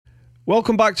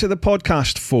Welcome back to the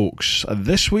podcast, folks.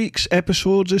 This week's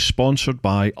episode is sponsored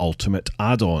by Ultimate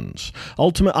Add-ons.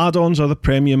 Ultimate Add-ons are the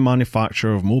premium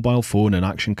manufacturer of mobile phone and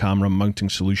action camera mounting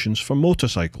solutions for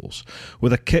motorcycles.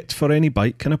 With a kit for any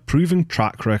bike and a proven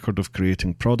track record of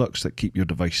creating products that keep your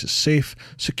devices safe,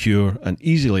 secure and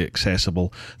easily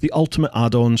accessible, the Ultimate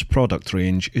Add-ons product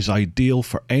range is ideal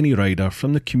for any rider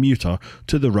from the commuter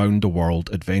to the round-the-world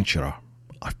adventurer.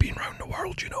 I've been round the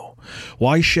world, you know.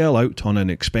 Why shell out on an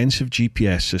expensive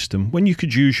GPS system when you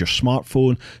could use your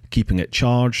smartphone, keeping it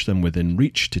charged and within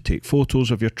reach to take photos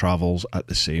of your travels at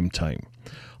the same time?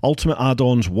 Ultimate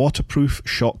Add-ons waterproof,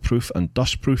 shockproof and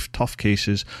dustproof tough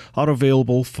cases are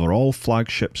available for all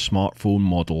flagship smartphone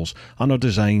models and are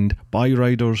designed by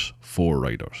riders for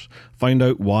riders. Find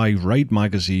out why Ride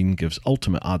Magazine gives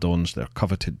Ultimate Add-ons their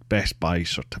coveted Best Buy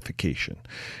certification.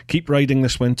 Keep riding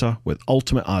this winter with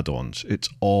Ultimate Add-ons. It's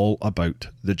all about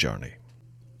the journey.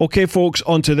 Okay, folks,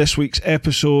 on to this week's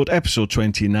episode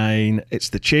 29. It's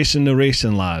the Chasing the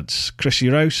Racing lads, Chrissy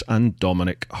Rouse and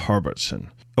Dominic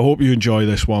Herbertson. I hope you enjoy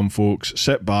this one, folks.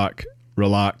 Sit back,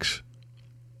 relax,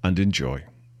 and enjoy.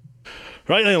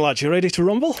 Right then, lads, you ready to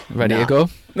rumble? Ready to go.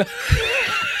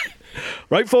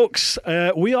 Right, folks,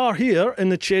 we are here in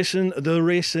the Chasing the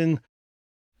Racing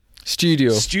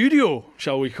Studio,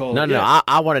 shall we call it? No,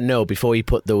 I want to know before you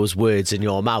put those words in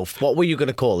your mouth. What were you going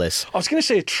to call this? I was going to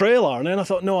say trailer, and then I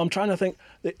thought, no, I'm trying to think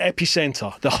the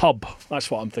epicenter, the hub. That's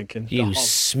what I'm thinking. You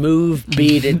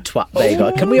smooth-bearded twat. There you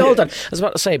go. Can we hold on? I was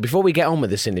about to say, before we get on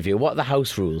with this interview, what are the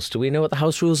house rules? Do we know what the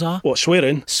house rules are? What,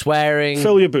 swearing? Swearing.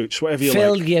 Fill your boots, whatever you like.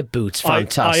 Fill your boots,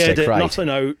 fantastic, I edit right. nothing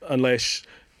out unless,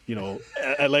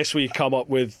 unless we come up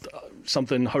with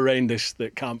something horrendous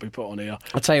that can't be put on air.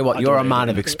 I'll tell you what, you're a man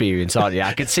of experience, aren't you?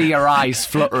 I can see your eyes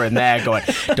fluttering there going,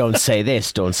 don't say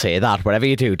this, don't say that, whatever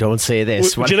you do, don't say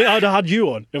this. Do you think I'd have had you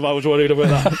on if I was worried about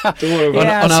that? Don't worry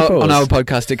about it. On our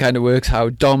podcast, it kind of works how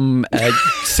Dom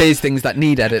says things that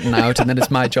need editing out, and then it's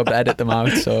my job to edit them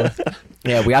out. So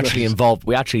yeah, we actually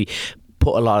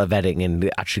put a lot of editing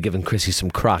in, actually giving Chrissy some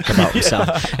crack about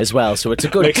himself as well. So it's a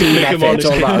good team effort. It's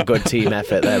all about a good team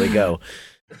effort. There we go.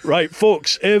 Right,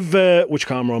 folks, if which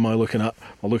camera am I looking at?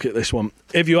 I'll look at this one.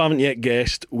 If you haven't yet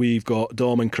guessed, we've got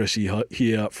Dom and Chrissy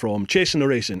here from Chasing the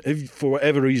Racing. If for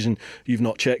whatever reason you've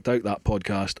not checked out that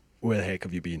podcast, where the heck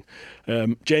have you been?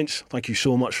 Gents, thank you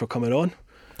so much for coming on.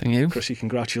 Thank you. Chrissy,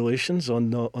 congratulations on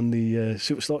the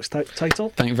Superstocks title.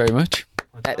 Thank you very much.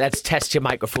 Let's test your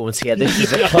microphones here. This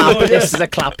is a clap. This is a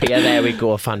clap here. There we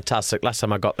go. Fantastic. Last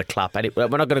time I got the clap. Anyway,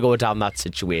 we're not going to go down that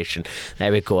situation.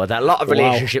 There we go. A lot of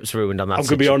relationships ruined on that. I'm going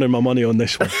to be earning my money on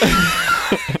this one.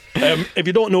 If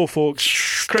you don't know,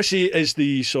 folks, Chrissy is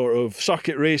the sort of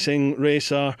circuit racing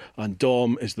racer and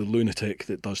Dom is the lunatic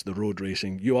that does the road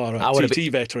racing. You are a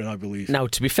TT veteran, I believe. Now,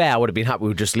 to be fair, I would have been happy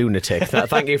with just lunatic.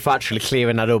 Thank you for actually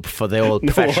clearing that up for the old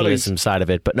professionalism side of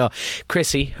it. But no,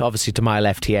 Chrissy, obviously to my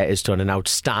left here, has done an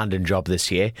outstanding job this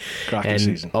year. Cracking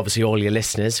season. Obviously all your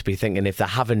listeners be thinking if they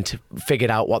haven't figured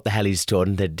out what the hell he's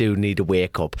done, they do need to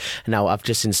wake up. Now, I've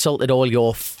just insulted all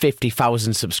your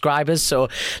 50,000 subscribers, so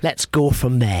let's go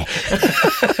from there.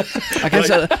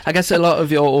 I guess a lot of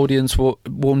your audience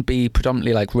won't be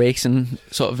predominantly like racing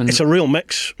sort of. It's a real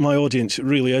mix. My audience, it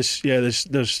really is. Yeah,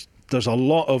 there's a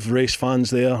lot of race fans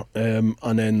there, and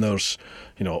then there's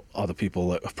other people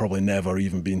that have probably never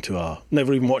even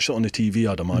watched it on the TV,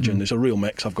 I'd imagine. There's a real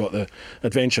mix. I've got the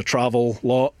adventure travel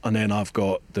lot, and then I've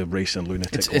got the racing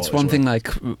lunatic lot. It's one thing, like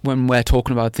when we're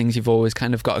talking about things, you've always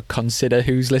kind of got to consider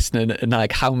who's listening and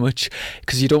like how much,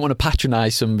 because you don't want to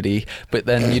patronise somebody, but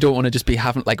then you don't want to just be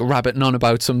having like rabbiting on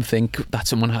about something that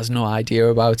someone has no idea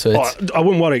about. So I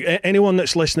wouldn't worry. Anyone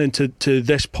that's listening to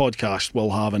this podcast will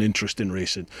have an interest in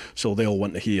racing, so they'll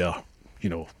want to hear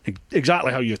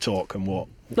exactly how you talk and what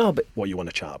you want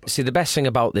to chat about. See, the best thing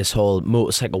about this whole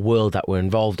motorcycle world that we're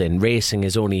involved in, racing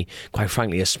is only, quite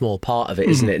frankly, a small part of it,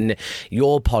 isn't it? And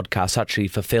your podcast actually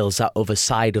fulfills that other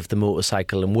side of the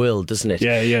motorcycle and world, doesn't it?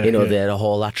 Yeah. The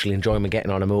whole actual enjoyment getting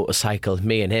on a motorcycle.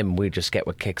 Me and him, we just get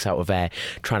what kicks out of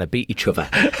trying to beat each other.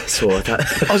 So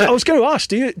I was going to ask,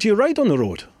 do you ride on the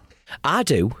road? I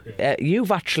do. You've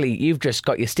just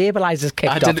got your stabilisers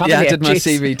kicked off. I did my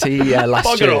CVT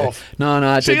last year. Off. No,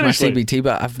 I did Seriously? my CVT,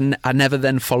 but I never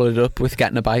then followed it up with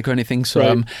getting a bike or anything. So,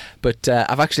 right. But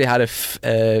I've actually had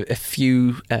a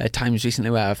few times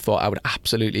recently where I've thought I would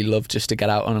absolutely love just to get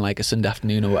out on like a Sunday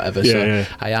afternoon or whatever. Yeah.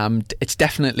 I am. It's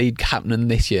definitely happening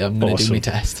this year. I'm going to do my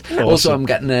test. Awesome. Also, I'm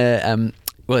getting a.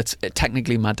 Well, it's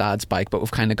technically my dad's bike, but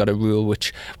we've kind of got a rule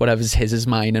which whatever's his is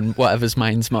mine and whatever's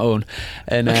mine's my own.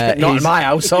 And not in my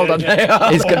house. Hold on.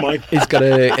 He's got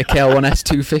a KL1S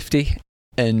 250,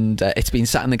 and it's been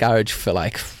sat in the garage for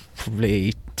like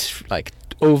probably like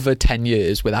over 10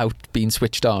 years without being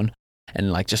switched on,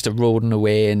 and like just eroding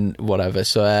away and whatever.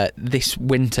 So this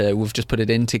winter we've just put it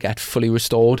in to get fully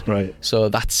restored. Right. So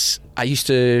that's, I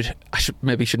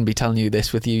shouldn't be telling you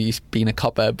this with you being a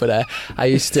copper, but I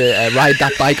used to ride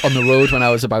that bike on the road when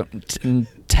I was about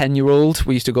 10-year-old.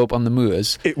 We used to go up on the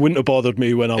moors. It wouldn't have bothered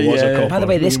me when I was a copper. By the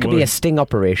way, this could be a sting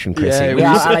operation, Chrissy.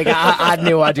 Yeah, I had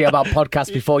no idea about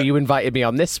podcasts before you invited me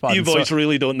on this one. You boys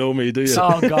really don't know me, do you?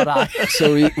 Oh God,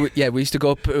 So we used to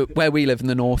go up where we live in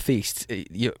the northeast.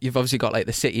 You've obviously got like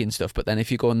the city and stuff, but then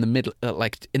if you go in the middle,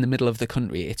 like in the middle of the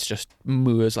country, it's just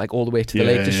moors, like all the way to the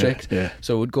Lake District. Yeah.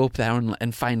 So we'd go up there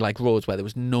and find like roads where there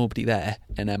was nobody there,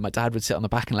 and then my dad would sit on the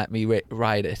back and let me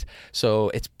ride it. So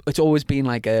it's always been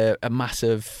like a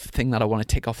massive thing that I want to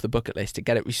tick off the bucket list, to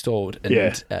get it restored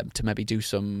and to maybe do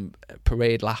some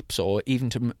parade laps, or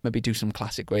even to maybe do some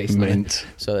classic racing.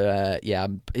 So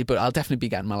but I'll definitely be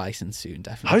getting my license soon.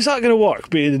 Definitely. How's that going to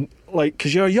work? Being like,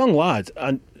 because you're a young lad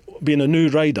and being a new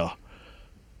rider,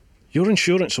 your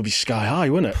insurance will be sky high,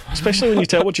 won't it? Especially when you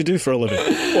tell what you do for a living.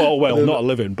 Well, not a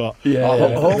living, but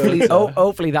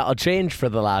hopefully that'll change for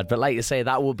the lad. But like you say,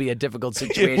 that will be a difficult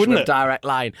situation with Direct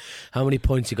Line. How many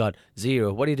points you got?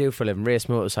 0. What do you do for a living? Race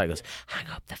motorcycles. Hang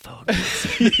up the phone.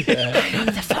 Hang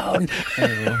up the phone.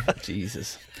 Oh,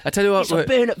 Jesus. I tell you what,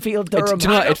 Burnetfield, Durham. Do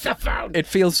you know what, it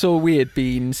feels so weird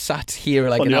being sat here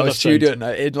like in our studio,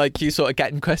 and like you sort of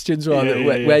getting questions rather.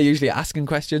 We're usually asking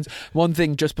questions. One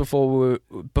thing just before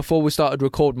we started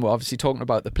recording, we're obviously talking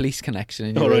about the police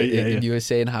connection, and you were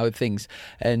saying how things,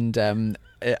 and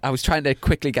I was trying to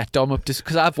quickly get Dom up to,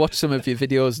 because I've watched some of your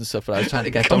videos and stuff, but I was trying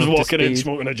to get Dom up to speed. Walking in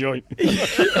smoking a joint.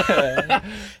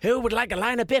 Who would like a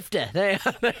line of bifter?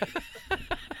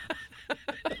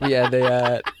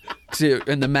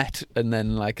 And the Met, and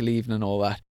then like leaving and all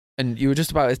that. And you were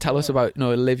just about to tell us about,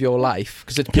 live your life,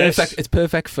 because it's perfect. Yes. It's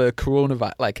perfect for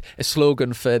coronavirus, like a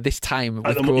slogan for this time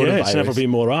with coronavirus. Yeah, it's never been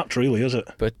more apt, really, is it?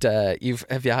 But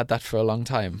have you had that for a long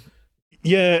time?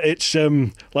 Yeah, it's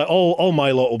like all my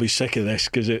lot will be sick of this,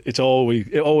 because it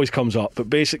always comes up. But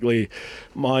basically,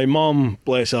 my mum,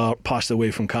 bless her, passed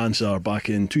away from cancer back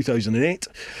in 2008.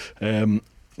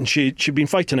 And she'd been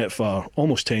fighting it for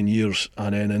almost 10 years,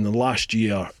 and then in the last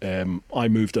year I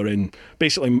moved her in.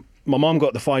 Basically, my mum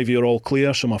got the 5-year all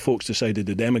clear, so my folks decided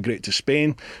to emigrate to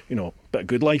Spain, bit of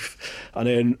good life. And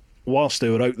then whilst they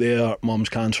were out there, mum's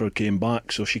cancer came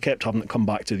back, so she kept having to come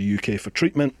back to the UK for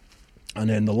treatment. And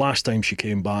then the last time she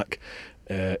came back,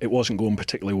 it wasn't going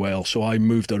particularly well, so I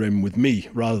moved her in with me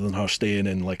rather than her staying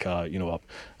in like a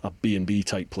B&B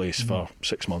type place for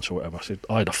 6 months or whatever. So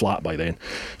I had a flat by then,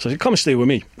 so I said, come and stay with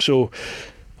me. So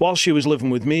while she was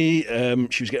living with me,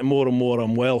 she was getting more and more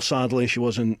unwell. Sadly, she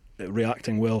wasn't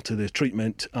reacting well to the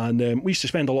treatment, and we used to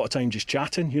spend a lot of time just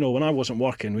chatting. When I wasn't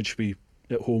working, we'd just be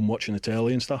at home watching the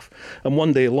telly and stuff. And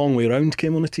one day, Long Way Round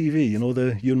came on the TV,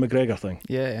 the Ewan McGregor thing.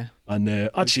 Yeah. And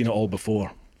I'd seen it all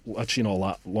before. I'd seen all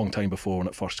that a long time before when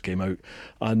it first came out,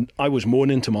 and I was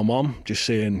moaning to my mum, just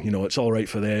saying, it's all right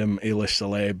for them, A-list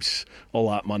celebs, all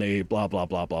that money, blah blah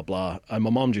blah blah blah. And my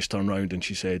mum just turned round and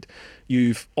she said,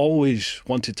 you've always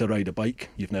wanted to ride a bike,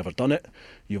 you've never done it.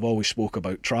 You've always spoke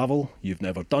about travel, you've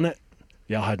never done it.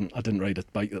 Yeah, I didn't ride a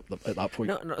bike at that point.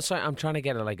 No, sorry, I'm trying to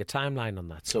get a timeline on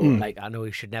that. So, I know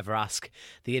you should never ask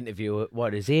the interviewer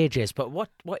what his age is, but what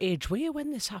age were you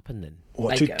when this happened then?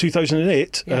 What,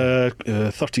 2008? Yeah.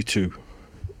 32.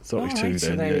 32 right, then.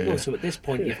 So there you go. So at this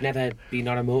point, you've never been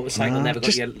on a motorcycle, never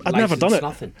got your license, I'd never done it.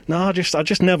 Nothing. No, I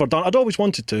just never done it. I'd always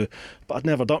wanted to, but I'd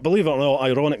never done it. Believe it or not,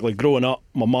 ironically, growing up,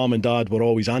 my mum and dad were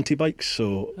always anti-bikes,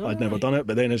 so I'd never done it.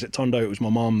 But then as it turned out, it was my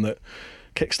mum that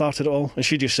kick-started it all, and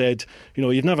she just said,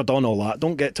 you've never done all that,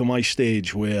 don't get to my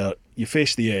stage where you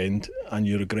face the end and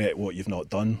you regret what you've not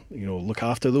done. Look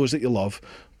after those that you love,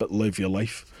 but live your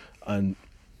life. And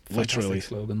literally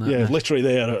slogan, that, literally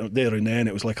there and then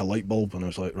it was like a light bulb, and I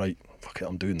was like, right, fuck it,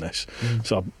 I'm doing this.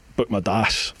 So I booked my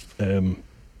DAS,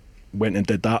 went and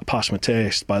did that, passed my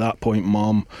test. By that point,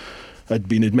 Mum had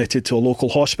been admitted to a local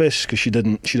hospice because she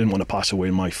didn't want to pass away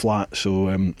in my flat,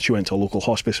 so she went to a local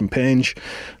hospice in Penge.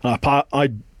 I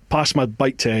passed my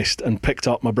bike test and picked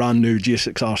up my brand new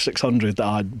GSX-R 600 that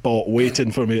I'd bought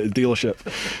waiting for me at the dealership.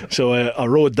 So I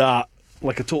rode that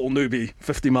like a total newbie,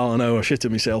 50 mile an hour,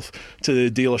 shitting myself, to the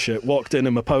dealership, walked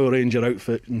in my Power Ranger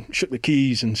outfit and shook the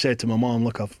keys and said to my mum,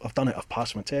 look, I've done it, I've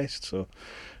passed my test. So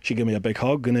she gave me a big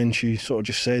hug, and then she sort of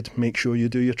just said, make sure you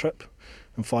do your trip.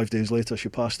 And 5 days later she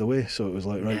passed away, so it was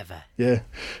like, right. Never. Yeah,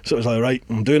 so it was like, right,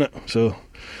 I'm doing it. So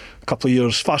a couple of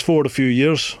years, fast forward a few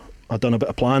years, I'd done a bit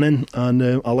of planning, and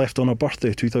I left on her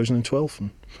birthday 2012,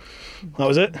 and that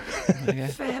was it.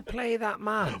 Fair play that,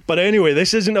 man. But anyway,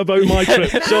 this isn't about my trip.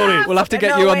 Sorry. We'll have to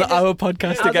get you on our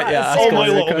podcast to get you asked. Oh, my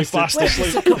lot will be fast This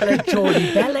is a couple of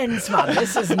Geordie Bellends, man.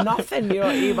 This is nothing.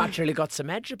 You've actually got some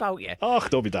edge about you. Oh,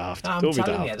 don't be daft. I'm Don't be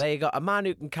telling daft. you, there you go. A man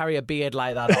who can carry a beard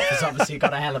like that off has obviously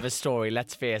got a hell of a story.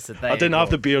 Let's face it. I didn't have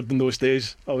the beard in those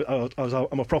days.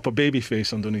 I'm a proper baby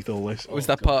face underneath all this. Was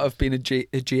that part of being a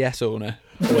GS owner?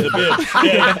 With a beard.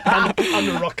 Yeah, and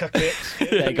the rocker kicks.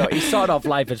 There you go. He started off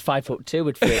life at 5'2"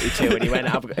 at 32, and he went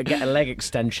out and get a leg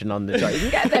extension on the joint.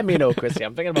 You can get them, Chrissy.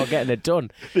 I'm thinking about getting it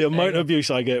done. The amount of abuse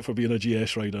I get for being a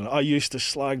GS rider. I used to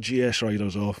slag GS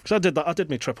riders off because I did that. I did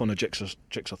my trip on a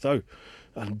Jigsaw Thow.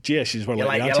 And GSs were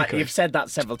like the Antichrist. You've said that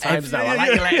several times now. I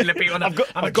like you letting the people know.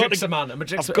 I'm a Jigsaw man.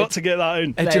 I've got to get that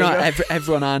in. Do you know,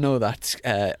 everyone I know that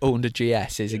owned a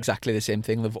GS is exactly the same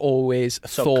thing. They've always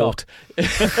thought...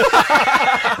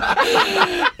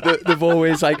 They've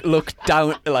always like looked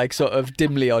down like sort of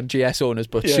dimly on GS owners,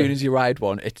 but as soon as you ride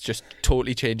one, it just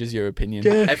totally changes your opinion.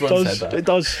 Yeah, everyone said that. It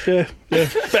does, yeah.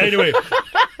 But anyway,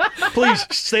 please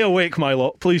stay awake, my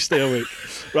lot. Please stay awake.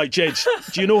 Right, Jeds,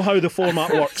 do you know how the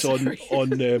format works on my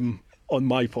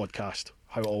podcast?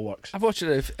 How it all works? I've watched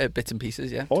it a bits and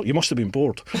pieces, yeah. Oh, you must have been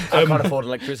bored. I can't afford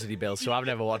electricity bills, so I've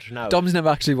never watched now. Dom's never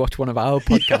actually watched one of our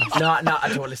podcasts. No,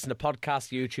 I don't listen to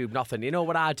podcasts, YouTube, nothing. You know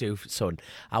what I do, son?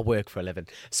 I work for a living.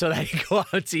 So there you go.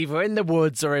 It's either in the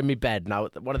woods or in my bed. Now,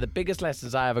 one of the biggest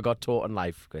lessons I ever got taught in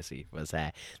life, Chrissy, was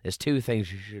there's two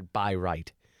things you should buy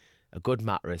right. A good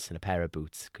mattress and a pair of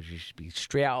boots, because you should be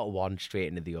straight out of one, straight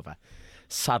into the other.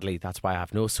 Sadly, that's why I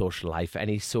have no social life,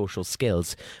 any social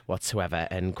skills whatsoever,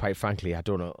 and quite frankly, I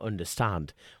don't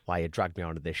understand why you dragged me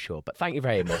onto this show. But thank you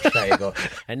very much. There you go.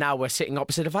 And now we're sitting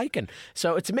opposite a Viking.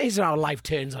 So it's amazing how life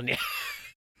turns on you.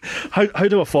 How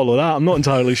do I follow that? I'm not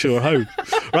entirely sure how.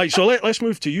 Right, so let's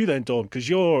move to you then, Dom, because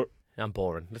you're... I'm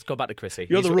boring. Let's go back to Chrissy.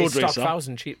 You're the road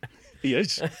racer. Cheap. He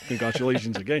is.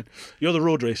 Congratulations again. You're the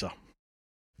road racer.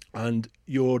 And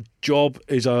your job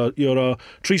is you're a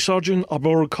tree surgeon,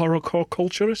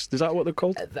 arboriculturist. Is that what they're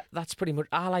called? That's pretty much.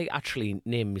 I like actually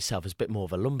name myself as a bit more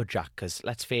of a lumberjack because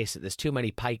let's face it, there's too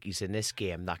many pikeys in this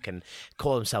game that can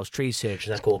call themselves tree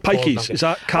surgeons. Pikeys, is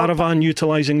that caravan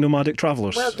utilising nomadic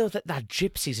travellers? Well, no, they're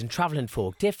gypsies and travelling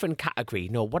folk, different category.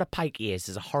 No, what a pikey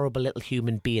is a horrible little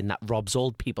human being that robs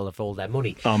old people of all their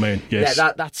money. Amen. Yes.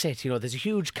 Yeah, that's it. You know, there's a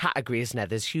huge category, isn't there?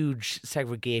 There's huge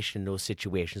segregation in those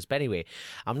situations. But anyway,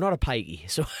 I'm not a pikey.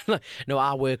 So, no,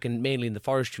 I work mainly in the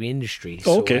forestry industry.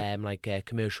 So, okay. I'm like a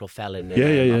commercial felon.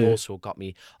 And, I've also got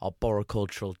me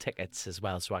arboricultural tickets as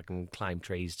well, so I can climb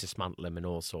trees, dismantle them, and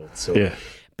all sorts. So,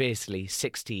 basically,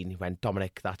 16, he went,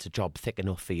 Dominic, that's a job thick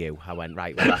enough for you. I went,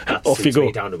 right, well, that off you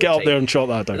go. Get up there and chop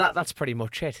that down. That's pretty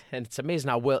much it. And it's amazing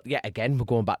how, yet again, we're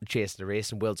going back to chasing the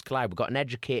race and worlds collide. We've got an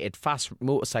educated, fast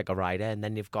motorcycle rider, and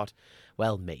then you've got,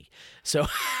 well, me. So,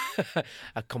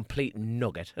 a complete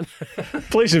nugget.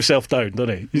 Plays himself down,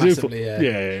 doesn't he? Massively,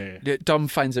 yeah. Dom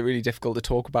finds it really difficult to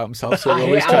talk about himself, so he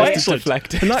always tries to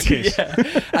deflect it. In that case.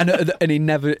 And he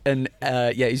never,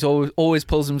 he's always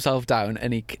pulls himself down,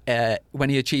 and he when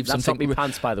he achieves That's something... That's not me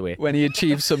pants, by the way. When he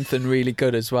achieves something really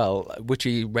good as well, which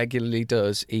he regularly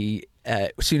does, he... as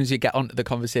soon as you get onto the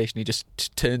conversation, he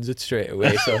just turns it straight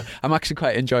away. So I'm actually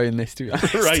quite enjoying this, to be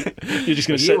honest. Right, you're just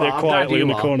going to sit there quietly in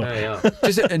the corner.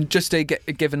 Just to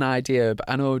give an idea, but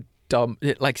I know Dom,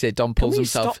 like I say, Dom pulls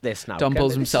himself. Stop this now? Dom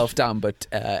pulls himself down, but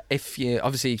if you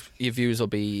obviously your viewers will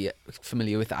be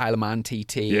familiar with the Isle of Man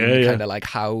TT, and kind of like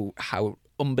how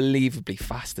unbelievably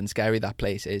fast and scary that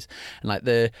place is,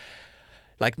 and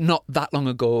like not that long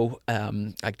ago,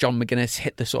 like John McGuinness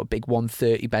hit the sort of big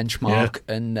 130 benchmark,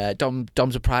 and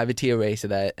Dom's a privateer racer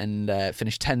there, and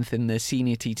finished 10th in the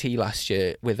senior TT last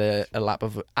year with a lap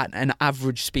of an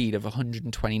average speed of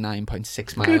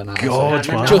 129.6 mile an hour. God,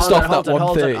 man. Just off that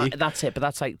 130. That's it, but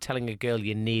that's like telling a girl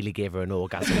you nearly gave her an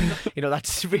orgasm.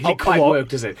 That's really quite work,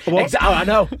 does it? I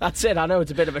know. That's it. I know it's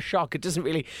a bit of a shock. It doesn't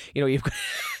really, you've got.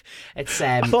 It's.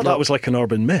 I thought that was like an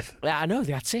urban myth. Yeah, I know.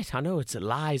 That's it. I know. It's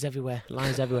lies everywhere.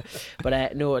 Everywhere,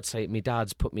 but no, it's like my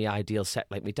dad's put me ideal set.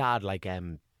 Like my dad,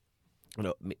 the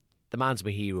man's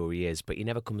my hero, he is, but he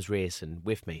never comes racing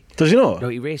with me. Does he not? No,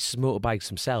 he races motorbikes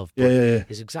himself. But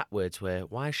his exact words were,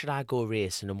 "Why should I go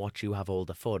racing and watch you have all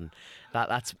the fun?"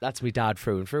 That's my dad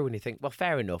through and through. And you think, well,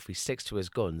 fair enough, he sticks to his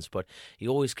guns, but he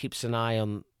always keeps an eye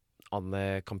on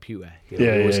the computer. He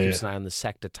always keeps an eye on the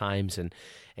sector times, and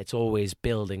it's always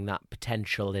building that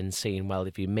potential and seeing, well,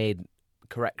 if you made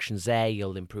corrections there,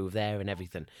 you'll improve there and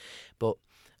everything. But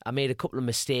I made a couple of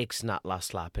mistakes in that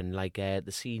last lap, and the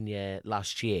senior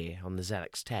last year on the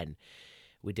ZX10,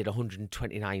 we did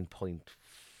 129 point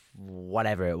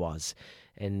whatever it was,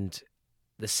 and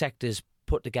the sectors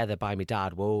put together by my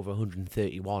dad were over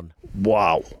 131.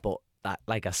 Wow. But that,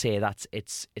 like I say,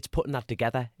 it's putting that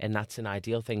together, and that's an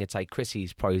ideal thing. It's like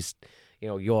Chrissy's probably,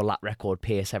 your lap record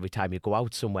pace every time you go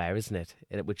out somewhere, isn't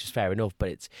it? Which is fair enough,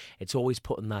 but it's always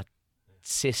putting that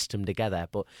system together.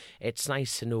 But it's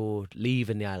nice to know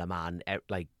leaving the Isle of Man,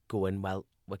 like going, well,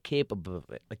 we're capable of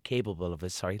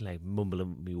it. Sorry, like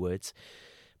mumbling my words,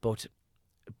 but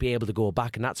be able to go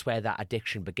back, and that's where that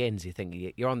addiction begins. You think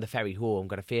you're on the ferry home,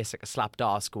 going to face like a slapped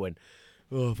arse, going,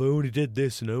 oh, if I only did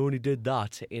this and I only did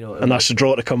that, and that's the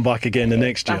draw to come back again the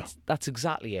next year. That's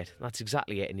exactly it.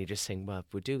 And you just think, well,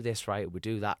 if we do this right, we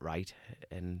do that right,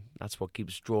 and that's what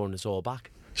keeps drawing us all back.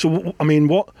 So, I mean,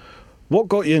 what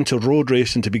got you into road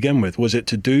racing to begin with? Was it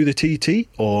to do the TT,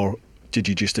 or did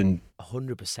you just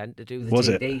 100% to do the was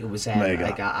TT? It was Mega.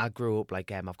 Like I grew up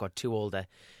like I've got two older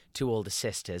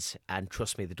sisters, and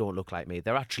trust me, they don't look like me.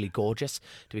 They're actually gorgeous.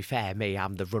 To be fair,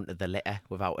 I'm the runt of the litter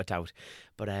without a doubt.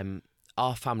 But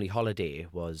our family holiday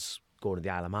was going to the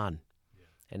Isle of Man,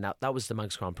 and that was the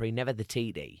Manx Grand Prix, never the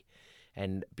TT.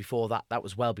 And before that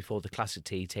was well before the classic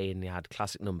TT, and they had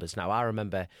classic numbers. Now I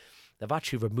remember they've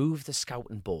actually removed the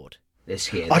scouting board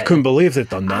this year. I couldn't believe they'd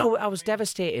done that. I was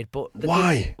devastated, but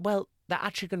why? They're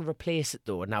actually going to replace it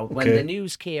though. Now, when the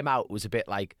news came out, it was a bit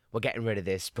like, we're getting rid of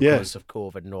this because of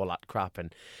COVID and all that crap.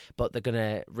 But they're going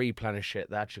to replenish it.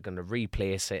 They're actually going to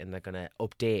replace it, and they're going to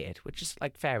update it, which is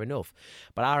like fair enough.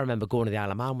 But I remember going to the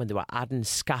Isle of Man when they were adding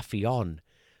Scaffy on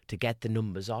to get the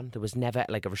numbers on. There was never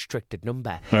like a restricted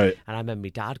number. Right. And I remember my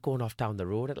dad going off down the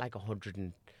road at like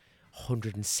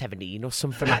 117 or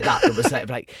something like that. It was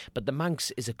like, but the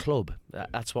Manx is a club.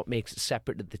 That's what makes it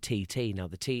separate to the TT. Now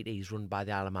the TT is run by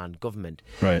the Isle of Man government,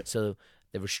 right? So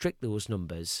they restrict those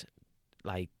numbers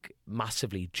like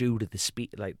massively due to the speed,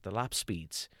 like the lap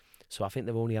speeds. So I think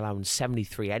they're only allowing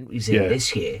 73 entries in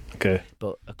this year. Okay,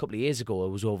 but a couple of years ago it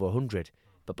was over 100.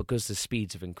 But because the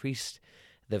speeds have increased,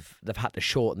 they've had to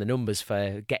shorten the numbers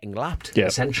for getting lapped,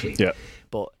 essentially. Yeah.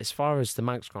 But as far as the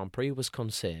Manx Grand Prix was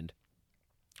concerned,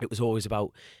 it was always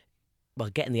about, well,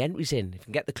 getting the entries in. If you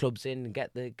can get the clubs in and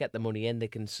get the money in, they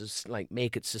can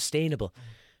make it sustainable.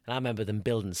 And I remember them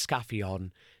building Scaffy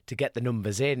on to get the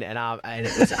numbers in, and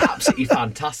it was absolutely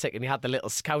fantastic. And you had the little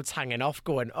scouts hanging off,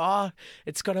 going, "Oh,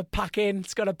 it's gonna pack in,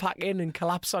 and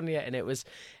collapse on you." And it was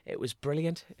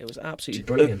brilliant. It was absolutely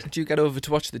brilliant. Did you get over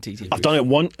to watch the TT? I've done it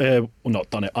once. Not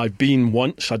done it. I've been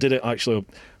once. I did it actually.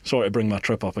 Sorry to bring my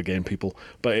trip up again, people,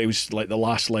 but it was like the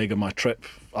last leg of my trip.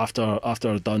 After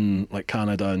I'd done like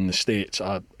Canada and the States,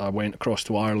 I went across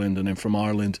to Ireland, and then from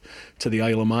Ireland to the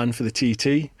Isle of Man for the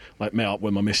TT. Like met up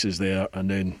with my missus there,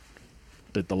 and then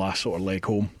did the last sort of leg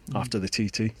home after the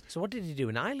TT. So what did you do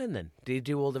in Ireland then? Did you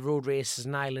do all the road races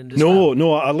in Ireland as well?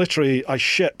 No. I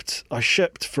shipped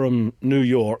from New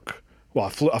York.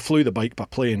 Well, I flew the bike by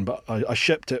plane, but I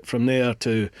shipped it from there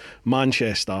to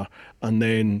Manchester, and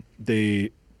then they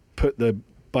put the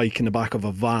bike in the back of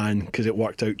a van because it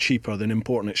worked out cheaper than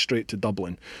importing it straight to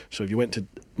Dublin. So if you went to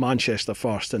Manchester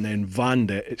first and then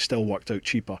vanned it, it still worked out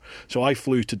cheaper. So I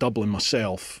flew to Dublin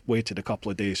myself, waited a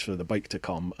couple of days for the bike to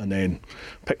come, and then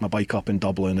picked my bike up in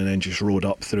Dublin, and then just rode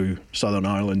up through Southern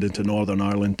Ireland into Northern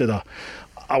Ireland.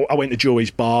 I went to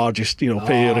Joey's bar, just pay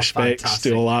your respects,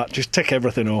 fantastic. Do all that, just tick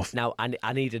everything off. Now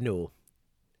I need to know,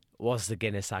 was the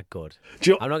Guinness that good?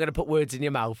 I'm not going to put words in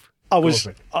your mouth.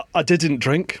 I didn't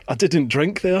drink. I didn't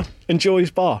drink there in Joey's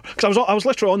bar because I was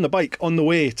literally on the bike on the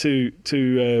way to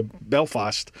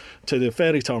Belfast to the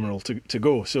ferry terminal to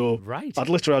go. So right.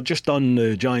 I'd just done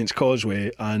the Giant's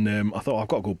Causeway, and I thought I've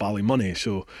got to go Ballymoney.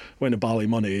 So went to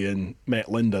Ballymoney and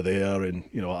met Linda there, and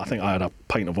I think I had a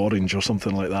pint of orange or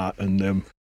something like that, and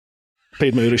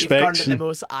paid my respects. You've gone to the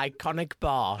most iconic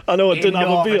bar. I know, I didn't in have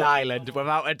Northern a beer. Ireland,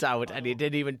 without a doubt, and you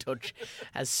didn't even touch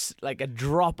a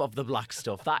drop of the black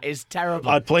stuff. That is terrible.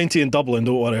 I had plenty in Dublin.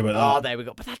 Don't worry about that. Oh, there we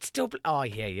go. But that's still. Oh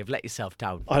yeah, you've let yourself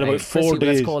down. I had about 4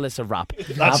 days. Let's call this a wrap.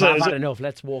 I've had enough.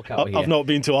 Let's walk out of here. I've not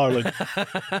been to Ireland.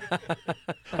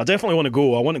 I definitely want to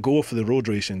go. I want to go for the road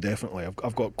racing. Definitely.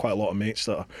 I've got quite a lot of mates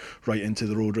that are right into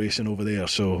the road racing over there.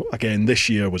 So again, this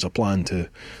year was a plan to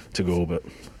go, but.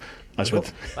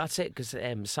 That's it, because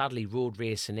sadly road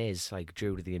racing is like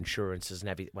due to the insurances and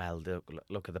everything. Well,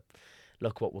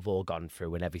 look what we've all gone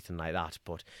through and everything like that.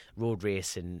 But road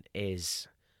racing is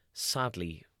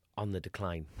sadly on the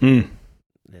decline.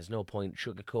 There's no point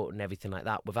sugarcoating everything like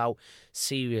that without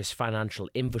serious financial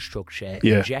infrastructure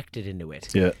injected into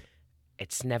it. Yeah,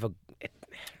 it's never.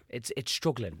 It's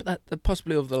struggling. But that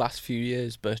possibly over the last few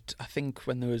years, but I think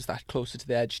when there was that Closer to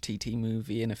the Edge TT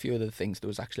movie and a few other things, there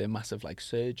was actually a massive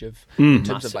surge of in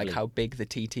terms of how big the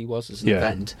TT was as an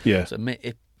event. Yeah. So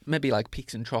maybe like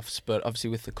peaks and troughs, but obviously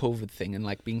with the COVID thing and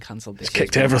like being cancelled, it's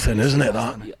kicked everything, isn't it?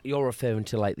 That you're referring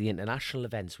to like the international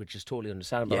events, which is totally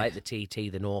understandable, like the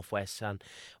TT, the Northwest, and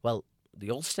well,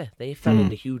 the Ulster. They fell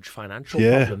into huge financial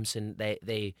problems, and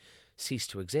they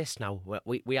ceased to exist. Now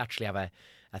we actually have a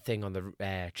thing on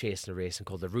the Chasing a Racing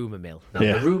called the rumour mill. Now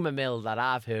the rumour mill that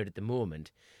I've heard at the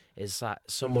moment is that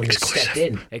someone has stepped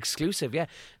in, exclusive,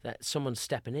 that someone's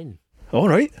stepping in. All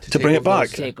right, to bring it back,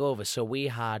 take over. So we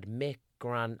had Mick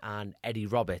Grant and Eddie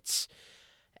Roberts,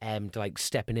 like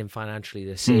stepping in financially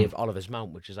to save Oliver's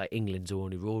Mount, which is like England's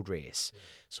only road race.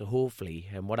 So hopefully,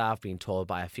 and what I've been told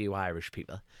by a few Irish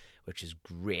people, which is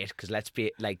great, because let's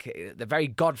be like, they're very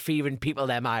God-fearing people,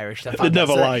 them Irish. They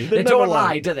never lie. They don't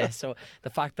lie, do they? So the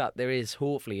fact that there is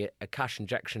hopefully a cash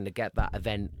injection to get that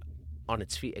event on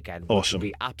its feet again, which would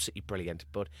be absolutely brilliant.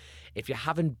 But if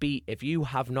you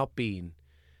have not been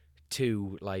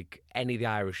to like any of the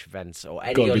Irish events, or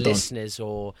any of your listeners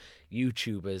or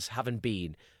YouTubers haven't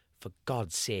been, for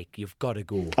God's sake, you've got to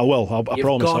go. I will. I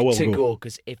promise I will go. You've got to go,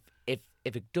 because if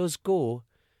it does go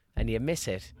and you miss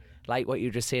it, like what you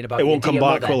were just saying about it won't come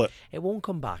back, will it? It won't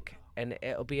come back, and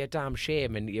it'll be a damn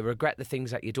shame, and you regret the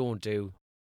things that you don't do.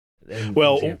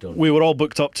 Well, we were all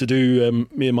booked up to do,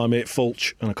 me and my mate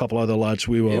Fulch and a couple other lads.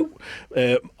 We were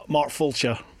Mark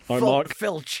Fulcher. Mark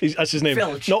Filch. That's his name.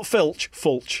 Filch. Not Filch.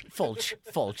 Fulch.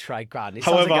 Fulch. Right, grand.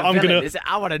 However, like I'm gonna.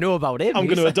 I want to know about him. I'm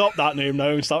going to adopt that name now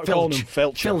and start calling him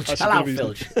Filch. Hello,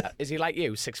 Filch. Is he like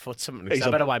you, 6 foot something? I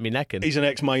better wind me neck in. He's an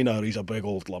ex-miner. He's a big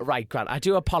old lump. Right, grand. I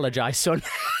do apologise, son.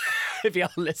 If you're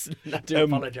listening, I do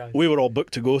apologise. We were all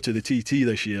booked to go to the TT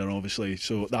this year, obviously,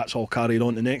 so that's all carried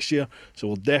on to next year. So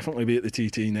we'll definitely be at the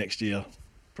TT next year,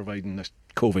 providing this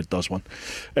COVID does one.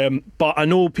 But I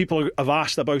know people have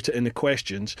asked about it in the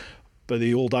questions. By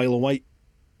the old Isle of Wight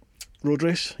road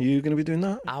race, are you going to be doing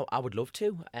that? I would love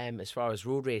to. As far as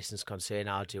road racing is concerned,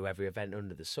 I'll do every event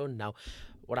under the sun. Now,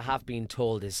 what I have been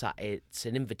told is that it's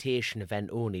an invitation event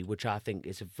only, which I think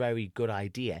is a very good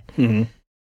idea.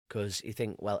 Because you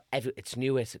think, well, it's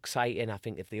new, it's exciting. I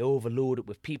think if they overload it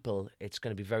with people, it's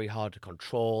going to be very hard to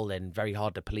control and very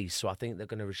hard to police. So I think they're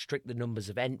going to restrict the numbers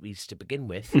of entries to begin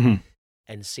with.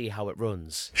 And see how it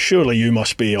runs. Surely you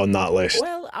must be on that list.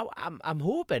 Well, I'm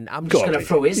hoping. I'm just going to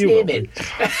throw his name in.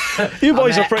 You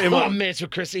boys are pretty much. I'm mates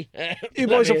with Chrissy. You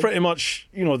boys are pretty much,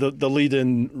 the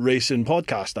leading racing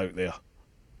podcast out there.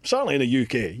 Certainly in the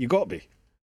UK, you got to be.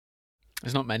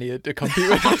 There's not many to compete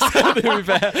with us, to be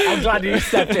fair. I'm glad you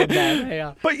stepped in there.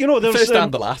 Yeah. But there's first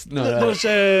and the last. No, there's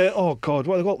oh god,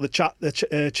 what are they called?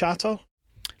 The chatter.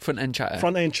 Front end chatter.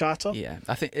 Front end chatter. Yeah,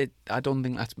 I don't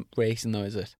think that's racing though,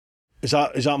 is it? Is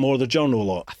that more the journal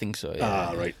lot? I think so.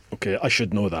 Yeah. Right. Okay, I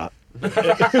should know that.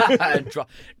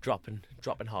 dropping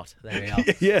hot. There we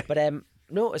are. Yeah. But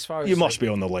no, as far as you must be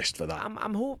on the list for that.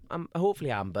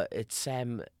 Hopefully I'm, but it's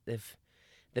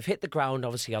they've hit the ground.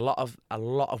 Obviously, a lot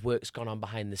of work's gone on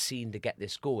behind the scene to get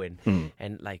this going.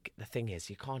 And like the thing is,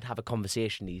 you can't have a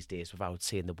conversation these days without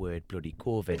saying the word bloody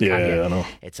COVID. Yeah, can you? I know.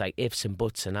 It's like ifs and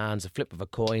buts and ands, a flip of a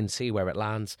coin, see where it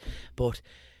lands. But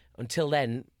until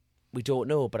then, we don't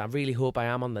know. But I really hope I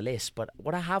am on the list. But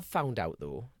what I have found out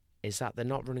though is that they're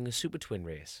not running a super twin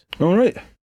race. All right.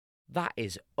 That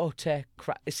is utter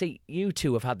crap. See, you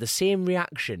two have had the same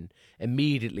reaction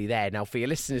immediately there. Now, for your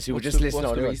listeners who were just listening,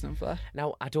 what's the reason for that?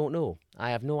 Now, I don't know.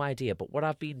 I have no idea. But what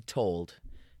I've been told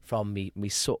from me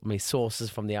sources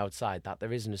from the outside, that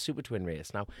there isn't a super twin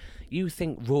race. Now, you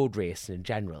think road racing in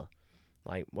general,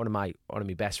 like one of my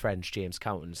best friends, James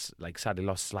Counten's, like sadly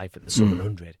lost his life at the Southern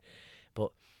 100,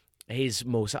 but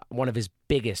one of his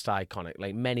biggest iconic,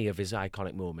 like many of his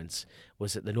iconic moments,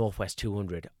 was at the Northwest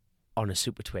 200 on a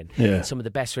super twin. Yeah. Some of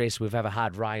the best races we've ever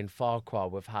had. Ryan Farquhar,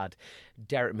 we've had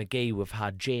Derek McGee, we've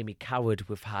had Jamie Coward,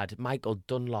 we've had Michael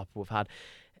Dunlop, we've had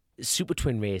super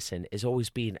twin racing has always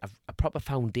been a proper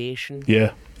foundation of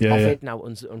it. Now,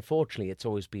 unfortunately, it's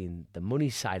always been the money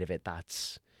side of it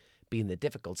that's been the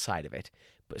difficult side of it.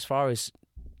 But as far as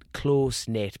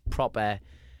close-knit, proper,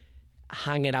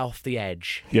 hanging off the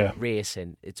edge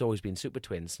racing, it's always been super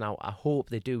twins. Now, I hope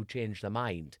they do change their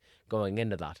mind going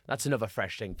into that. That's another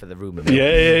fresh thing for the rumour mill.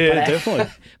 Yeah, definitely.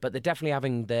 But they're definitely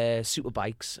having the super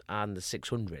bikes and the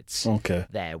 600s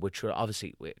there, which will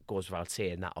obviously, it goes without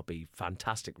saying, that'll be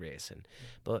fantastic racing.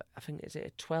 But I think, is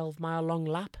it a 12-mile long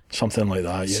lap? Something like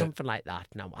that, yeah. Something like that.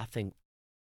 Now, I think,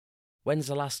 when's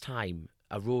the last time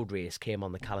a road race came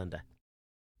on the calendar?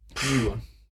 New one.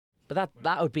 But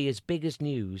that would be as big as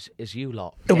news as you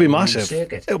lot. It'll be massive.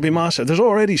 It'll be massive. There's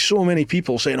already so many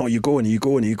people saying, "Oh, you go and you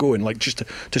go and you go," and like just to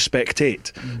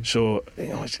spectate. So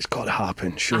it's got to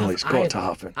happen. Surely it's got to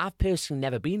happen. I've personally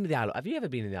never been to the Isle. Have you ever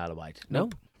been to the Isle of Wight? No.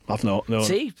 I've not. No.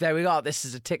 See, there we go. This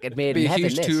is a ticket made Be in a heaven.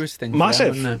 huge This. tourist thing. for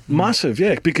Massive, them, wouldn't it? massive,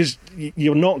 yeah. Because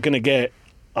you're not going to get.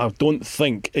 I don't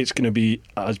think it's going to be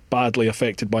as badly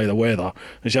affected by the weather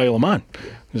as the Isle of Man.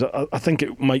 'Cause I think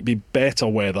it might be better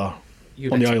weather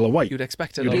on the Isle of Wight. You'd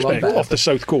expect it You'd a lot expect better. off the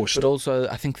south coast. But also,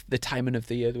 I think the timing of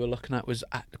the year they were looking at was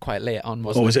quite late on,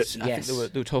 wasn't Oh, it? was it? I Yes.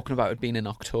 think they were talking about it being in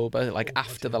October, like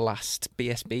after the last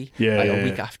BSB. Yeah, like yeah, a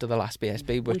week yeah. after the last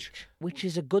BSB, Which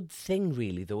is a good thing,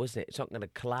 really, though, isn't it? It's not going to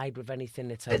collide with anything.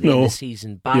 It's like No. the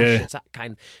season bash. Yeah. It's that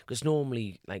kind. Because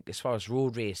normally, like as far as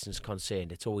road racing is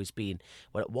concerned, it's always been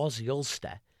well, it was the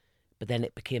Ulster, but then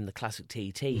it became the Classic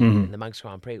TT and the Manx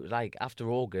Grand Prix. It was like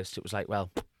after August, it was like, well,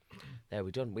 there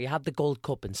we're done. We had the Gold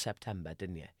Cup in September,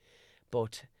 didn't you?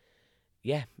 But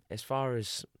yeah, as far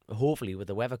as hopefully with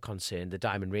the weather concerned, the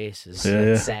Diamond Races,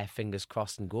 let's fingers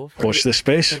crossed and go for it. Watch the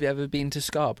space. have you ever been to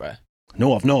Scarborough?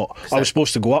 No, I've not. I was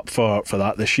supposed to go up for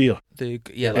that this year. The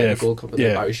Yeah, the Gold Cup,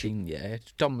 yeah. the Barisheen, yeah.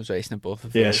 Dom was racing at both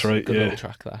of those. Yes, right, Good yeah. little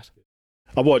track that.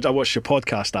 I watched your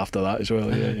podcast after that as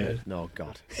well. Yeah. No,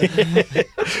 God.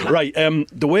 Right.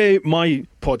 The way my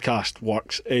podcast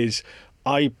works is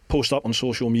I post up on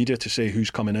social media to say who's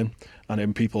coming in, and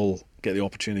then people get the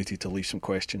opportunity to leave some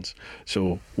questions.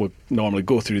 So we normally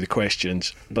go through the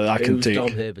questions, but I can Who's take.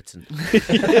 Dom Herbertson?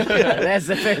 There's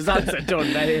the first answer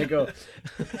done. There you go.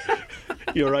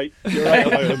 You're right. You're right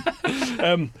about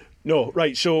him. No,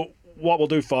 right. So what we'll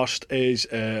do first is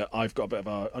I've got a bit of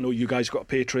a. I know you guys got a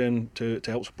Patreon to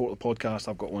help support the podcast.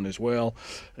 I've got one as well.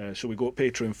 So we go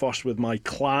Patreon first with my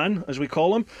clan, as we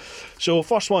call them. So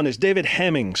first one is David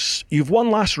Hemmings. You've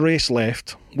one last race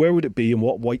left. Where would it be, and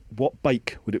what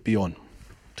bike would it be on?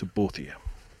 To both of you.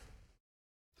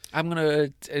 I'm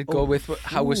gonna go with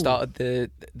how we started the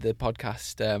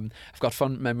podcast. I've got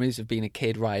fond memories of being a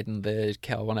kid riding the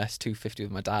KL1S 250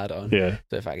 with my dad on. Yeah.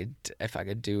 So if I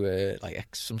could do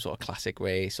some sort of classic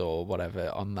race or whatever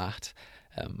on that,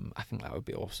 I think that would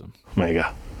be awesome.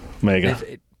 Mega.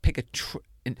 If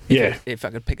I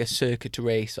could pick a circuit to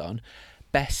race on,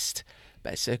 best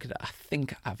circuit that I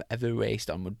think I've ever raced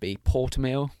on would be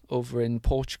Portimao over in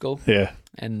Portugal. Yeah.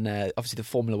 And obviously the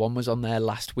Formula One was on there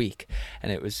last week,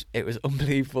 and it was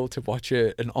unbelievable to watch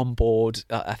an onboard.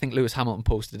 I think Lewis Hamilton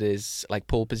posted his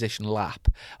pole position lap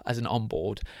as an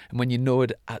onboard, and when you know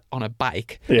it on a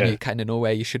bike, you kind of know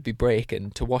where you should be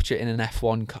braking. To watch it in an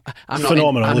F1 car, I'm not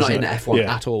in F1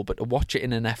 at all, but to watch it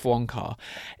in an F1 car,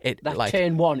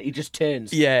 turn one, he just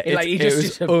turns. Yeah, it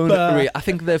was unreal. I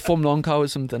think the Formula One car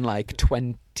was something like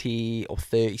 20 or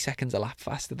 30 seconds a lap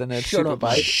faster than a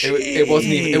superbike.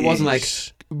 It wasn't like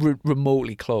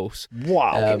remotely close.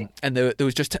 Wow. And there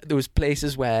was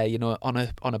places where on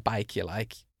a bike you're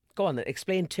like, go on then,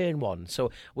 explain turn one.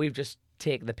 So we've just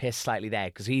taken the piss slightly there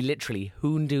because he literally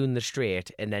hooned down the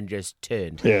straight and then just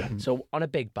turned. Yeah. So on a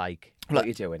big bike, what are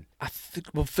you doing?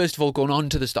 Well, first of all, going on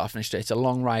to the start finish straight, it's a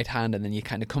long right hand, and then you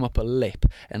kind of come up a lip,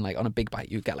 and on a big bike,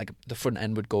 you get the front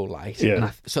end would go light. Yeah.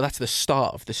 And so that's the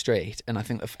start of the straight, and I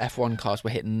think the F1 cars were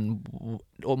hitting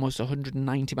almost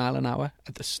 190 mile an hour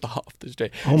at the start of the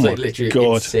straight. Oh my literally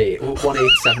God. insane.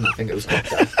 187, I think it was.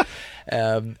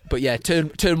 But yeah,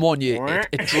 turn one,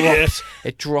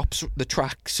 it drops the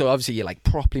track. So obviously you're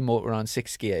properly motor on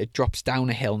 6th gear. It drops down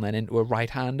a hill and then into a right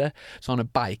hander. So on a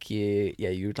bike, you'd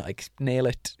nail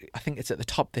it. I think it's at the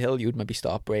top of the hill. You'd maybe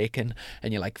start braking,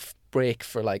 and you brake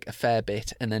for a fair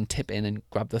bit and then tip in and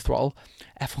grab the throttle.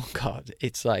 F1 car,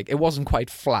 it's it wasn't quite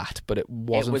flat, but it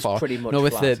wasn't far. Pretty much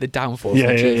with flat. the downforce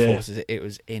and G-forces, it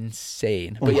was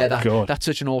insane. But that's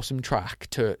such an awesome track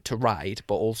to ride,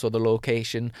 but also the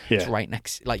location. It's right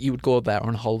next. You would go there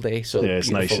on holiday, so it's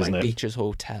nice, isn't it? Beaches,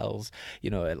 hotels.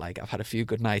 I've had a few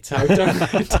good nights out down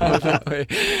that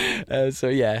way. So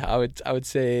yeah, I would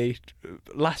say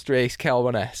last race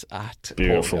KL1S at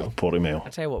Beautiful Portimao. I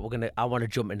tell you what, I want to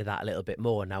jump into that a little bit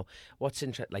more now. What's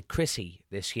interesting, Chrissy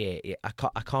this year,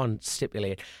 I can't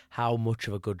stipulate how much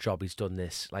of a good job he's done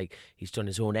this. He's done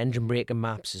his own engine braking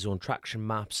maps, his own traction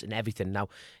maps, and everything. Now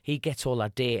he gets all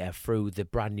that data through the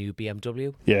brand new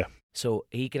BMW. Yeah. So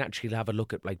he can actually have a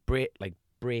look at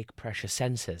brake pressure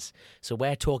sensors. So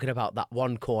we're talking about that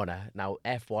one corner. Now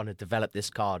F1 had developed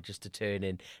this car just to turn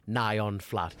in nigh on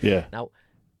flat. Yeah. Now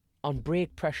on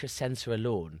brake pressure sensor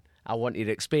alone, I want you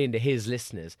to explain to his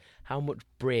listeners how much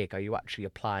brake are you actually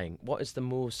applying? What is the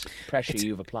most pressure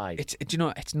you've applied?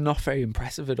 It's not very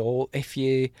impressive at all. If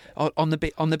you on the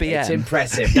BM, it's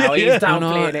impressive. Now he's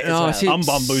downplaying it as well. I'm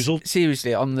bamboozled.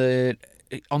 Seriously, on the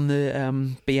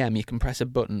BM, you can press a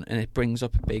button and it brings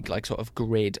up a big sort of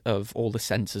grid of all the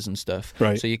sensors and stuff.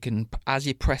 Right. So you can, as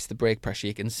you press the brake pressure,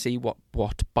 you can see what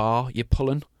bar you're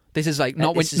pulling. This is like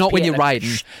not this is when you're Peter. riding.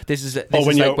 This is when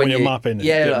like you're mapping it.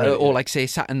 Yeah, Yeah, right, or yeah. like say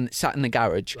sat in the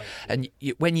garage, and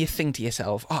when you think to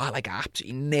yourself, oh, like I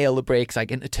absolutely nail the brakes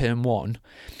like into turn 1,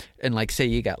 and like say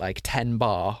you get like 10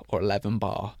 bar or 11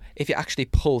 bar. If you actually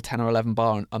pull 10 or 11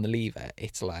 bar on the lever,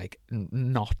 it's like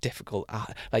not difficult.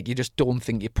 Like you just don't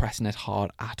think you're pressing it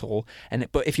hard at all.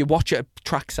 But if you watch it at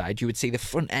trackside, you would see the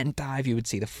front end dive, you would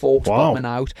see the forks bottoming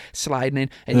out, sliding in,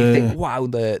 and you think, wow,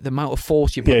 the amount of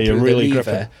force you put through really the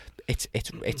lever.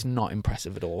 gripping. It's not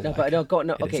impressive at all. No, like, but no, go,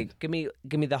 no. it Okay, isn't.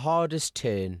 give me the hardest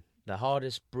turn, the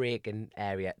hardest braking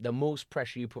area, the most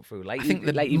pressure you put through. Like I think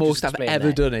the like you've most just I've explained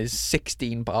ever there. done is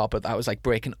 16 bar, but that was like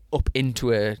breaking up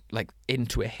into a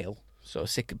hill. So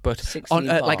sick, but 16 on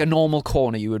like bar. a normal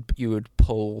corner, you would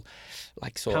pull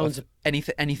like sort Pounds of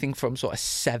anything from sort of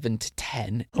 7 to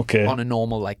 10 Okay. on a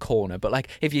normal like corner. But like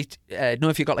if you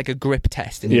if you got like a grip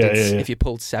test and if you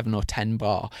pulled 7 or 10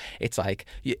 bar, it's like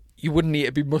you wouldn't need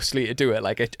to be muscly to do it.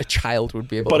 Like a child would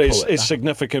be able But to it's pull it. it's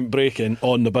significant braking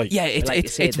on the bike. Yeah, Like you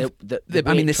say, it's the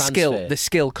I mean weight the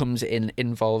skill comes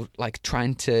involved like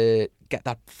trying to get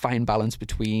that fine balance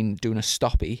between doing a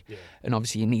stoppie and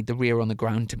obviously you need the rear on the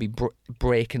ground to be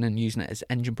braking and using it as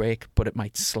engine brake, but it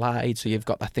might slide, so you've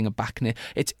got that thing of backing it.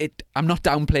 I'm not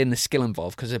downplaying the skill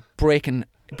involved because braking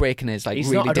is like He's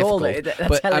really not at all. difficult. That's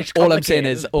But hellish all I'm saying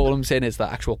complicated. is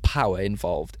that actual power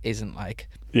involved isn't like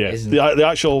isn't, the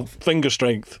actual finger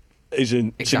strength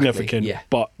isn't Exactly, significant, yeah.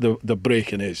 but the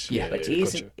braking is. Yeah. But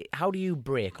how do you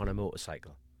brake on a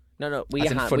motorcycle? No, with As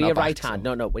your in hand, front with or your back, right hand.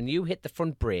 so- No, when you hit the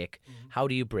front brake, how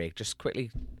do you brake? Just quickly.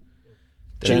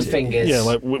 Gen- Two fingers. Yeah,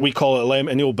 like we call it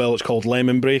lemon. In the old bill, it's called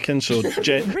lemon braking. So,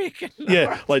 Braking.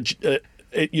 yeah, like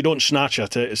you don't snatch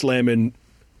at it. It's lemon,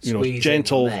 Squeeze it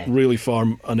gentle, on there. really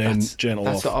firm, and then gentle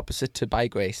That's off. the opposite to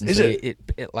bike racing. Is so it?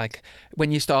 It like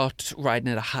when you start riding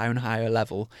at a higher and higher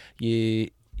level, you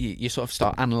sort of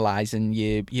start analysing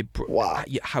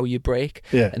how you brake.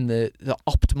 Yeah. And the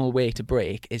optimal way to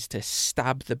brake is to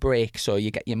stab the brake, so you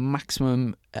get your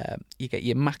maximum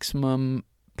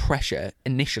pressure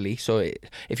initially. So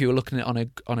if you were looking at it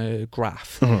on a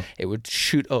graph, it would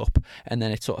shoot up and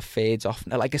then it sort of fades off,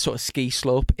 like a sort of ski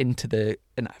slope into the.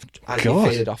 And as you God.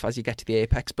 fade it off as you get to the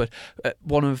apex. But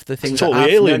one of the things totally that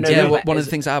I've, alien to yeah, me. one of the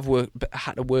things I've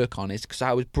had to work on is because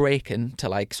I was braking to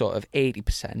like sort of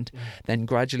 80%, then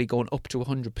gradually going up to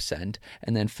 100%,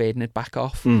 and then fading it back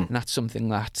off. And that's something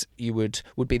that would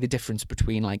be the difference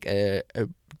between like a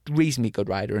reasonably good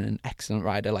rider and an excellent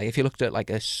rider. Like if you looked at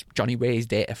like Johnny Ray's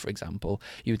data, for example,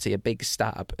 you would see a big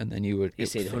stab, and then you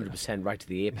see 100% right to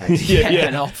the apex. Yeah.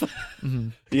 And off.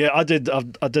 Yeah, I did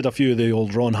a few of the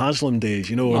old Ron Haslam days,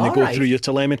 when they go Alright. through your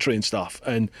telemetry and stuff.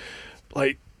 And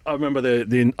like I remember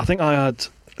the I think I had,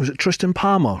 was it Tristan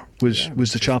Palmer was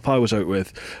the chap I was out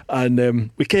with, and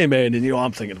we came in and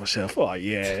I'm thinking to myself, oh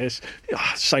yes,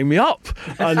 sign me up.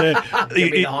 And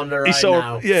Give me the Honda right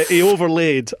now. he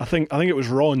overlaid. I think it was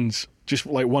Ron's. Just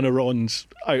like one of Ron's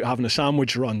out having a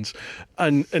sandwich runs,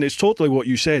 and it's totally what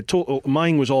you said.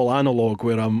 Mine was all analog,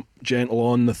 where I'm gentle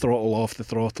on the throttle, off the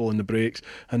throttle, and the brakes.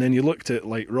 And then you looked at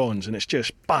like Ron's, and it's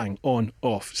just bang on,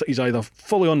 off. So he's either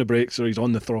fully on the brakes or he's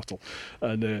on the throttle.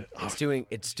 And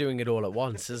It's doing it all at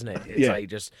once, isn't it? It's like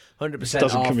just 100%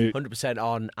 Doesn't off, commute. 100%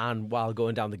 on, and while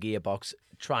going down the gearbox,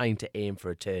 trying to aim for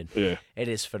a turn. Yeah. It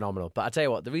is phenomenal. But I tell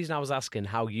you what, the reason I was asking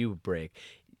how you brake,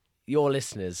 your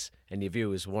listeners and your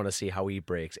viewers want to see how he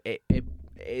brakes. It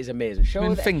is amazing. Show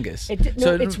them fingers.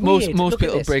 No, it's most weird. most Look at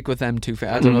people this. brake with them two.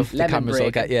 I don't know if the Lemon cameras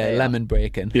will braking. get Yeah. lemon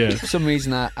braking. Yeah. For some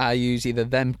reason, I use either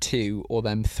them 2 or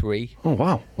them 3. oh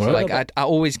wow, So well, like I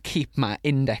always keep my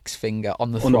index finger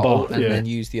on the On the throttle bar, and yeah. then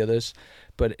use the others.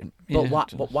 But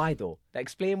But why though?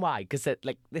 Explain why. Because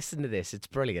listen to this. It's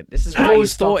brilliant. This is I've why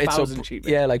always you thought stop it's thousand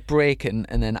treatment. like braking,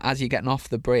 and then as you're getting off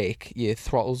the brake, your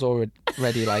throttle's already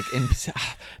like in.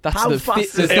 That's How the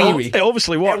fast the is theory. it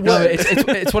obviously works. No,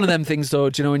 it's one of them things though.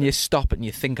 Do you know when you stop and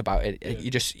you think about it, you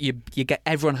just you get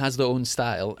everyone has their own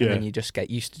style, and Yeah. then you just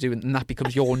get used to doing it, and that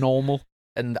becomes your normal.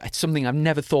 And it's something I've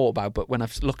never thought about, but when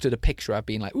I've looked at a picture, I've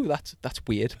been like, "Ooh, that's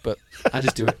weird," but I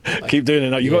just do it. Like, Keep doing it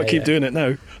now. You got to keep Yeah. doing it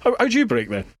now. How do you brake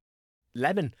then?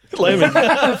 Lemon. Lemon.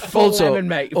 Full lemon,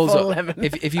 mate. Full lemon.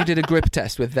 if you did a grip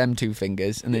test with them 2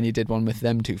 fingers and then you did one with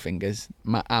them 2 fingers,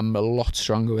 I'm a lot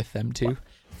stronger with them 2.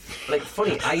 Like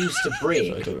funny, I used to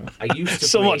brake.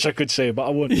 So much I could say, but I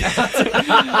wouldn't.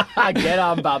 Get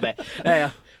on, Bobby.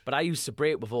 Yeah, but I used to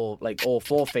brake with all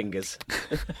 4 fingers.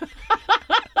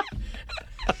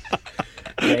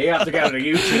 Yeah, you have to go to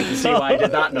YouTube to see why I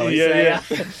did that noise. Yeah.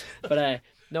 But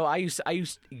No, I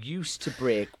used to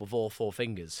brake with all 4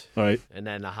 fingers. Right. And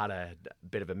then I had a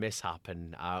bit of a mishap,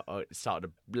 and I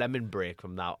started a lemon brake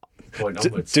from that point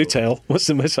onwards. Do tell. What's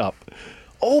the mishap?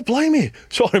 Oh, blimey.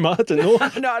 Sorry, man, I didn't know.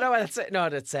 No, that's it. No,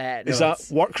 that's Is that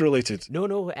work related? No,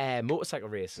 motorcycle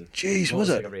racing. Jeez, was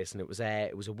it? Motorcycle racing. It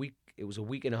was a week. It was a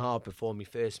week and a half before my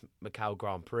first Macau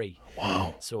Grand Prix.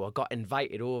 Wow. So I got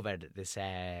invited over to this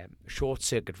short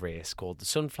circuit race called the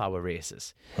Sunflower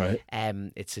Races. Right.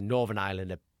 It's in Northern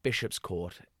Ireland at Bishop's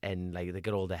Court, and like they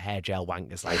get all the hair gel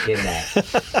wankers like in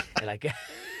there. And, like,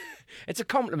 it's a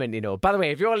compliment, you know. By the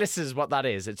way, if your listeners what that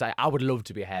is, it's like I would love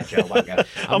to be a hair gel wanker.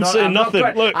 I'm saying nothing.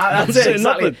 Look, that's I'm saying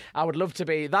exactly. nothing. I would love to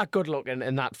be that good looking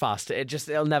and that fast.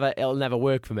 It'll never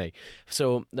work for me.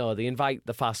 So no, they invite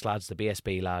the fast lads, the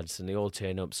BSB lads, and they all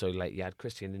turn up. So like you had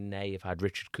Christian Ney, you've had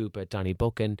Richard Cooper, Danny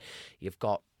Buchan, you've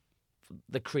got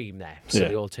the cream there. So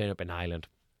they all turn up in Ireland.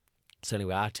 So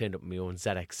anyway, I turned up with my own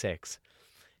ZX6,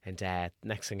 and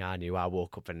next thing I knew, I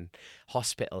woke up in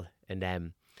hospital,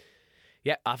 and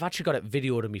yeah, I've actually got it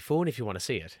videoed on my phone if you want to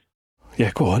see it.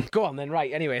 Yeah, go on. Go on then,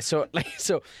 right. Anyway, so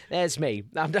there's me.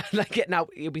 I'm like, now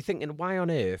you'll be thinking, why on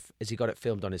earth has he got it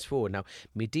filmed on his phone? Now,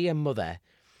 my dear mother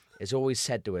has always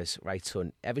said to us, right,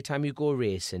 son, every time you go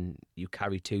racing, you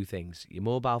carry 2 things, your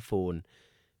mobile phone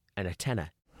and a tenner.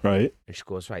 Right. And she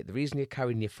goes, right, the reason you're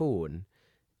carrying your phone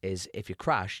is if you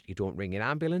crash, you don't ring an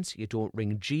ambulance, you don't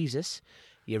ring Jesus,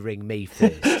 you ring me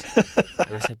first.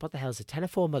 And I said, what the hell's a tenner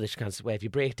for, mother? She goes, well, if you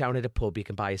break down at a pub, you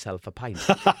can buy yourself a pint.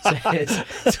 So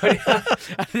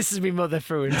this is my mother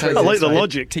through and through. I like the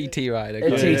logic. TT rider.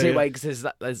 TT, because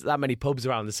there's that many pubs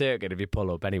around the circuit if you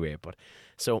pull up anyway. But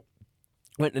so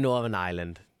went to Northern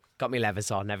Ireland, got my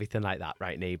levers on, everything like that,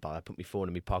 right, knee bar. I put my phone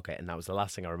in my pocket, and that was the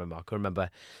last thing I remember. I can remember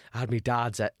I had my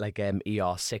dad's at like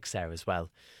ER6 there as well.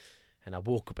 And I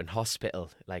woke up in hospital,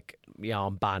 like my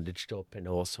arm bandaged up and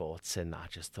all sorts. And I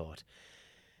just thought,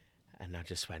 and I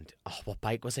just went, oh, what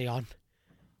bike was he on?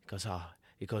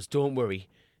 He goes, don't worry,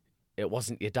 it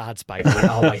wasn't your dad's bike. I went,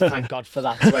 oh, my, thank God for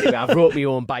that. So anyway, I wrote my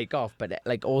own bike off, but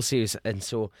like all serious. And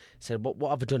so I said, what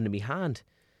have I done to my hand?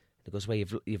 And he goes, well,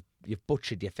 you've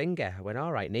butchered your finger. I went,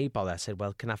 all right, no bother. I said,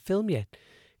 well, can I film you?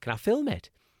 Can I film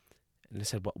it? And I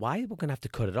said, why? We're going to have to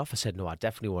cut it off. I said, no, I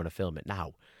definitely want to film it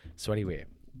now. So anyway.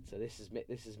 So this is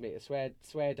me. I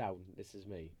swear down, this is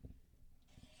me.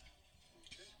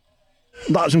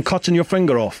 That's him cutting your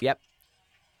finger off? Yep.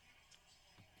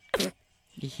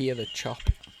 You hear the chop.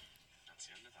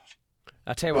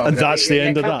 I'll tell you what. And that's the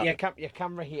end of that? Your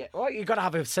camera here. Well, you've got to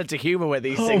have a sense of humour with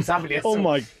these things, haven't you? Oh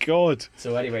my God.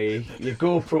 So anyway, your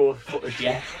GoPro footage,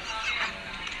 yeah.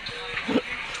 A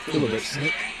little bit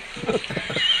sick.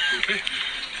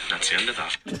 That's the end of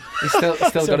that. He's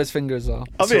still got his fingers off.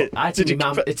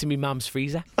 It's in my mum's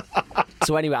freezer.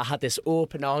 So anyway, I had this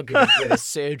open argument with a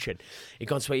surgeon. He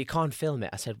goes, well, you can't film it.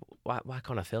 I said, why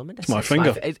can't I film it? It's my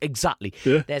finger. Exactly.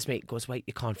 Yeah. There's me. He goes, wait,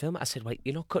 you can't film it? I said, wait,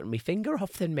 you're not cutting my finger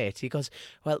off then, mate. He goes,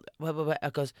 well. I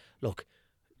goes, look,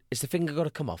 is the finger got to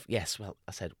come off? Yes. Well,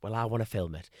 I said, well, I want to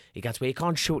film it. He goes, well, you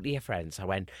can't show it to your friends. I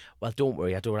went, well, don't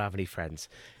worry, I don't have any friends.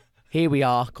 Here we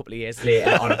are, a couple of years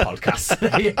later on a podcast.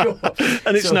 There you go.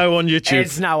 And it's now on YouTube.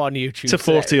 It's now on YouTube. To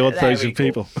 40-odd thousand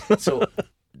people. So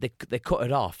they cut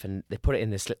it off and they put it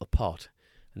in this little pot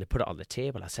and they put it on the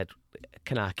table. I said,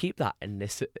 can I keep that? And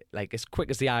this, like, as quick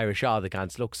as the Irish are, the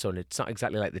guys, look, son, it's not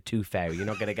exactly like the Tooth Fairy. You're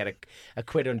not going to get a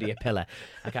quid under your pillow.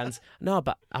 I goes, no,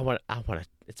 but I want to,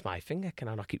 it's my finger. Can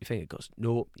I not keep your finger? He goes,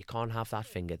 no, you can't have that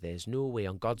finger. There's no way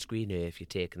on God's green earth you're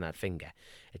taking that finger.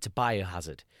 It's a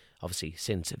biohazard. Obviously,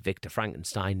 since Victor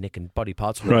Frankenstein nicking body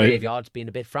parts from the graveyard's been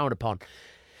a bit frowned upon.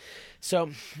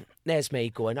 So there's me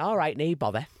going, all right, no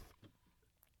bother.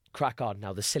 Crack on.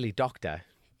 Now, the silly doctor,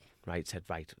 right, said,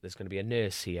 right, there's going to be a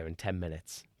nurse here in 10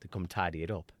 minutes to come tidy it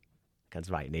up. Goes,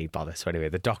 right, no bother. So anyway,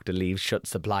 the doctor leaves,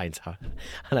 shuts the blinds,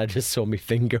 and I just saw my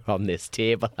finger on this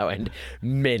table. I went,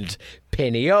 mint,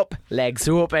 penny up, legs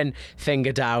open,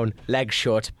 finger down, leg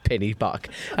shut, penny back.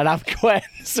 And I'm going,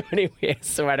 so anyway,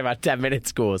 when about 10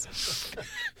 minutes goes,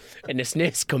 and this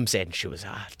nurse comes in. She was,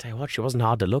 I'll tell you what, she wasn't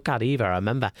hard to look at either, I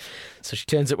remember. So she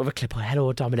turns up with a clip,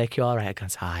 hello, Dominic, you all right? I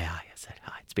goes, aye. I said,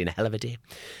 aye, it's been a hell of a day.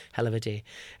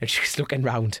 And she's looking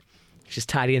round. She's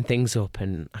tidying things up,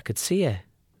 and I could see her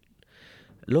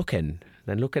looking,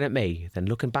 then looking at me, then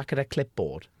looking back at her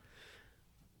clipboard,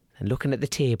 then looking at the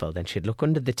table, then she'd look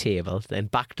under the table, then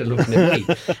back to looking at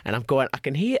me. And I'm going, I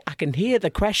can hear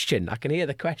the question.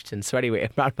 So anyway,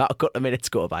 about a couple of minutes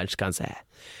go by, and she goes,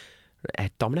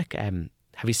 Dominic,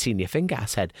 have you seen your finger? I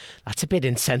said, that's a bit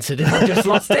insensitive. I just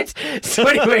lost it. So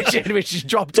anyway, she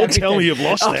dropped it. Don't tell me you've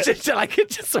lost it.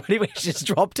 So anyway, she just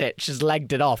dropped it. She's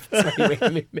legged it off. So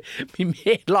anyway, my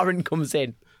mate Lauren comes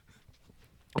in.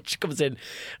 She comes in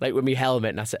like with me helmet,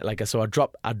 and I said, like, so I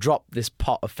drop this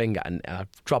pot of finger and I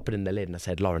drop it in the lid, and I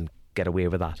said, Lauren, get away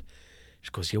with that.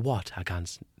 She goes, you what? I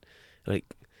can't, like,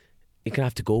 you're going to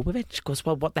have to go with it. She goes,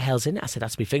 well, what the hell's in it? I said,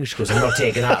 that's my finger. She goes, I'm not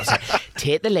taking that. I said,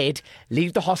 take the lid,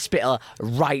 leave the hospital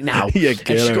right now.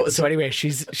 So anyway,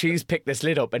 she's picked this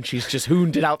lid up and she's just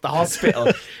hooned it out the hospital.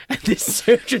 And this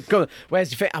surgeon goes,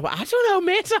 where's your finger? I went, I don't know,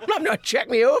 mate. I'm not, check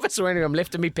me over. So anyway, I'm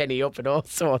lifting my penny up and all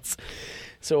sorts.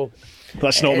 So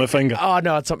that's not my finger. Oh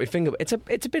no, it's not my finger. It's a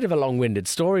bit of a long-winded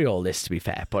story, all this, to be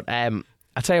fair. But I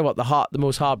tell you what, the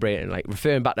most heartbreaking, like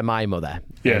referring back to my mother.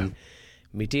 Yeah.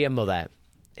 My dear mother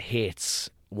hates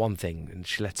one thing, and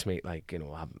she lets me, like, you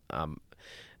know,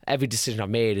 every decision I've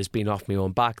made has been off my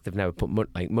own back. They've never put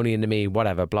money into me,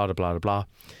 whatever, blah blah blah blah.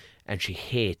 And she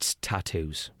hates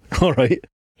tattoos. All right.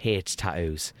 Hates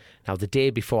tattoos. Now, the day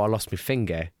before I lost my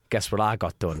finger, guess what I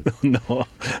got done? No.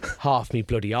 Half me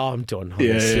bloody arm done on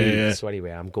my sleeve. Yeah. So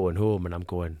anyway, I'm going home and I'm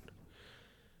going,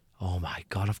 oh my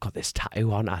God, I've got this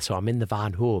tattoo on. So I'm in the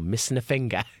van home, missing a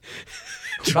finger.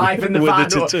 Driving the van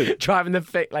home, driving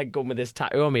the like going with this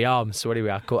tattoo on my arm. So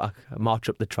anyway, I march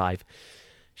up the drive.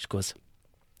 She goes,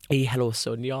 hey, hello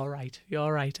son, you all right? You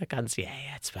all right? I can't see.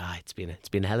 Yeah, it's fine. It's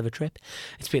been a hell of a trip.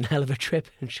 It's been a hell of a trip.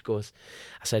 And she goes,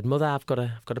 I said, Mother, I've got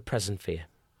a present for you.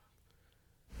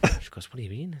 She goes, what do you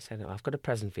mean? I said, I've got a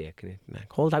present for you. Can you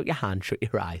hold out your hand, shut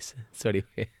your eyes? So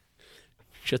anyway,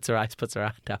 shuts her eyes, puts her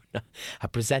hand down. I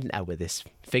present her with this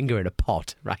finger in a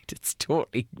pot, right? It's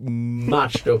totally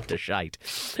mashed up to shite.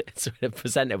 So I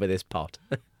present her with this pot,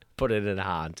 put it in her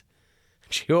hand.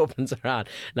 She opens her hand.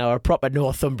 Now, a proper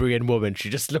Northumbrian woman, she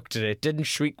just looked at it, didn't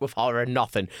shriek with horror,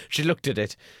 nothing. She looked at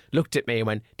it, looked at me and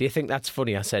went, do you think that's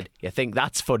funny? I said, you think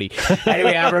that's funny?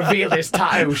 Anyway, I revealed this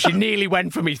tattoo. She nearly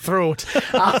went for me throat.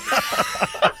 I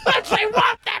was like,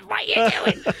 what are you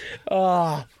doing?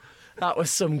 Oh, that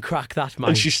was some crack, that,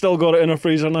 man. And she's still got it in her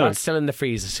freezer now? It's still in the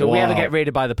freezer. So we ever get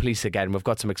raided by the police again, we've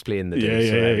got some explaining to do.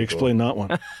 Yeah, explain that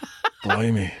one.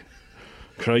 Blimey.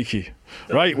 Crikey.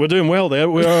 Right, we're doing well there.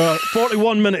 We're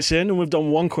 41 minutes in and we've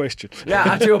done one question. Yeah,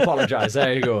 I do apologise.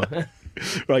 There you go.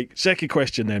 Right, second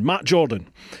question then. Matt Jordan.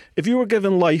 If you were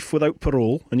given life without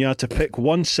parole and you had to pick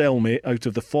one cellmate out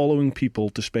of the following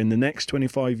people to spend the next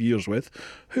 25 years with,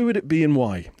 who would it be and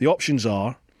why? The options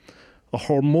are a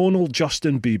hormonal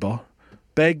Justin Bieber,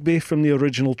 Begbie from the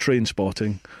original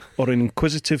Trainspotting, or an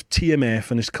inquisitive TMF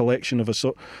and his collection of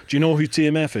Do you know who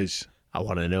TMF is? I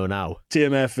want to know now.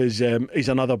 TMF is he's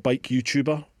another bike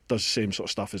YouTuber, does the same sort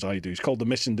of stuff as I do. He's called the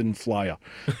Missenden Flyer.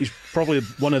 He's probably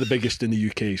one of the biggest in the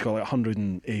UK. He's got like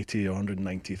 180 or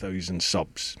 190,000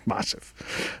 subs. Massive.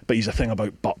 But he's a thing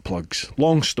about butt plugs.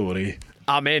 Long story.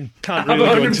 I'm in. Can't really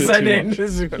go into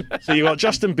it too much. So you got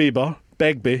Justin Bieber,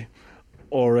 Begbie,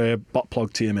 or butt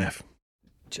plug TMF.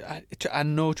 I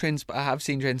know Trainspotting. I have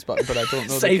seen Trainspotting, but I don't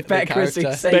know the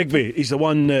character. Begbie. He's the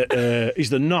one that he's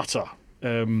the nutter.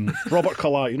 Robert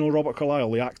Carlyle, you know Robert Carlyle,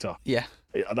 the actor? Yeah.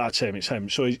 That's him, it's him.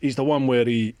 So he's the one where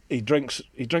he drinks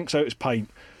out his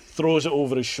pint, throws it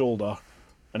over his shoulder,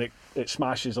 and it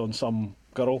smashes on some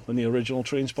girl in the original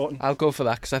Trainspotting. I'll go for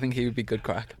that because I think he would be good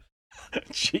crack.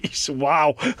 Jeez,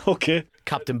 wow. Okay.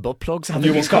 Captain Butt Plugs. I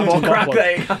think he's got more crack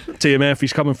there. TMF,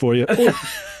 he's coming for you. Oh,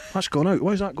 that's gone out.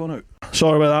 Why is that gone out?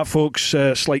 Sorry about that, folks.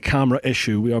 Slight camera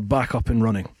issue. We are back up and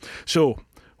running. So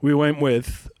we went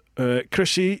with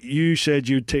Chrissy, you said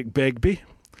you'd take Begbie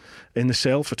in the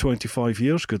cell for 25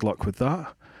 years. Good luck with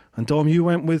that. And Dom, you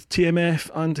went with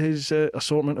TMF and his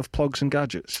assortment of plugs and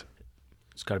gadgets.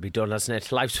 It's got to be done, hasn't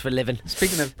it? Life's for living.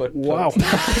 Speaking of butt wow.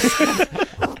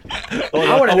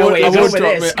 I want to know where you're going with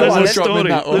this.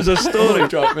 There's a story.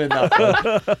 Drop me in that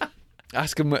one.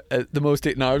 Ask him the most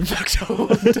eaten Iron Factor.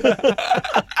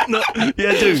 No,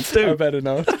 yeah, do. I better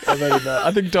not.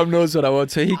 I think Dom knows what I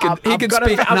want, so he can speak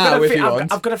now if he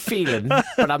wants. I've got a feeling,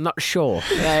 but I'm not sure.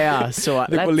 Yeah. So I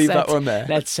think we'll leave that one there.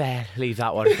 Let's leave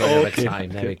that one for another time.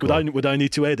 There we go. Would I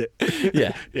need to edit?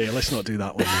 Yeah. Yeah, let's not do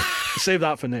that one. Save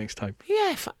that for next time.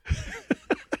 Yeah.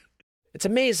 It's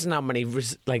amazing how many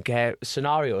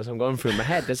scenarios I'm going through in my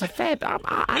head. There's a fair.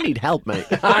 I need help, mate.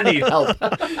 I need help.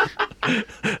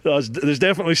 There's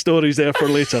definitely stories there for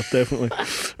later. Definitely.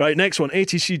 Right, next one.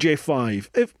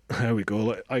 ATCJ5. There we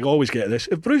go. I always get this.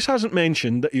 If Bruce hasn't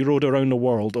mentioned that he rode around the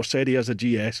world or said he has a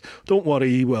GS, don't worry,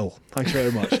 he will. Thanks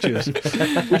very much. Cheers.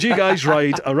 Would you guys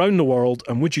ride around the world,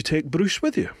 and would you take Bruce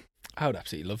with you? I would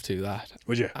absolutely love to do that.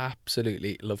 Would you?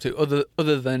 Absolutely love to.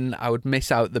 Other than I would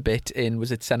miss out the bit in,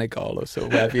 was it Senegal or so,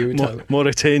 wherever you were talking?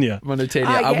 Mauritania. Mauritania.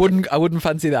 I wouldn't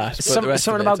fancy that. But the rest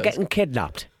something of it about getting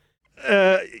kidnapped.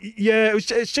 Yeah,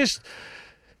 it's just.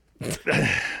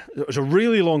 It was a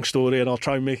really long story, and I'll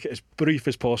try and make it as brief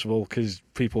as possible because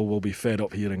people will be fed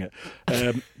up hearing it.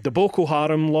 The Boko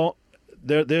Haram lot,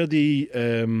 they're the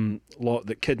lot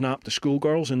that kidnapped the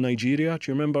schoolgirls in Nigeria.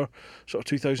 Do you remember, sort of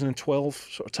 2012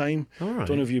 sort of time? All right. I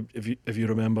don't know if you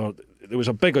remember. There was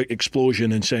a big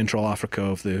explosion in Central Africa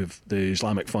of the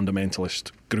Islamic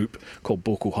fundamentalist group called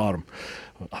Boko Haram.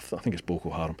 I think it's Boko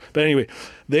Haram. But anyway,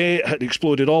 they had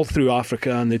exploded all through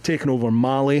Africa, and they'd taken over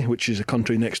Mali, which is a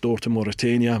country next door to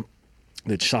Mauritania.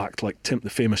 They'd sacked like the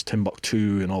famous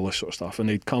Timbuktu and all this sort of stuff, and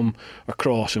they'd come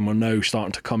across and were now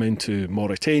starting to come into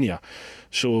Mauritania.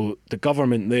 So the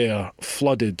government there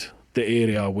flooded the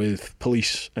area with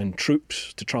police and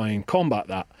troops to try and combat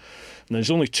that. And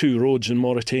there's only two roads in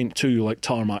Mauritania, two like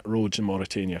tarmac roads in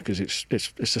Mauritania, because it's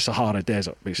the Sahara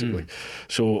Desert basically.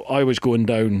 So I was going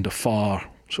down the far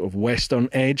sort of western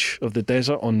edge of the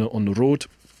desert on the road,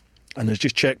 and there's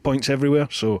just checkpoints everywhere.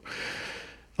 So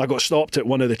I got stopped at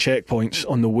one of the checkpoints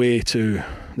on the way to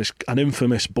an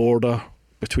infamous border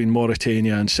between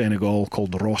Mauritania and Senegal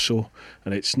called Rosso,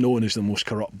 and it's known as the most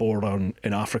corrupt border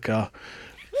in Africa.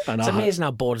 And it's amazing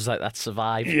how borders like that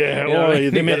survive. Yeah,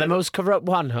 they're the most corrupt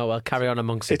one. Oh, well, carry on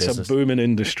amongst the business. It's a booming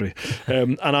industry.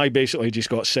 And I basically just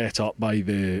got set up by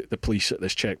the police at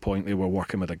this checkpoint. They were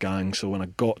working with a gang, so when I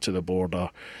got to the border,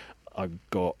 I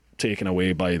got taken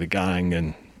away by the gang,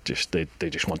 and they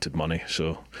just wanted money.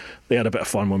 So they had a bit of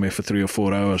fun with me for 3 or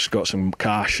 4 hours, got some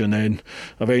cash, and then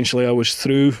eventually I was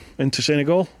through into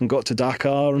Senegal and got to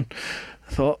Dakar, and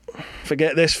thought,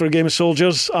 forget this for a game of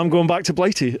soldiers, I'm going back to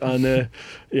Blighty, and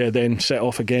then set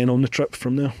off again on the trip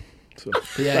from there. So.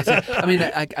 Yeah, I mean,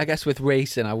 I guess with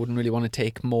racing, I wouldn't really want to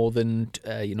take more than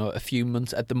a few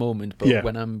months at the moment. But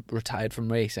when I'm retired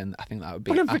from racing, I think that would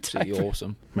be absolutely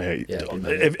awesome. Mate,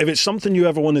 if it's something you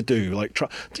ever want to do, like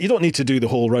you don't need to do the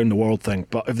whole round the world thing,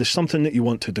 but if there's something that you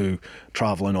want to do,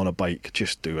 travelling on a bike,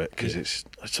 just do it, because it's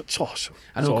awesome.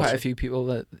 I know quite a few people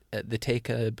that they take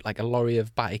a lorry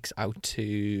of bikes out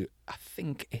to, I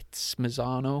think it's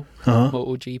Mazzano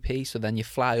MotoGP. So then you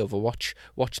fly over, watch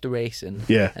the racing,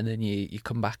 and then you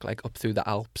come back like up through the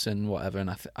Alps and whatever. And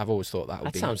I've always thought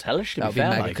that sounds hellish. That would be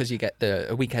mega, because you get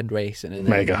a weekend racing and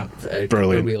mega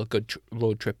brilliant, a real good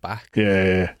road trip back.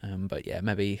 Yeah. But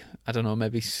maybe I don't know.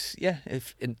 Maybe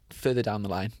if further down the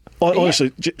line.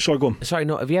 Honestly, sorry, go on. Sorry,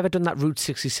 no. Have you ever done that Route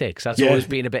 66? That's always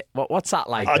been a bit. What's that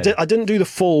like? I didn't do the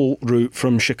full route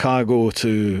from Chicago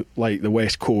to like the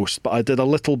West Coast, but I did a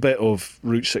little bit of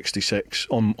Route 66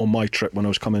 on my trip when I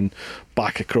was coming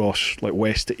back across like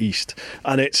west to east,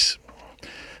 and it's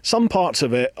some parts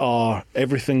of it are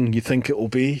everything you think it will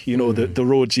be. The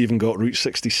road's even got Route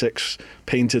 66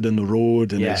 painted in the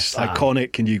road, and it's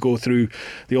iconic, and you go through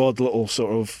the odd little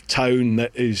sort of town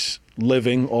that is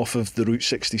living off of the Route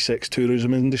 66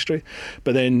 tourism industry.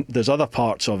 But then there's other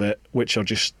parts of it which are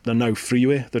they're now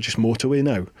freeway, they're just motorway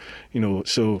now,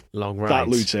 so long rides. That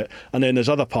loots it. And then there's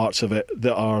other parts of it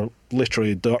that are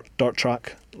literally dirt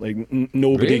track. Like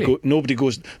nobody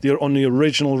goes. They're on the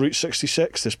original Route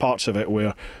 66. There's parts of it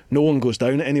where no one goes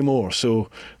down it anymore. So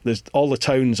there's all the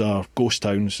towns are ghost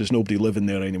towns. There's nobody living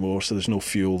there anymore. So there's no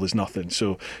fuel. There's nothing.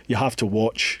 So you have to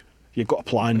watch. You've got a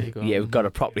plan. You've got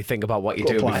to properly think about what you're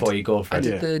doing before you go for it. I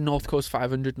did the North Coast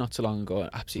 500 not so long ago.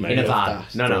 Absolutely in a van.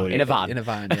 No, in a van. In a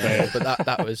van. Yeah. But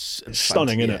that was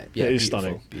stunning, isn't it? Yeah, it is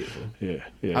beautiful, stunning. Beautiful.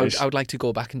 Yeah. I would like to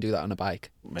go back and do that on a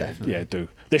bike. Definitely. Yeah, do.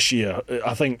 This year,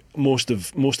 I think most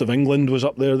of England was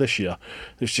up there this year.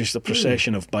 There's just a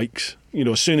procession of bikes.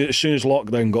 As soon as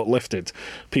lockdown got lifted,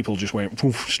 people just went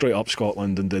straight up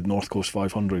Scotland and did North Coast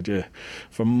 500. Yeah,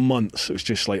 for months it was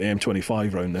just like the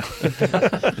M25 round there.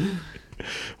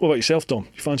 What about yourself, Dom?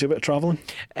 You fancy a bit of travelling?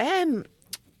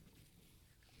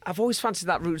 I've always fancied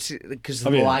that route because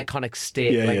of the more iconic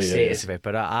status of it,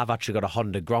 but I've actually got a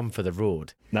Honda Grom for the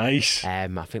road. Nice. I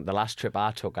think the last trip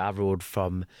I took, I rode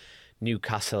from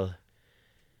Newcastle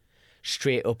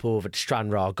straight up over to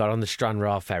Stranraer, got on the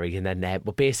Stranraer ferry, and then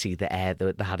basically they had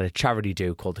a charity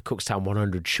do called the Cookstown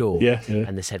 100 show,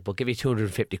 and they said, we'll give you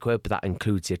 250 quid, but that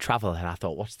includes your travel. And I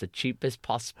thought, what's the cheapest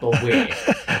possible way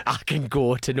I can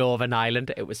go to Northern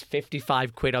Ireland? It was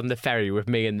 55 quid on the ferry with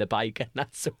me and the bike, and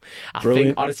that's I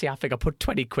think I put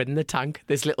 20 quid in the tank,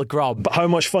 this little Grom. But how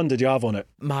much fun did you have on it?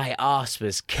 My arse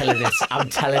was killing it. I'm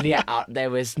telling you, there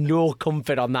was no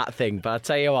comfort on that thing, but I'll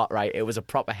tell you what, right, it was a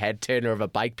proper head turner of a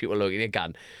bike. People look looking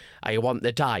again. I want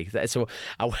the die. So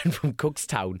I went from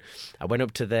Cookstown. I went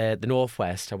up to the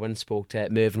northwest. I went and spoke to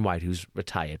Mervyn White, who's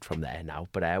retired from there now.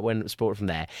 But I went and spoke from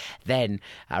there. Then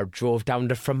I drove down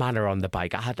to Fermanagh on the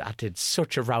bike. I did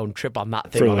such a round trip on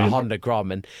that thing. Brilliant. On a Honda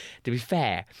Grom. And to be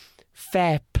fair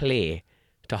play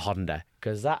to Honda,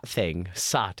 because that thing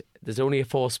sat. There's only a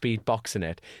 4-speed box in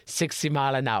it. 60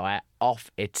 mile an hour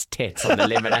off its tits on the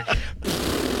limiter.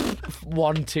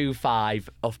 125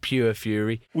 of pure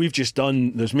fury. We've just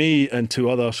done, there's me and 2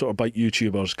 other sort of bike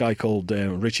YouTubers, a guy called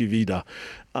Richie Vida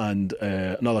and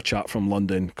another chap from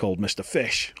London called Mr.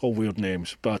 Fish, all weird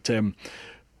names, but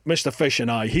Mr. Fish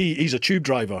and I, he's a tube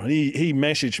driver, and he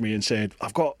messaged me and said,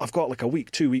 I've got like a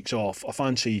week, 2 weeks off, I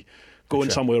fancy going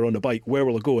somewhere on a bike, where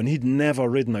will I go? And he'd never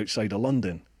ridden outside of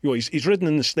London. You know, he's ridden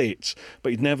in the States, but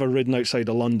he'd never ridden outside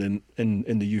of London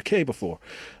in the UK before.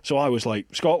 So I was like,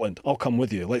 Scotland, I'll come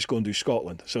with you. Let's go and do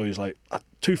Scotland. So he's like,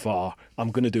 too far. I'm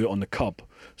going to do it on the Cub.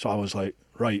 So I was like,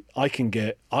 right, I'll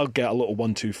get a little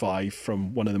 125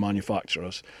 from one of the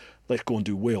manufacturers. Let's go and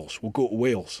do Wales. We'll go to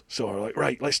Wales. So we're like,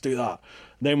 right, let's do that.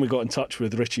 And then we got in touch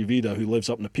with Richie Vida, who lives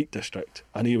up in the Peak District,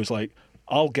 and he was like,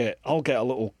 I'll get a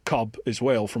little Cub as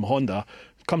well from Honda.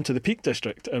 Come to the Peak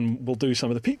District and we'll do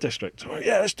some of the Peak District. So,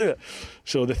 yeah, let's do it.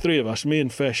 So the 3 of us, me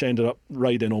and Fish, ended up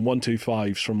riding on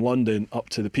 125s from London up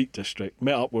to the Peak District.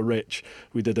 Met up with Rich.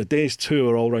 We did a day's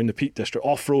tour all around the Peak District,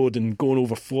 off-road and going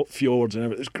over fjords and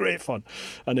everything. It was great fun.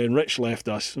 And then Rich left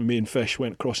us, and me and Fish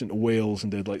went across into Wales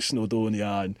and did like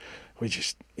Snowdonia, and we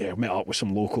just met up with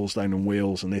some locals down in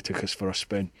Wales, and they took us for a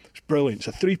spin. It's brilliant.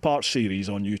 It's a 3-part series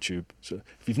on YouTube. So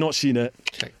if you've not seen it,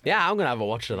 yeah, I'm gonna have a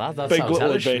watch of that. That big sounds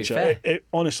little adventure.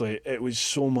 Honestly, it was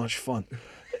so much fun.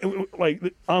 Like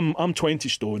I'm 20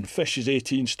 stone, Fish is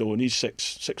 18 stone, he's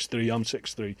 6'3", I'm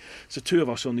 6'3". So 2 of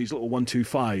us on these little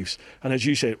 125s, and as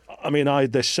you said, I mean, I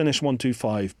had this Sinus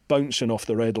 125 bouncing off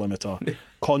the red limiter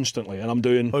constantly, and I'm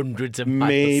doing hundreds of miles.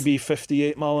 Maybe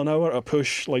 58 mile an hour a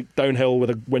push, like downhill with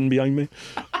a wind behind me.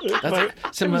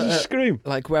 That's it was a scream.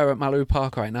 Like we're at Mallory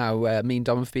Park right now, where me and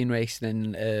Dom have been racing,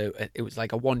 and it was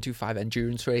like a 125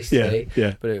 endurance race today.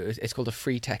 Yeah. But it's called a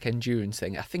Free Tech Endurance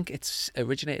thing. I think it's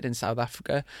originated in South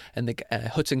Africa, and the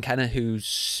Hudson Kenner,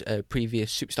 who's a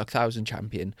previous Superstock 1000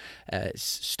 champion,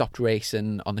 stopped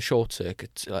racing on the short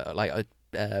circuit,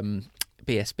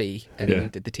 BSB, and he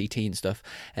did the TT and stuff,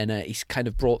 and he's kind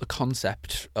of brought the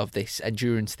concept of this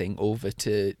endurance thing over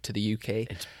to the UK.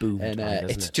 It's boomed, and isn't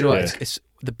it? Do you know what? It's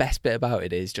the best bit about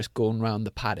it is just going around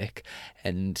the paddock,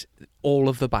 and all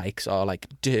of the bikes are like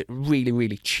really,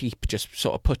 really cheap, just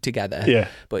sort of put together. Yeah.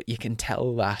 But you can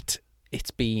tell that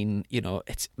it's been,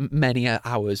 it's many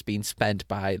hours being spent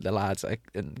by the lads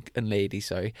and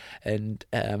ladies, and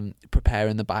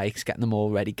preparing the bikes, getting them all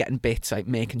ready, getting bits, like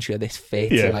making sure this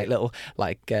fits, and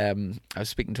I was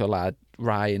speaking to a lad,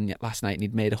 Ryan, last night, and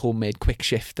he'd made a homemade quick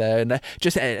shifter, and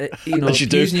just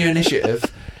using your initiative.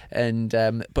 And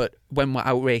but when we're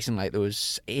out racing, like there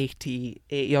was 80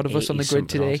 odd of us on the grid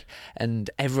today, and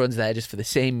everyone's there just for the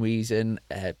same reason,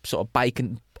 sort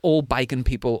of all biking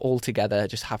people all together,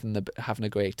 just having a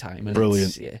great time. And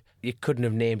brilliant. You couldn't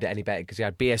have named it any better, because you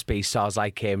had BSB stars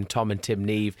like him, Tom and Tim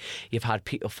Neve. You've had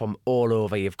people from all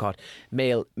over. You've got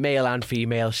male and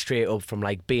female straight up from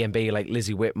like B&B, like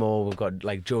Lizzie Whitmore. We've got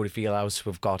like Jodie Fieldhouse.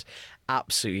 We've got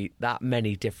absolutely that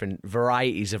many different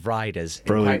varieties of riders.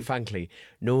 Brilliant. And quite frankly,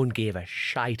 no one gave a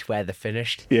shite where they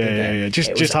finished. Yeah.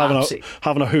 Just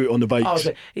having a hoot on the bikes.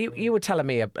 You were telling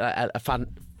me a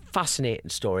fascinating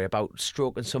story about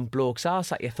stroking some bloke's arse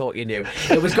that you thought you knew.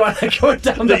 It was going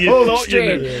down the home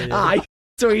straight. Aye.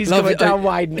 So he's going down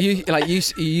wide. You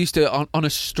used to on a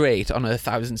straight on a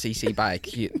 1000cc bike,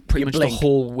 pretty much blink the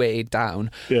whole way down.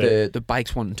 Yeah. The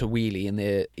bike's wanting to wheelie,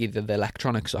 and either the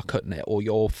electronics are cutting it, or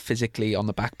you're physically on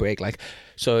the back brake.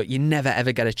 So you never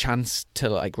ever get a chance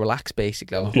to relax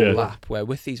basically on a whole lap. Where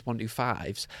with these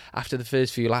 125s, after the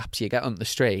first few laps, you get on the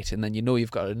straight, and then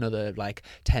you've got another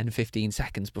 10-15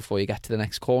 seconds before you get to the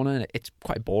next corner, and it's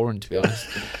quite boring, to be honest.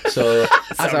 So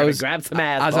as I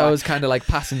was kind of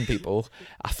passing people,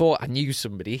 I thought I knew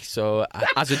somebody, so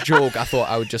as a joke, I thought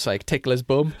I would just tickle his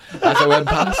bum as I went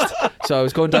past. So I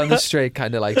was going down the straight,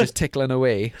 kind of just tickling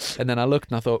away, and then I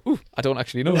looked and I thought, ooh, I don't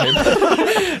actually know him.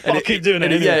 And I'll keep doing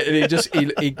it.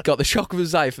 And he got the shock of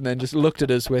his life, and then just looked at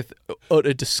us with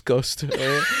utter disgust, and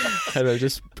I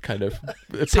just kind of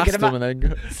passed him, and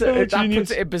then. So that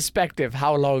puts it in perspective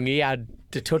how long he had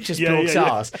to touch his bloke's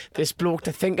arse, this bloke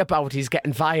to think about he's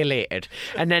getting violated,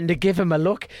 and then to give him a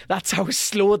look. That's how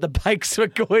slow the bikes were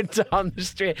going down the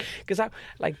street. Because,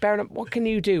 what can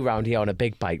you do round here on a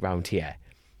big bike round here?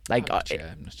 Like, I'm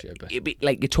not sure, but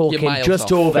like you're talking miles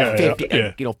just off. over 50,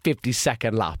 Yeah.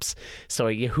 50-second laps. So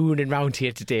you're hooning round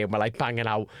here today, and we're like banging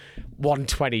out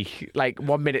 120, like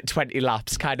 1 minute 20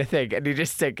 laps kind of thing. And you're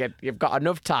just thinking you've got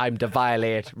enough time to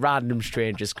violate random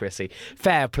strangers, Chrissy.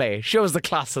 Fair play, shows the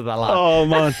class of the lad. Oh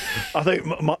man, I think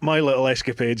my little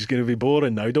escapade is going to be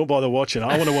boring now. Don't bother watching it.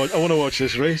 I want to watch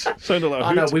this race. Sounded like a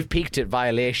I know hoot. we've peaked at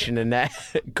violation and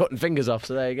cutting fingers off.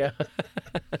 So there you go.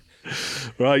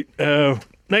 Right.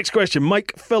 Next question,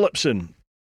 Mike Phillipson.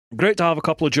 Great to have a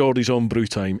couple of Geordies on Brew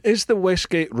Time. Is the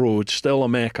Westgate Road still a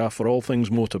mecca for all things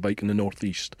motorbike in the North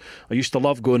East? I used to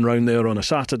love going round there on a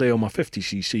Saturday on my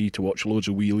 50cc to watch loads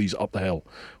of wheelies up the hill.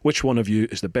 Which one of you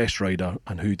is the best rider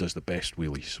and who does the best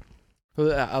wheelies?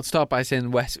 Well, I'll start by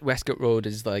saying Westgate Road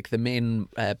is like the main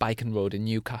biking road in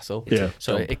Newcastle. Yeah.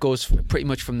 So it goes pretty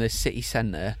much from the city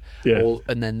centre, Yeah.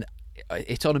 and then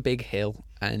it's on a big hill.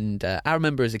 And I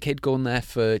remember as a kid going there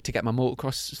to get my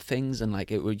motocross things, and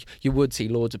like you would see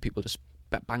loads of people just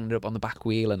banging it up on the back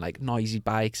wheel, and like noisy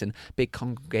bikes and big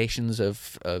congregations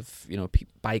of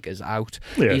bikers out.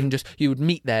 Yeah. Even just you would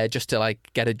meet there just to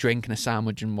like get a drink and a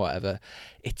sandwich and whatever.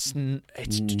 It's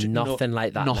Nothing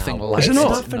like that Nothing now. like Is it it. not?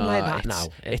 Nothing like that now.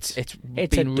 It's It's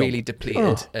been a really dump. depleted,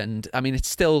 Oh. and I mean it's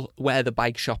still where the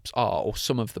bike shops are, or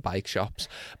some of the bike shops,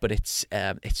 but it's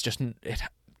just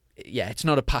it's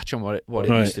not a patch on what it Right.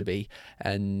 used to be,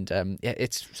 and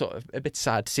it's sort of a bit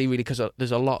sad to see really, because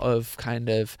there's a lot of kind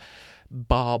of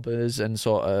barbers and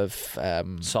sort of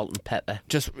Salt and pepper.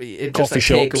 just Coffee like shops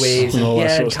takeaways and all that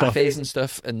and sort of stuff. cafes and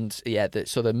stuff, and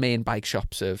so the main bike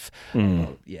shops of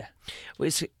Well,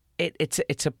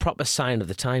 it's a proper sign of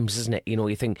the times, isn't it?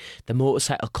 You think the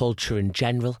motorcycle culture in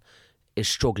general is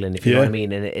struggling, if you know Yeah. what I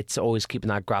mean, and it's always keeping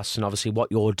that grass. And obviously,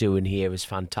 what you're doing here is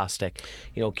fantastic.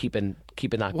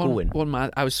 Keeping that going.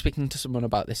 I was speaking to someone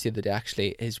about this the other day. Actually,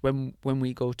 is when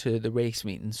we go to the race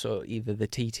meetings, so either the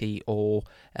TT or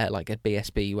like at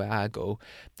BSB where I go,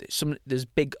 there's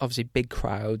big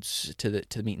crowds to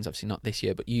the meetings. Obviously not this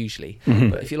year, but usually.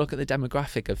 But if you look at the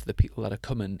demographic of the people that are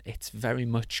coming, it's very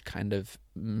much kind of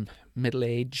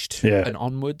middle-aged and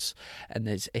onwards, and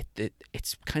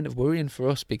it's kind of worrying for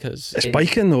us because It's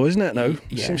biking though, isn't it now? It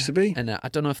Yeah. seems to be. And I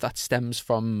don't know if that stems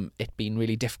from it being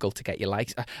really difficult to get your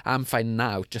license. I'm finding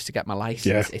now just to get my license,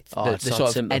 Yeah. it's It's the not sort of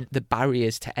simple. the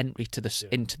barriers to entry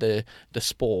into the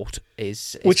sport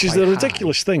is Which is quite the high.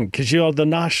 ridiculous thing, because you're the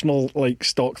national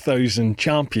stock 1,000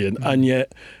 champion, and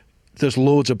yet there's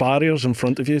loads of barriers in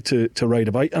front of you to ride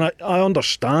a bike. And I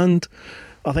understand.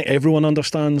 I think everyone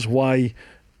understands why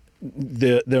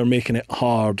they're making it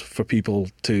hard for people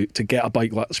to get a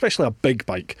bike, especially a big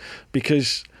bike,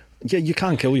 because you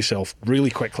can kill yourself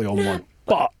really quickly on one.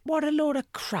 But What a load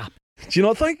of crap. do you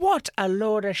not think? What a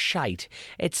load of shite.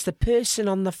 It's the person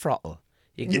on the throttle.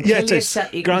 You can Yeah, kill it is.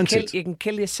 yourself. Granted. You can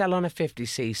kill yourself on a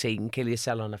 50cc. You can kill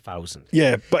yourself on 1,000.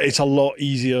 Yeah, but it's a lot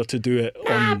easier to do it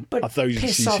on But a 1,000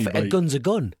 piss off. cc A bike. gun's a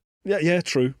gun. Yeah,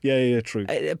 true. Yeah, true.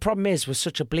 The problem is, we're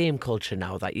such a blame culture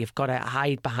now that you've got to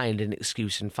hide behind an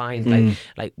excuse and find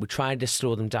like we're trying to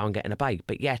slow them down getting a bike,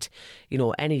 but yet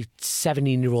any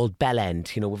 17-year-old bell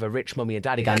end with a rich mummy and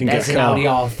daddy going, Can there's get an a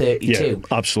car. Audi R32.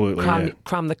 Yeah, absolutely. Yeah.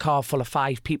 Cram the car full of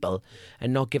 5 people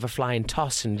and not give a flying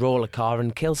toss and roll a car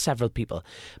and kill several people.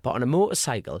 But on a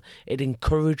motorcycle, it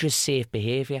encourages safe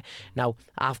behaviour. Now,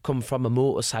 I've come from a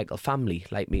motorcycle family,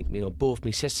 like me, both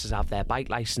my sisters have their bike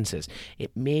licences.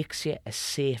 It makes you a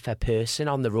safer person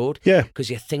on the road. Yeah. Because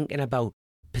you're thinking about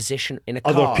position in a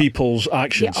car. Other people's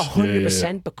actions. Yeah,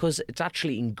 100%, because it's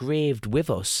actually engraved with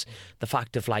us, the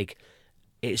fact of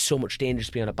it's so much dangerous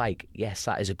to be on a bike. Yes,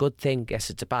 that is a good thing. Yes,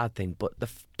 it's a bad thing. But the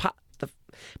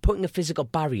putting a physical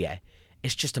barrier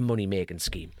is just a money-making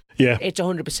scheme. Yeah. It's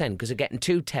 100%, because they're getting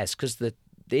 2 tests, because the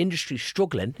industry's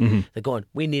struggling. They're going,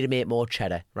 we need to make more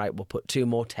cheddar. Right, we'll put 2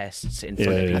 more tests in front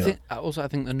of you. Yeah. I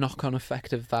think the knock-on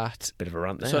effect of that. Bit of a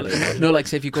rant there. So,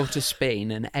 say if you go to Spain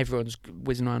and everyone's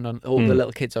whizzing around on all the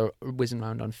little kids are whizzing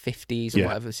around on 50s or Yeah.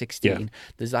 whatever, 16. Yeah.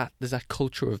 There's that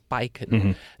culture of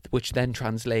biking, which then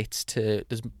translates to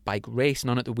there's bike racing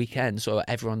on at the weekend. So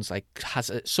everyone's has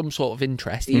some sort of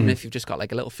interest, even if you've just got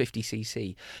a little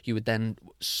 50cc. You would then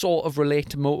sort of relate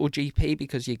to MotoGP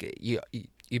because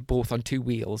you're both on 2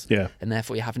 wheels, and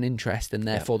therefore you have an interest, and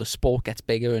therefore the sport gets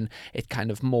bigger, and it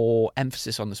kind of more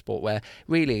emphasis on the sport. Where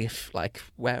really, if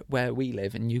where we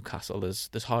live in Newcastle,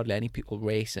 there's hardly any people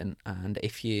racing, and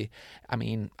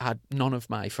none of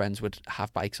my friends would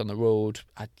have bikes on the road.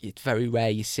 It's very rare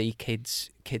you see kids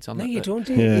on No, the. you don't.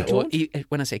 Yeah. You don't.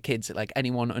 When I say kids,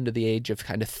 anyone under the age of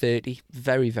kind of 30,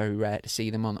 very very rare to see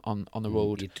them on the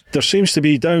road. There seems to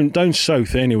be down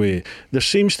south anyway. There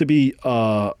seems to be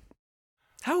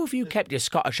How have you kept your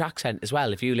Scottish accent as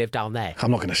well if you live down there? I'm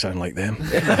not going to sound like them.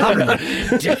 I'm not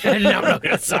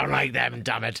going to sound like them,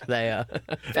 damn it. They are.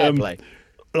 Fair play.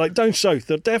 Like down south,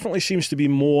 there definitely seems to be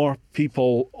more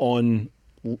people on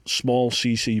small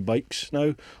CC bikes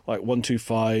now, like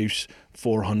 125s,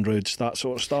 400s, that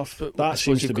sort of stuff. But that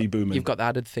seems to be booming. You've got the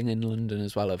added thing in London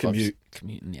as well of commuting.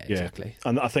 Yeah, exactly.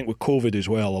 And I think with COVID as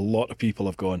well, a lot of people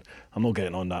have gone, I'm not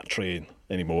getting on that train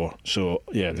anymore. So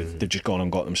yeah, they've just gone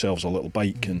and got themselves a little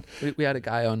bike. And we had a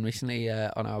guy on recently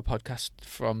on our podcast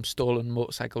from Stolen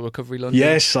Motorcycle Recovery London.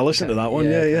 Yes, I listened to that one.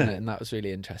 Yeah. And that was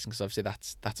really interesting because obviously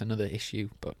that's another issue.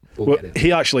 But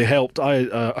he actually helped.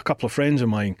 A couple of friends of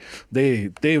mine, they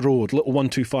rode little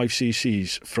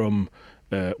 125cc's from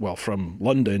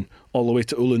London all the way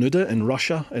to Ulan-Ude in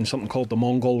Russia in something called the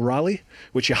Mongol Rally,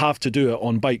 which you have to do it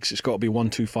on bikes. It's got to be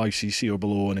 125cc or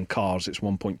below, and in cars it's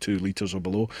 1.2 litres or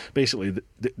below. Basically,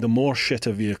 the more shit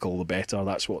a vehicle, the better.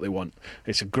 That's what they want.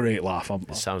 It's a great laugh.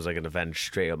 It sounds like an event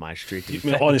straight up my street.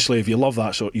 Honestly, if you love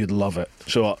that sort, you'd love it.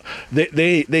 So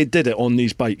they did it on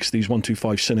these bikes, these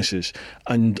 125 Synuses,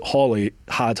 and Holly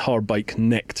had her bike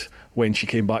nicked when she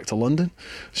came back to London.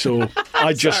 So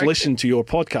I just listened to your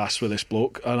podcast with this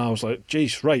bloke and I was like,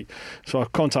 geez, right. So I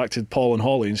contacted Paul and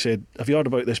Holly and said, have you heard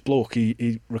about this bloke?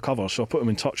 He recovers. So I put him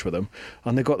in touch with him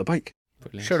and they got the bike.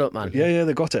 Brilliant. Shut up, man. Yeah,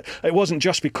 they got it. It wasn't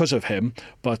just because of him,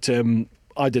 but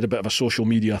I did a bit of a social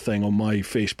media thing on my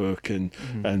Facebook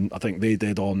and I think they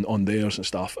did on theirs and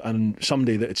stuff. And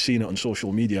somebody that had seen it on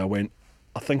social media went,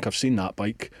 I think I've seen that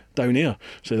bike down here.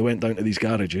 So they went down to these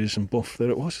garages and boof, there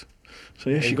it was. So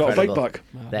yeah, she got a bike back.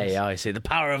 There you are. See the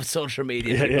power of social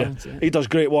media. Yeah. He does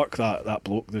great work. That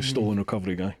bloke, the stolen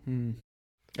recovery guy.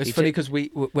 It's funny because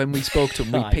when we spoke to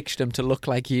him, we pictured him to look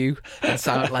like you and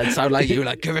sound like you,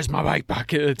 like give us my bike back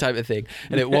type of thing,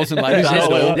 and it wasn't like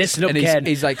that. Listen up, and Ken.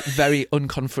 he's like very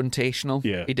unconfrontational.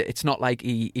 Yeah, it's not like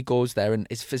he goes there and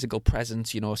his physical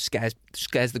presence, scares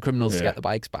the criminals to get the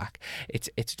bikes back.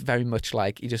 It's very much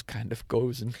like he just kind of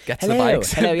goes and gets the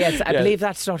bikes. Hello, yes, I believe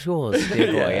that's not yours, dear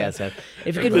boy. Yes,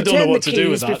 if you could They don't know return the what to do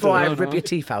with keys that, before I do they? rip your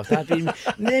teeth out, that'd be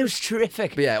most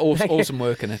terrific. But yeah, awesome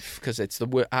work in it because it's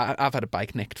the I've had a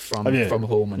bike nicked from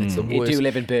home and it's the worst. You do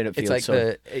live in Burnett Field, it's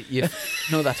like you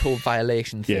know that whole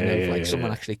violation thing of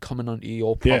someone actually coming onto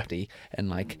your property and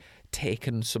like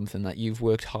taking something that you've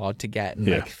worked hard to get and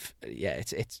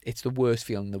it's the worst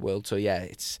feeling in the world. So yeah,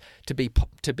 it's to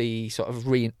be sort of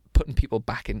putting people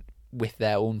back in with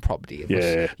their own property.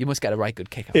 You must get a right good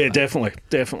kick out of that.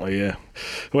 Definitely, yeah.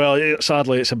 Well,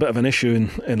 sadly, it's a bit of an issue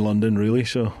in London, really.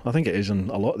 So I think it is in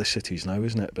a lot of the cities now,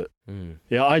 isn't it? But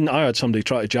yeah, I had somebody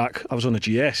try to jack. I was on a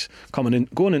GS going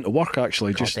into work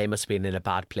actually. God, they must have been in a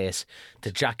bad place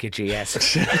to jack your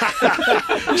GS. do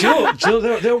you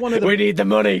know they're one of the. We need the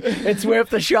money. It's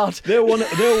worth the shot. They're one of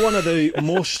the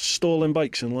most stolen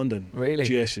bikes in London. Really?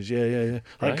 GSs, yeah.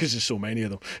 Because there's so many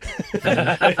of them.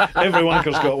 Every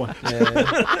wanker's got one.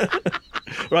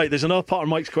 Right, there's another part of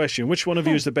Mike's question. Which one of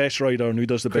you is the best rider and who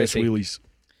does the best wheelies?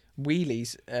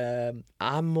 Wheelies.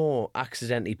 I'm more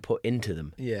accidentally put into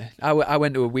them. Yeah, I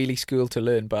went to a wheelie school to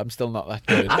learn, but I'm still not that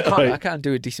good. I can't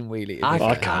do a decent wheelie.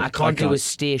 I can't do a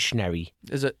stationary.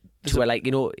 Is it? To where, like,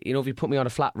 if you put me on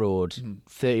a flat road,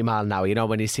 30 mile an hour,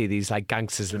 when you see these like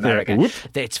gangsters in America,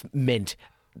 it's mint.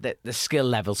 The skill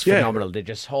level's phenomenal. They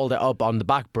just hold it up on the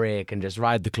back brake and just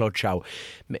ride the clutch out.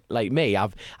 Like me, I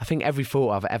think every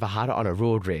photo I've ever had on a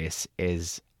road race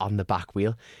is on the back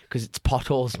wheel because it's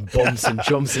potholes and bumps and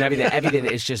jumps and everything. Everything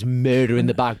is just murdering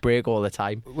the back brake all the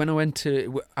time. When I went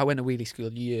to wheelie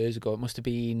school years ago, it must have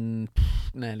been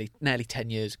nearly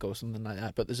 10 years ago, something like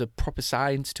that. But there's a proper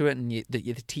science to it, and you're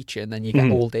the teacher, and then you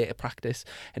get all day to practice.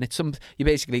 And it's you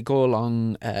basically go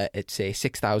along at say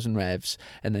 6,000 revs,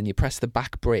 and then you press the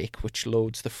back brake, which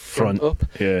loads the front up,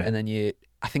 and then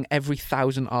I think every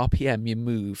 1,000 RPM you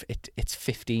move, it's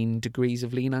 15 degrees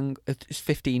of lean angle. It's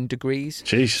 15 degrees.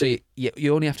 Jeez. So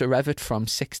you only have to rev it from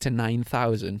 6,000 to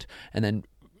 9,000, and then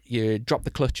you drop the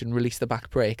clutch and release the back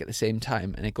brake at the same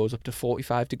time, and it goes up to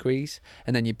 45 degrees.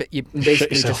 And then you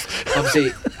basically just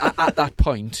obviously at that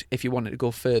point, if you wanted to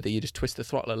go further, you just twist the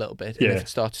throttle a little bit, and if it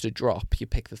starts to drop, you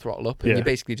pick the throttle up, and you're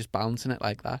basically just balancing it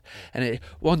like that. And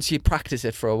once you practice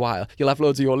it for a while, you'll have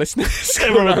loads of your listeners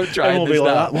going around trying this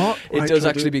now. What? It does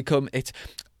actually become it.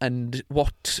 And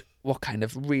what kind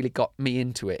of really got me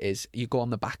into it is you go on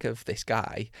the back of this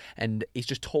guy and he's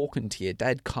just talking to you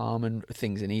dead calm and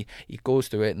things, and he goes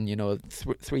through it, and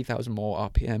 3,000 more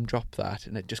RPM, drop that,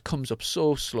 and it just comes up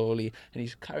so slowly, and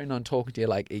he's carrying on talking to you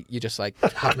like you're just like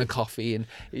having a coffee, and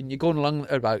you're going along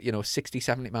at about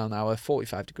 60-70 mile an hour,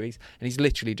 45 degrees, and he's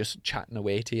literally just chatting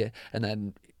away to you. And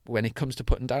then when it comes to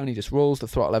putting down, he just rolls the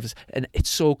throttle levers, and it's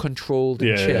so controlled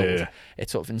and chilled. It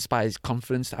sort of inspires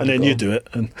confidence. And then you do it.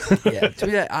 And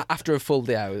after a full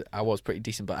day, I was pretty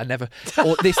decent, but I never.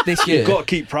 This year, you've got to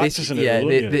keep practicing it.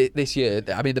 Yeah, this year,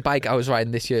 I mean, the bike I was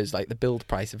riding this year is like the build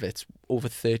price of it's over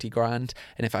 30 grand,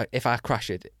 and if I crash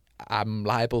it, I'm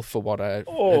liable for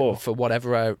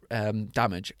whatever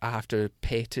damage I have to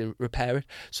pay to repair it.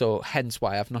 So hence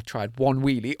why I've not tried one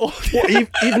wheelie.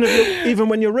 Even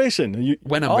when you're racing,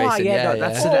 when I'm racing,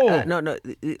 no,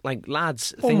 like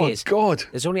lads. Oh my God!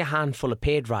 There's only a handful of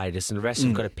paid riders, and the rest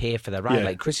have got to pay for their ride. Yeah.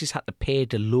 Like Chrissy's had to pay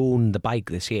to loan the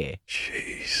bike this year.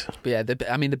 Jeez. But yeah,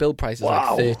 the build price is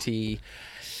like 30.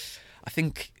 I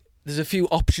think. There's a few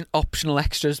optional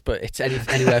extras, but it's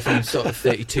anywhere from sort of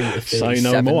 32 to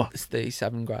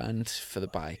 37 grand for the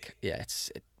bike. Yeah,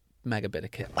 it's mega bit of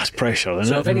kit. That's pressure,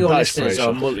 isn't it? So if any listeners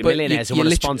are multi-millionaires and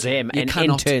want to sponsor him and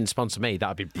in turn sponsor me,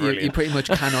 that'd be brilliant. You pretty much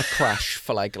cannot crash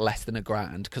for like less than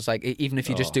 £1,000, because like even if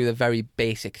you just do the very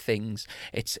basic things,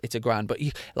 it's £1,000. But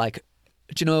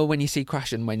do you know when you see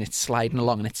crashing when it's sliding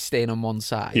along and it's staying on one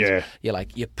side? Yeah. You're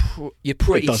like you're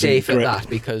pretty safe at that,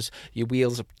 because your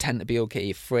wheels tend to be okay.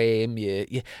 Your frame,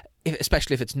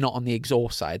 especially if it's not on the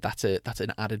exhaust side, that's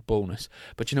an added bonus.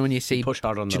 But you know when you see push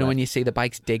hard on. When you see the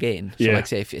bikes dig in? So like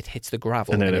say if it hits the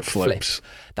gravel and then it flips,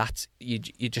 that's you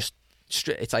just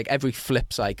it's like every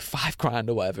flip's like $5,000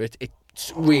 or whatever.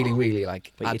 It's really really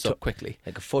like adds up quickly.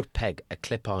 Like a foot peg, a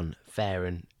clip-on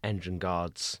fairing, engine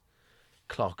guards.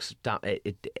 Clocks down.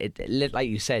 It like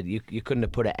you said, you couldn't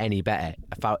have put it any better.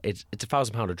 It's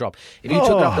 £1,000 a drop. If you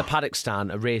took it off the paddock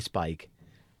stand, a race bike,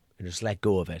 and just let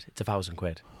go of it, it's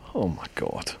 £1,000. Oh my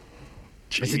God!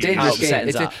 Jeez. It's a dangerous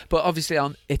game. But obviously,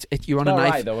 you're on a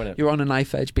knife. You're on a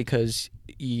knife edge because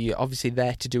you're obviously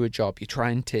there to do a job. You're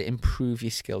trying to improve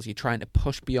your skills. You're trying to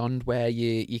push beyond where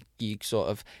you sort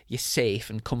of you're safe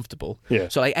and comfortable. Yeah.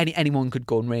 So like anyone could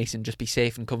go and race and just be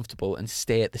safe and comfortable and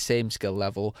stay at the same skill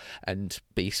level and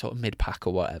be sort of mid pack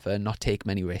or whatever, and not take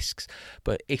many risks.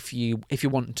 But if you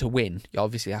want to win, you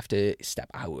obviously have to step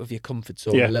out of your comfort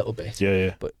zone a little bit.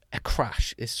 Yeah. But a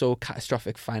crash is so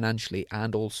catastrophic financially,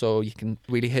 and also you can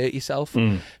really hurt yourself.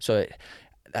 So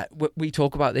we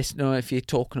talk about this. If you're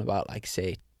talking about like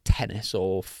say tennis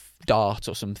or darts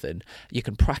or something, you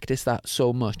can practice that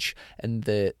so much, and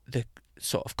the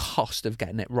sort of cost of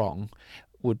getting it wrong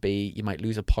would be you might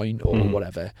lose a point or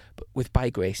whatever. But with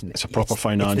bike racing, it's a proper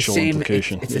financial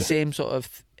implication. It's the same sort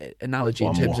of analogy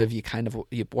in terms of you're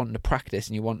wanting to practice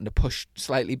and you're wanting to push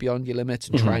slightly beyond your limits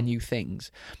and try new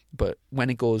things. But when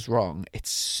it goes wrong,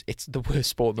 it's the worst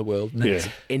sport in the world. It's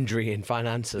injury and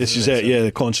finances. This is it.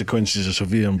 The consequences are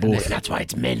severe in both. That's why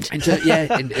it's mint. In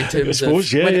terms of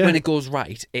when it goes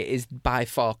right, it is by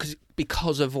far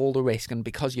because of all the risk and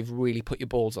because you've really put your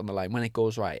balls on the line. When it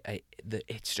goes right,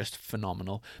 it's just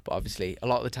phenomenal. But obviously, a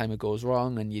lot of the time it goes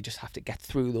wrong, and you just have to get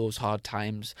through those hard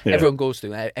times. Everyone goes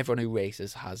through. Everyone who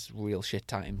races has real shit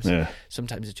times.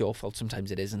 Sometimes it's your fault,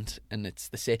 sometimes it isn't, and it's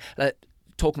the same.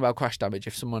 Talking about crash damage,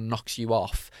 if someone knocks you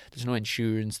off, there's no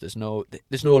insurance. There's no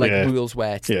rules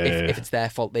where if it's their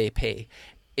fault, they pay.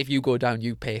 If you go down,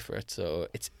 you pay for it. So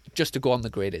it's just to go on the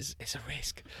grid is a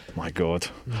risk. My God,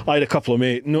 I had a couple of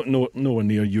mates, nowhere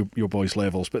near your boys'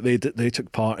 levels, but they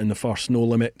took part in the first No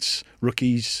Limits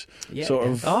rookies sort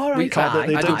of. All right, I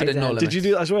do a bit of No Limits. Did you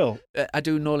do that as well? I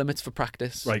do No Limits for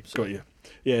practice. Right, got you.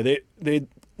 Yeah, they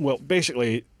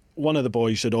basically. One of the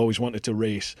boys had always wanted to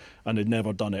race and had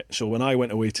never done it. So when I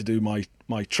went away to do my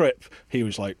trip, he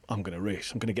was like, I'm going to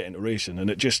race. I'm going to get into racing. And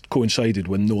it just coincided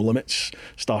when No Limits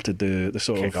started the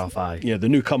sort kick-off, the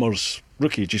newcomers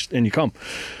rookie, just in you come.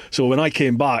 So when I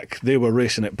came back, they were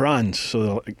racing at Brands.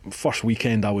 So the first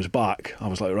weekend I was back, I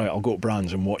was like, right, I'll go to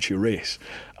Brands and watch you race.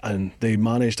 And they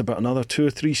managed about another 2 or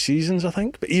 3 seasons, I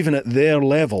think. But even at their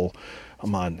level,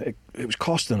 man, it was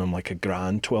costing them like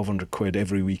 £1,000, £1,200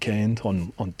 every weekend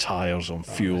on tyres, on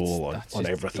fuel, on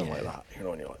everything like that.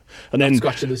 And you're like, and then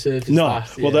scratching the surface.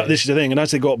 This is the thing. And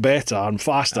as they got better and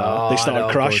faster, they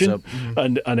started crashing,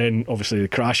 and then obviously the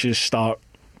crashes start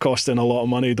costing a lot of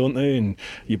money, don't they? And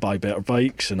you buy better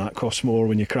bikes, and that costs more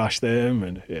when you crash them,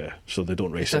 and so they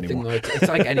don't race anymore. It's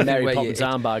like anything Mary where Poppins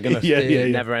handbag, isn't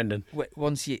it? Never ending.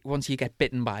 Once you get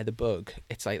bitten by the bug,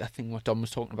 it's like that thing what Dom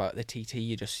was talking about, the TT.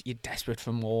 You're desperate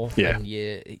for more, and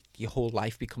your whole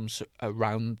life becomes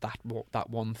around that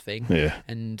one thing.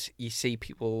 And you see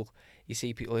people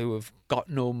who have got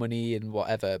no money and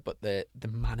whatever, but they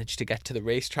manage to get to the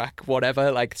racetrack,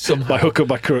 whatever, like somehow by hook or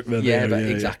by crook.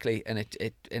 Exactly. And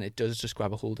it does just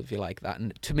grab a hold of you like that.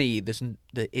 And to me, there's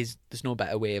no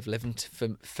better way of living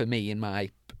for me in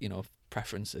my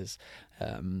preferences.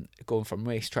 Going from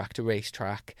racetrack to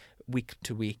racetrack, week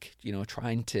to week,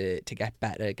 trying to get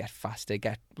better, get faster,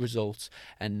 get results,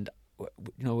 and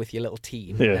with your little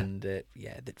team. Yeah. And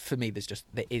for me,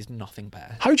 there is nothing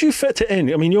better. How do you fit it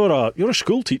in? I mean, you're a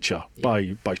school teacher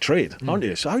by trade, aren't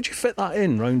you? So how do you fit that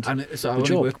in round So I the only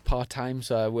job? work part-time,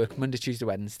 so I work Monday, Tuesday,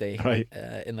 Wednesday Right.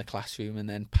 in the classroom, and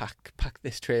then pack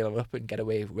this trailer up and get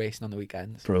away racing on the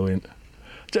weekends. Brilliant.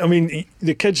 I mean,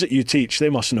 the kids that you teach, they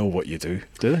must know what you do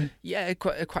they? Yeah,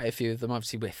 quite a few of them,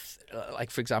 obviously, with, like,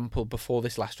 for example, before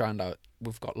this last round out,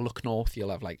 we've got Look North, you'll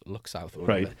have, like, Look South or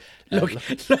whatever.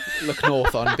 Look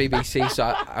North on BBC, so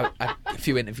I a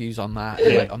few interviews on that,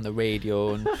 and, like, on the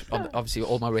radio, and obviously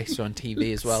all my races are on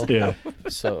TV as well. Yeah.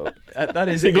 So that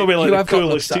is You're it. going to be like You the have got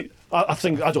coolest. Look I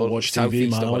think I don't watch TV,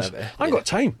 Southeast man. or I whatever. ain't got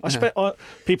time.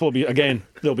 People will be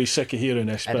they'll be sick of hearing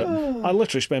this, but I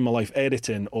literally spend my life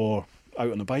editing or out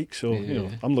on the bike. So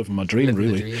I'm living my dream, Living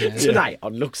the really. dream, yeah. Tonight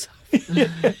on Looks.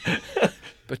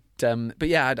 But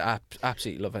yeah, I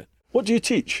absolutely love it. What do you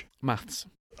teach? Maths.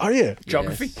 Are you?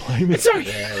 Geography. Yes. Sorry.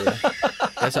 Yeah.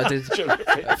 Yes, I did.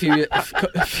 A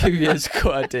few years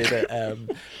ago, I did a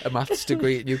maths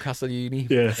degree at Newcastle Uni,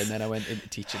 Yeah. and then I went into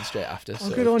teaching straight after.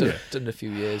 So good on you. done a few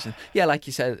years, and yeah, like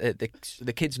you said,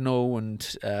 the kids know,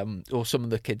 and or some of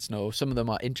the kids know. Some of them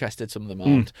are interested, some of them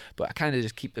aren't. But I kind of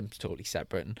just keep them totally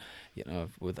separate, and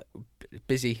with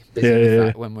busy with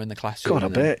that when we're in the classroom. God, I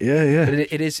bet. Yeah. But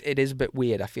it is a bit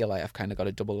weird. I feel like I've kind of got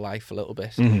a double life a little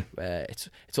bit, where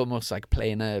it's almost like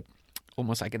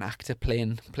almost like an actor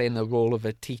playing the role of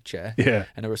a teacher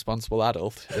and a responsible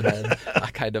adult, and then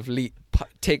I kind of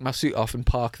take my suit off and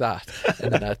park that,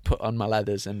 and then I put on my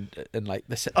leathers, and like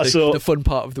the fun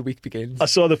part of the week begins. I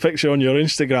saw the picture on your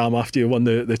Instagram after you won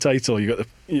the title.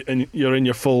 You're in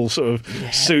your full sort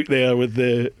of suit there with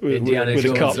the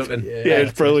cup.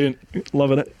 It's brilliant.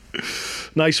 Loving it.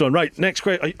 Nice one. Right, next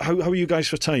question. How are you guys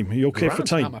for time? Are you okay for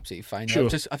time? I'm absolutely fine. Sure.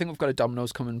 I think we've got a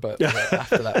Domino's coming, but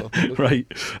after that we'll Right.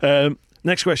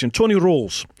 Next question. Tony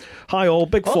Rolls. Hi all,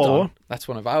 big follower. That's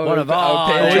one of our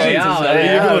patrons.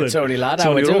 There you go. Tony lad, how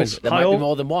Tony we doing? Rolls. There might be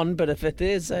more than one, but if it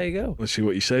is, there you go. Let's see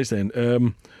what he says then.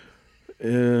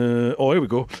 Here we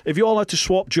go. If you all had to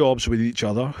swap jobs with each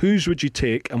other, whose would you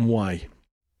take and why?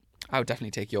 I would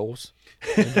definitely take yours.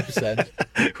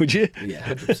 100%. Would you? Yeah,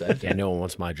 100%. Yeah, no one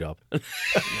wants my job.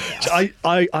 So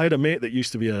I had a mate that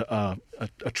used to be a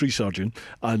tree surgeon,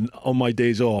 and on my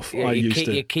days off, Yeah,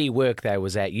 your key work there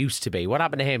was used to be. What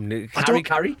happened to him?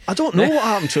 Carry? I don't know what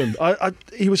happened to him.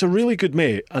 He was a really good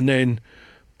mate, and then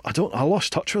I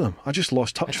lost touch with him. I just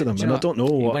lost touch with him, and I don't know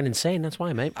He what. went insane. That's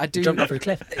why, mate. I do. Jumped off the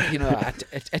cliff.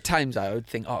 At times I would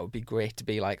think, it would be great to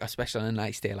be like, especially on a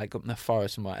nice day, like up in the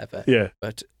forest and whatever. Yeah.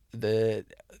 But the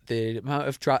amount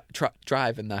of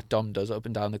driving that Dom does up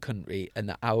and down the country, and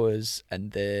the hours,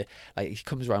 and he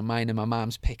comes around mine, and my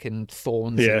mum's picking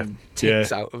thorns and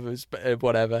ticks out of us,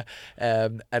 whatever.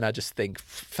 And I just think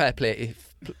fair play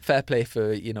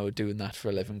for doing that for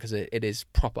a living, because it is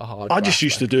proper hard. I just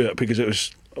used to do it because it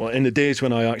was in the days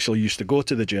when I actually used to go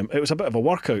to the gym. It was a bit of a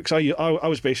workout because I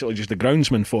was basically just the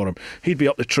groundsman for him. He'd be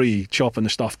up the tree chopping the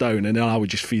stuff down, and then I would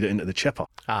just feed it into the chipper.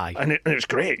 Aye, and it was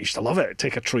great. I used to love it.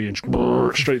 Take a tree and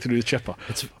straight through the chipper.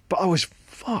 But I was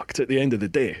fucked at the end of the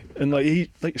day, and like you're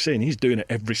saying, he's doing it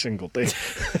every single day.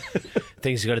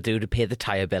 Things you got to do to pay the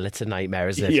tyre bill. It's a nightmare,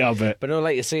 isn't it? Yeah, I bet. But no,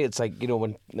 like you say, it's like,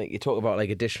 when you talk about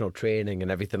like additional training and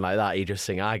everything like that, you just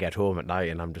think, I get home at night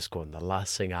and I'm just going, the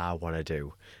last thing I want to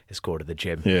do is go to the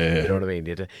gym. Yeah. You know what I mean?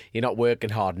 You're not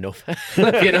working hard enough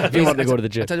if you want to go to the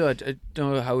gym. I tell you what, I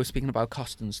don't know how we're speaking about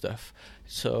cost and stuff.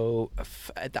 So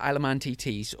at the Isle of Man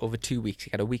TTs, over 2 weeks,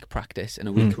 you get a week practice and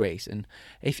a week race. And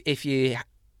if you...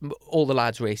 all the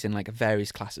lads race in like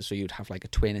various classes, so you'd have like a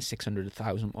twin, a 600,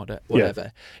 1,000, whatever. Yeah.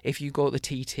 If you go to the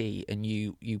TT and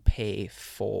you pay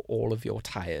for all of your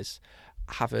tyres,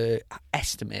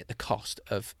 estimate the cost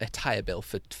of a tyre bill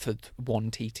for one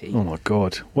TT. Oh my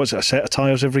God. What's it, a set of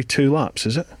tyres every 2 laps,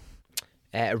 is it?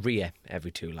 A rear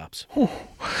every 2 laps.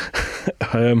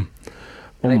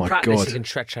 Oh my practice, God. You can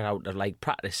stretch it out. Like,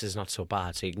 practice is not so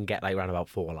bad, so you can get like around about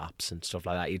 4 laps and stuff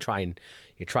like that. You try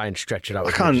and stretch it out.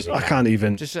 I can't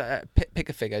even. Just pick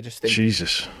a figure. Just think.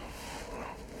 Jesus.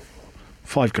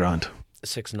 $5,000.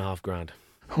 6.5 grand.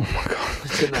 Oh my God.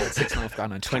 6.5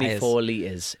 grand on 24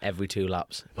 litres every 2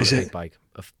 laps on is a it? big bike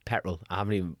of petrol. I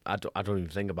don't even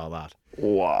think about that.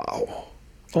 Wow.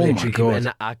 Oh Literally, my God.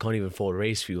 And I can't even afford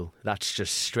race fuel. That's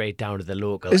just straight down to the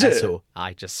local Is it? Esso.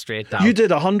 Just straight down. You did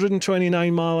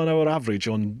 129 mile an hour average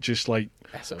on just like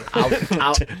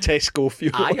out Tesco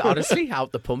fuel. Honestly,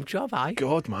 out the pump job,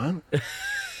 God, man.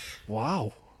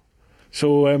 Wow.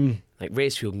 So like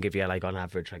race fuel can give you like on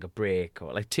average like a brake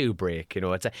or like 2 brake, you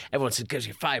know. Everyone says it gives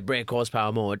you 5 brake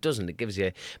horsepower more. It doesn't. It gives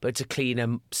you, but it's a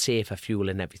cleaner, safer fuel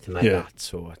and everything like that.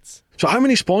 So how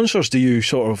many sponsors do you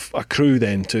sort of accrue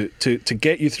then to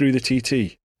get you through the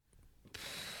TT?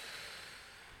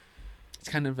 It's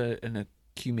kind of an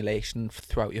accumulation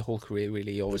throughout your whole career,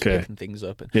 really. You're always picking things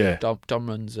up. Dom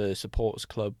runs a supporters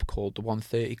club called the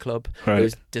 130 Club. Right. It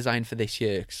was designed for this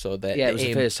year, so that it was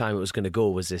the first time it was going to go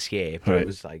was this year. But it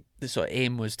was like the sort of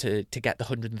aim was to get the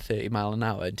 130 mile an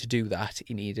hour, and to do that,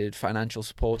 he needed financial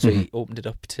support. So he opened it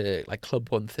up to like Club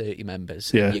 130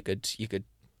 members. Yeah, and you could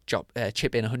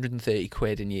chip in 130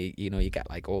 quid, and you get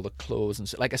like all the clothes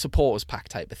and like a supporters pack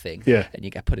type of thing. Yeah, and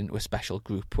you get put into a special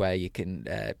group where you can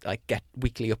like get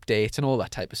weekly updates and all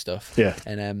that type of stuff. Yeah,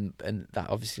 and that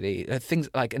obviously things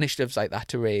like initiatives like that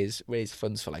to raise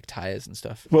funds for like tyres and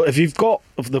stuff. Well, if you've got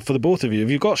for the both of you, if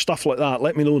you've got stuff like that,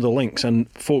 let me know the links.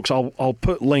 And folks, I'll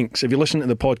put links. If you listen to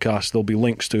the podcast, there'll be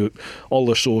links to all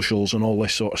their socials and all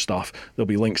this sort of stuff. There'll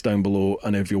be links down below.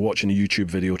 And if you're watching a YouTube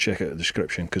video, check out the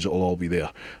description because it'll all be there.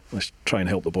 Let's try and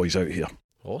help the boys out here.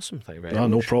 Awesome, thank you very much.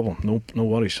 No problem, no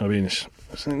worries. I mean, it's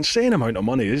an insane amount of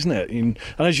money, isn't it? And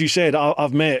as you said,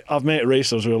 I've met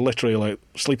racers who are literally like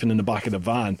sleeping in the back of the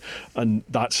van, and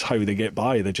that's how they get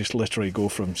by. They just literally go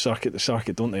from circuit to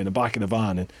circuit, don't they, in the back of the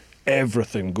van, and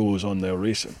everything goes on their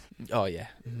racing. Oh yeah,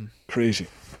 crazy.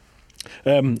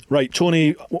 Right,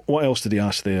 Tony, what else did he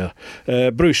ask there?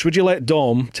 Bruce, would you let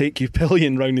Dom take you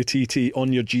pillion round the TT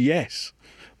on your GS?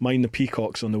 Mind the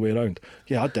peacocks on the way around.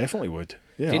 Yeah, I definitely would.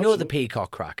 Yeah, do you know the peacock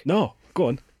crack? No, go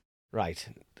on. Right.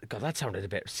 God, that sounded a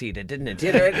bit seeded, didn't it?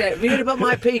 Have you heard about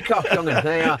my peacock, young'un?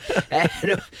 There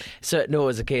you are. So, no, it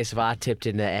was a case of I tipped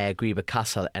in Greeba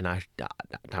Castle, and I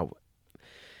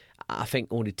think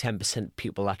only 10%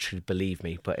 people actually believe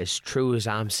me, but as true as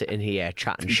I'm sitting here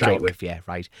chatting shite with you,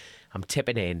 right, I'm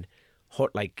tipping in.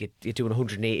 Like you're doing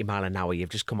 180 mile an hour,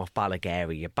 you've just come off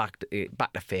Ballagary, you're back to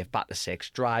 5th, back to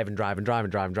 6th, driving,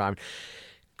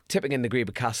 tipping in the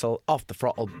Greeba Castle, off the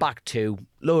throttle, back 2,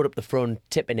 load up the front,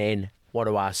 tipping in. What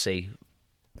do I see?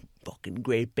 Fucking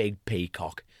great big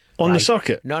peacock. On the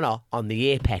circuit? No, on the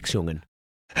apex, young'un.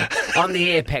 On the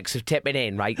apex of tipping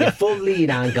in, right? Your full lead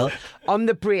angle, on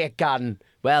the brake gun.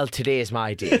 Well, today's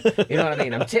my day. You know what I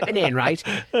mean? I'm tipping in, right?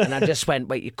 And I just went,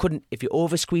 wait, you couldn't, if you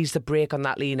over squeeze the brake on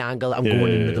that lean angle, I'm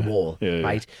going into the wall,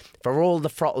 right? If I roll the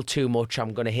throttle too much,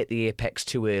 I'm going to hit the apex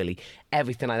too early.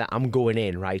 Everything like that, I'm going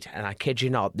in, right? And I kid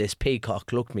you not, this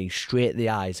peacock looked me straight in the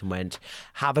eyes and went,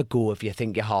 have a go if you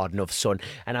think you're hard enough, son.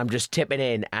 And I'm just tipping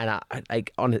in, and I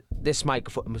like, on this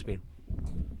microphone, it must be...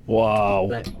 Wow.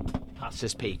 That's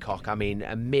this peacock. I mean,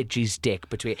 a midge's dick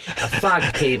between a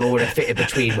flag cable would have fitted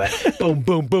between where boom,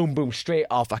 boom, boom, boom, straight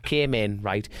off. I came in,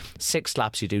 right? 6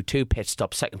 laps you do, 2 pit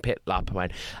stops, 2nd pit lap. I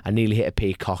went, I nearly hit a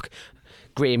peacock.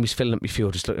 Graham, who's filling up my fuel,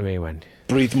 just looked at me and went,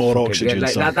 breathe more oxygen.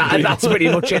 Yeah, that's pretty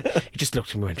much it. He just looked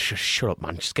at me and went, shut up,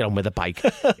 man, just get on with the bike.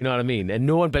 You know what I mean? And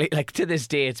no one believed, like, to this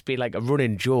day, it's been like a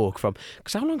running joke from,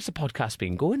 because how long's the podcast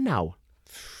been going now?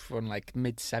 From like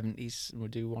mid-70s, we'll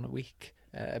do one a week.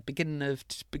 Beginning of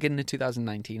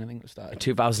 2019, I think it started.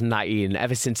 2019.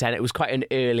 Ever since then, it was quite an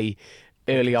early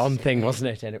on thing, wasn't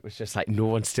it? And it was just like no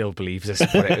one still believes us,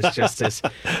 but it was just this.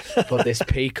 But this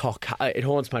peacock, it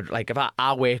haunts my like. If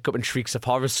I wake up in shrieks of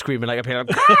horror, screaming like a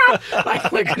peacock,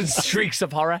 like shrieks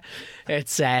of horror.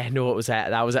 It's no, it was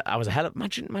I was a hell of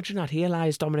imagine that. Here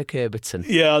lies Dominic Herbertson.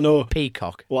 Yeah, I know.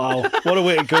 Peacock. Wow, what a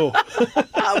way to go.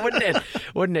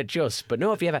 Wouldn't it just? But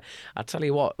no, if you ever, I'll tell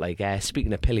you what. Like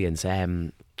speaking of pillions,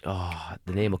 the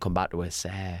name will come back to us.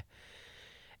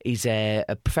 He's a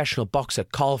professional boxer,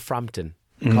 Carl Frampton.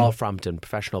 Carl Frampton,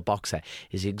 professional boxer,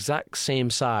 is the exact same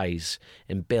size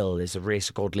and build as a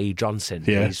racer called Lee Johnson.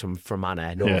 Yeah. He's from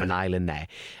Fermanagh, Northern Ireland there.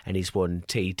 And he's won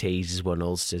TTs, he's won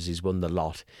Ulsters, he's won the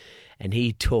lot. And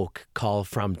he took Carl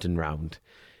Frampton round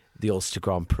the Ulster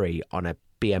Grand Prix on a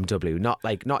BMW,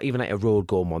 not even like a road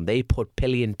going one. They put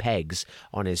pillion pegs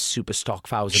on his super stock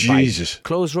 1000 bike. Jesus.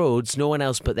 Closed roads, no one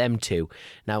else but them two.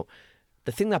 Now,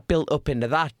 the thing that built up into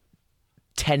that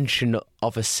tension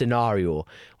of a scenario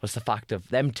was the fact of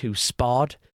them two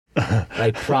sparred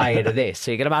like prior to this.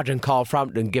 So you can imagine Carl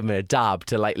Frampton giving a dab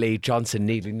to like Lee Johnson,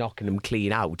 nearly knocking him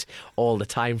clean out all the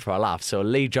time for a laugh. So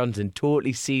Lee Johnson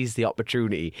totally seized the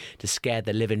opportunity to scare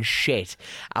the living shit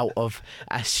out of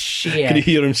a sheer Can you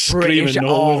hear him screaming?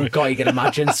 Oh God, you can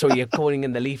imagine. So you're going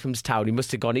in the Leafhamstown. He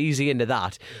must have gone easy into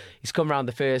that. He's come around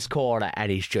the first corner and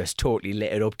he's just totally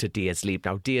lit it up to Deers Leap.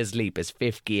 Now Deers Leap is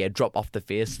 5th gear, drop off the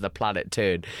face of the planet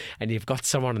turn, and you've got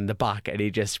someone in the back and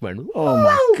he just went, oh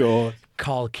my God.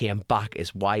 Carl came back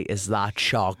as white as that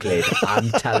shark lid.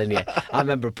 I'm telling you. I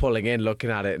remember pulling in,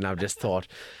 looking at it, and I just thought,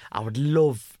 I would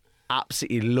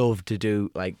absolutely love to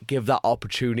do, like, give that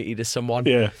opportunity to someone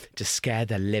to scare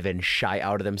the living shite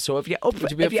out of them. So if you're up,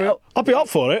 I'll be up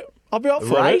for it. I'll be up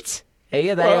for it. Right?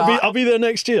 Here they are. I'll be there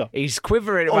next year. He's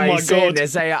quivering while he's saying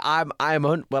this.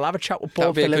 We'll have a chat with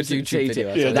Paul Phillips and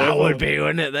video. Yeah, that would be,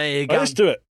 wouldn't it? There you go. Let's do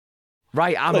it.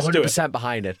 Right, I'm 100%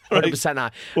 behind it. 100%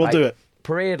 right. We'll do it.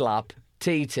 Parade lap,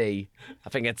 TT. I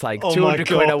think it's like 200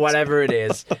 quid or whatever it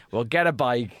is. We'll get a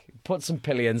bike, put some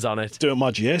pillions on it. Do it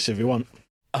my GS if you want.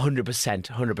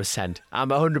 100%. I'm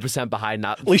 100% behind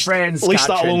that. At least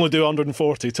that'll only do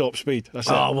 140 top speed. That's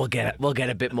it. We'll get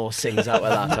a bit more sings out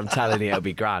of that. I'm telling you, it'll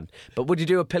be grand. But would you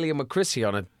do a pillion with Chrissy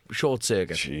on a short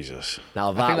circuit? Jesus.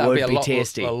 Now that would be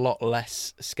tasty. A lot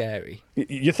less scary.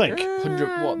 You think?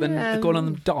 100 what? Then going on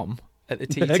the Dom at the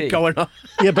TT. Going on.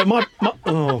 Yeah, but my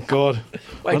oh god.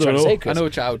 What are you trying to say, Chris? I know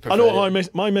which I would prefer. I know what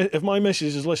if my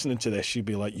missus is listening to this, she'd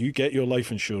be like, "You get your life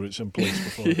insurance in place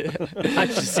before." I'm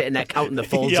just sitting there counting the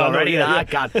folds already. I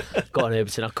can't. Go on,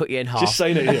 Herbertson. I'll cut you in half. Just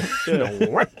sign it here.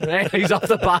 Yeah. He's off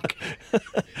the back.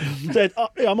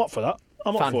 I'm up for that.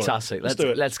 I'm up for it. Fantastic. Let's do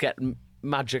it. Let's get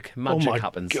magic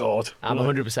happens. God. I'm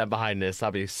 100% behind this.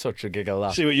 That'd be such a giggle.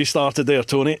 That. See what you started there,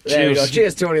 Tony. There you go.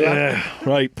 Cheers, Tony.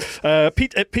 Right.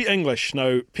 Pete English.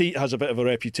 Now, Pete has a bit of a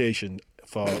reputation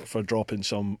for dropping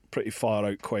some pretty far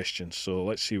out questions. So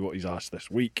let's see what he's asked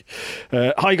this week.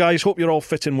 Hi guys, hope you're all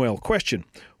fit and well. Question: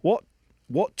 What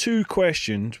 2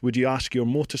 questions would you ask your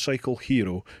motorcycle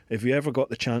hero if you ever got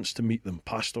the chance to meet them,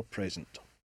 past or present?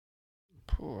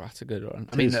 Oh, that's a good one.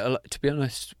 I mean, to be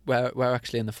honest, we're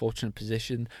actually in the fortunate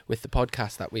position with the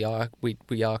podcast that we are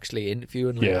actually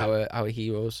interviewing our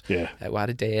heroes. Yeah, we had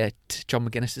a day at John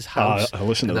McGuinness's house. I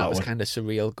listened to that was one. kind of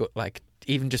surreal. Like,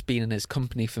 even just being in his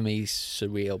company for me is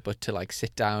surreal. But to like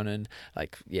sit down and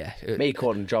like, me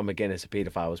calling John McGuinness a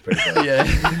paedophile was pretty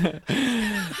good.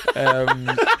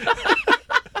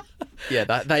 Yeah,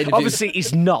 that interview. Obviously,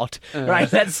 he's not. Right,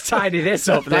 let's tidy this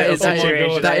up. That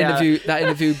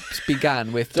interview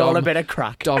began with Dom, all a bit of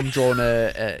crack. Dom drawn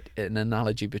an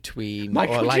analogy between,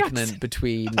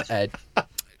 between.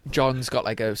 John's got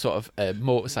like a sort of a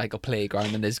motorcycle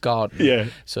playground in his garden. Yeah.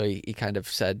 So he kind of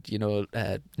said,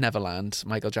 Neverland,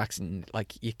 Michael Jackson,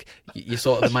 like you're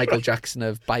sort of the Michael Jackson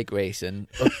of bike racing,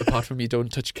 apart from you don't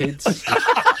touch kids.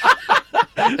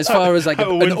 As far as like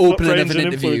an opening of an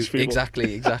interview,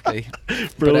 exactly. But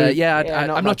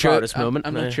I'm not sure.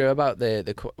 I'm not sure about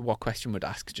the what question would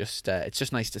ask. Just it's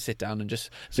just nice to sit down and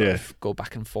just sort of go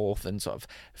back and forth, and sort of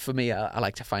for me, I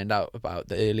like to find out about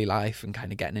the early life and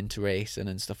kind of getting into racing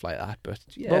and stuff like that. But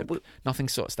nothing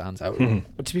sort of stands out.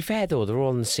 But to be fair though, they're all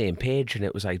on the same page, and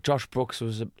it was like Josh Brooks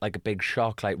was like a big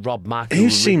shock. Like Rob Mack, he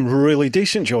seemed really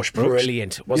decent. Josh Brooks,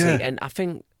 brilliant, wasn't he? And I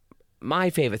think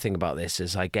my favourite thing about this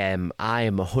is like I am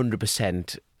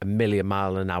 100% a million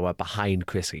mile an hour behind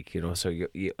Chrissy, so you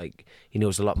like he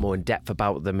knows a lot more in depth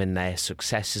about them and their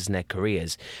successes and their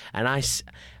careers. And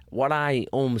what I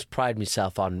almost pride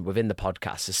myself on within the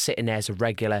podcast is sitting there as a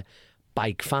regular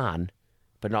bike fan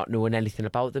but not knowing anything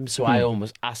about them, so I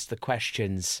almost ask the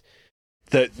questions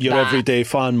that your everyday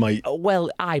fan might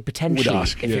potentially would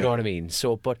ask, if you know what I mean.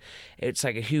 So but it's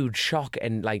like a huge shock,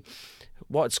 and like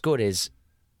what's good is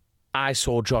I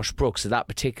saw Josh Brooks at that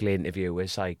particular interview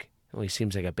was like, he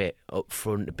seems like a bit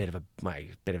upfront, a bit of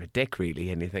a dick, really.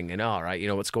 And you're thinking, all right,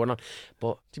 what's going on?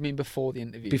 But do you mean before the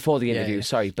interview? Before the interview,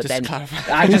 sorry. But just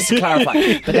then just to clarify.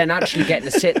 But then actually getting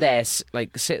to sit there,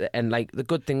 and like the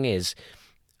good thing is,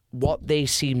 what they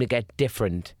seem to get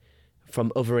different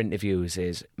from other interviews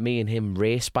is me and him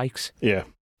race bikes. Yeah.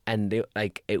 And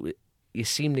you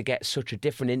seem to get such a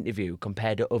different interview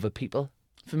compared to other people.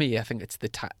 For me, I think it's the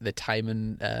time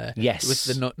and with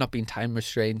the not being time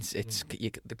restraints, they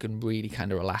can really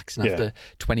kind of relax. And after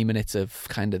 20 minutes of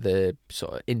kind of the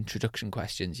sort of introduction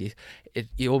questions,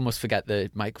 you almost forget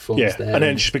the microphones there. And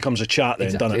then it just becomes a chat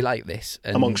then, doesn't it? Like this.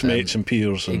 And, amongst mates and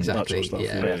peers and exactly, that sort of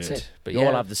stuff. Yeah, that's it. But you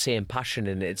all have the same passion,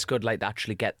 and it's good like to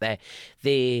actually get there.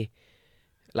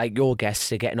 Like your guests,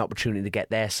 they get an opportunity to get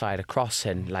their side across,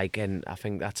 and I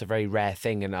think that's a very rare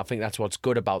thing, and I think that's what's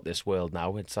good about this world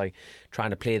now. It's like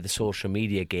trying to play the social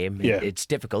media game. It's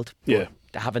difficult. But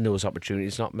having those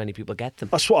opportunities, not many people get them.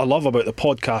 That's what I love about the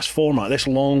podcast format, this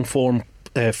long form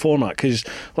format, because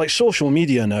like social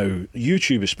media now,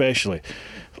 YouTube especially,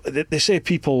 they say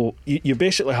people, you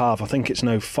basically have, I think it's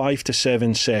now 5 to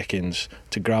 7 seconds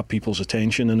to grab people's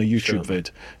attention in a YouTube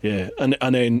vid. Yeah, and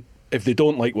then if they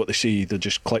don't like what they see, they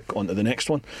just click onto the next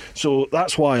one. So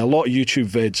that's why a lot of YouTube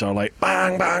vids are like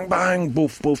bang, bang, bang,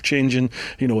 both changing,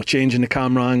 changing the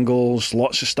camera angles,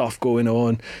 lots of stuff going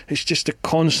on. It's just to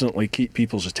constantly keep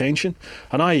people's attention.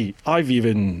 And I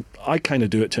kind of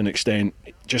do it to an extent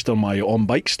just on my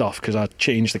on-bike stuff, because I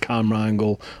change the camera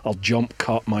angle, I'll jump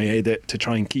cut my edit to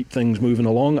try and keep things moving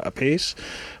along at a pace.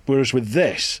 Whereas with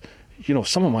this,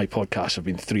 some of my podcasts have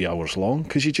been 3 hours long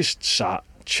because you just sat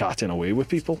chatting away with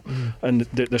people, and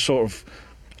the sort of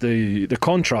the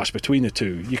contrast between the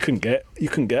two, you couldn't get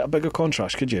a bigger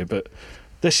contrast, could you? But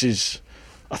this is,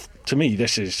 to me,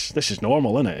 this is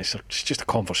normal, isn't it? It's just a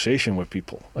conversation with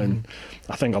people, and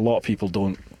I think a lot of people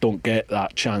don't get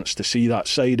that chance to see that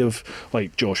side of,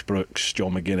 like, Josh Brooks,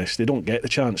 John McGuinness. They don't get the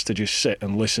chance to just sit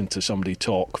and listen to somebody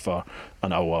talk for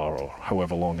an hour or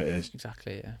however long it is.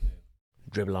 Exactly, yeah.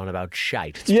 Dribble on about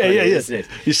shite. It's Isn't it?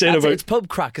 You're saying about it's pub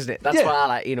crack, isn't it? That's what I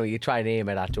like. You try and aim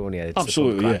it at, don't you? It's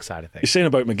absolutely, the pub crack side of things. You're saying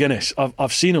about McGuinness.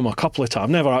 I've seen him a couple of times. I've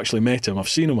never actually met him. I've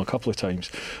seen him a couple of times,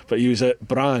 but he was at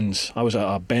Brands. I was at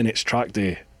a Bennett's track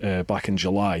day back in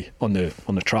July on the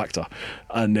tractor,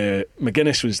 and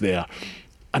McGuinness was there.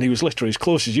 And he was literally as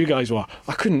close as you guys were.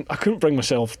 I couldn't bring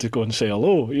myself to go and say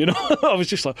hello. I was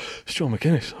just like, it's John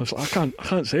McGuinness. I was like, I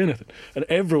can't say anything. And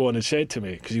everyone had said to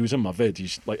me, because he was in my vid,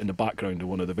 he's like in the background of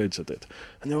one of the vids I did,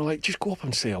 and they were like, just go up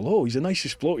and say hello. He's the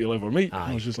nicest bloke you'll ever meet.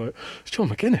 I was just like, it's John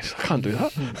McGuinness. I can't do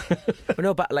that. But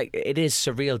no, but like, it is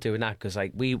surreal doing that, because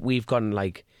like we've gone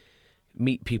like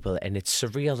meet people, and it's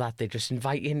surreal that they just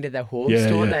invite you into their homes,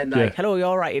 don't they? And like, hello, you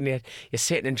all right? And you're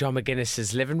sitting in John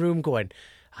McGuinness's living room going,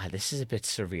 this is a bit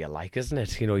surreal, like, isn't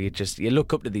it? You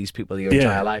look up to these people your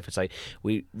entire life. It's like,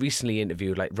 we recently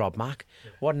interviewed like Rob Mack.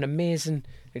 What an amazing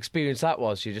experience that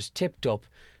was. You just tipped up,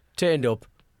 turned up,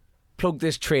 plugged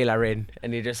this trailer in,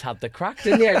 and you just had the crack,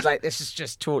 didn't you? It's like, this is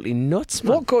just totally nuts,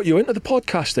 man. What got you into the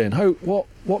podcast then?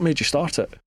 What made you start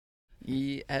it?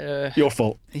 Your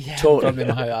fault. Yeah, totally.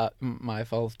 Probably my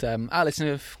fault. I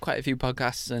listened to quite a few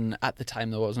podcasts, and at the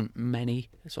time there wasn't many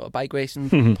sort of bike racing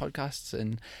podcasts,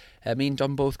 and me and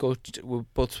John we're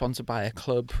both sponsored by a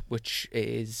club which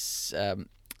is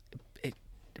it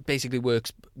basically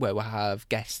works where we have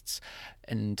guests,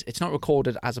 and it's not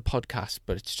recorded as a podcast,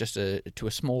 but it's just to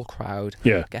a small crowd.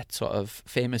 Get sort of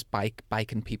famous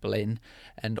biking people in,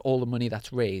 and all the money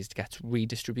that's raised gets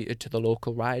redistributed to the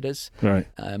local riders. Right.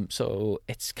 So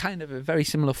it's kind of a very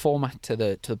similar format to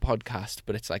the podcast,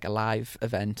 but it's like a live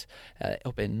event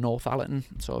up in North Allerton,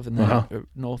 sort of in the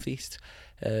northeast.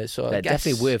 So I guess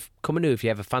definitely worth coming to if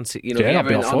you ever fancy, if you're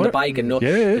ever on the bike and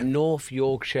the North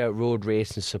Yorkshire Road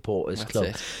Racing Supporters Club.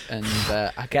 It. And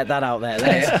I get that out there.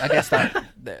 I guess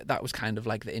that was kind of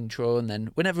like the intro, and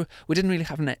then whenever we didn't really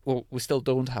have we still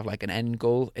don't have like an end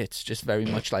goal. It's just very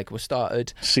much like we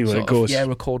started see where it goes.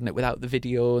 Recording it without the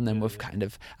video, and then we've kind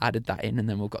of added that in, and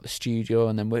then we've got the studio,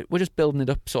 and then we're just building it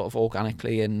up sort of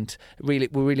organically, and we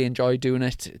really enjoy doing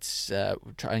it. It's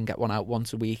try and get one out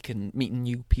once a week and meeting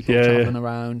new people, traveling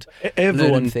around.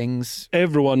 Learning things.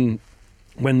 Everyone,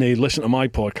 when they listen to my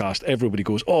podcast, everybody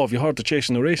goes, "Oh, have you heard the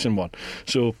Chasing the Racing one?"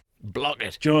 So block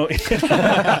it. Do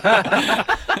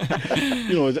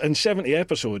you know, in 70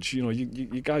 episodes,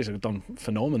 you guys have done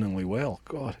phenomenally well.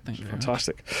 God,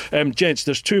 fantastic. Gents,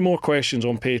 there's 2 more questions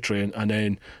on Patreon, and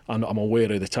then I'm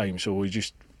aware of the time, so we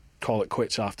just call it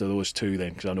quits after those 2 then,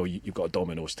 because I know you've got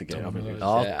Domino's to get, haven't you?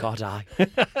 Oh, God, aye.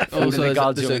 Also,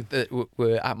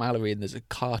 we're at Mallory, and there's a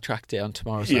car track day on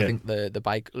tomorrow, so I think the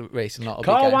bike racing lot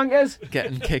will be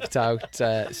getting kicked out.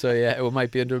 So yeah, we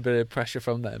might be under a bit of pressure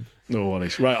from them. No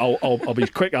worries. Right, I'll be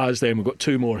quick as then. We've got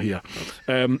 2 more here.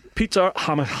 Peter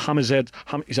Hamazed,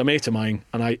 he's a mate of mine,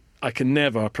 and I can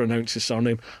never pronounce his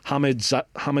surname.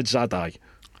 Hamidzadeh.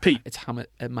 Pete. It's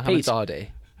Mohammedzadeh,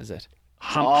 is it?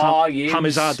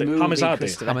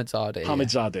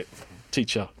 Hamidzadeh.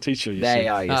 Teacher, you see.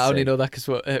 I only know that because,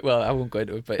 I won't go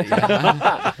into it, but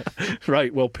yeah.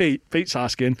 Right, well, Pete's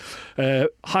asking,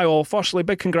 hi all, firstly,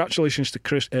 big congratulations to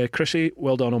Chrissy,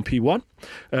 well done on P1.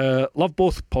 Love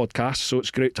both podcasts, so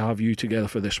it's great to have you together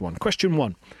for this one. Question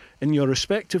 1. In your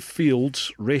respective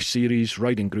fields, race series,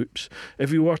 riding groups,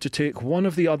 if you were to take one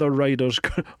of the other riders'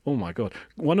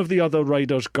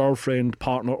 girlfriend,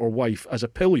 partner or wife as a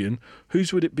pillion,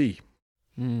 whose would it be?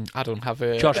 I don't have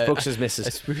a... Josh Brooks'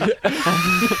 missus.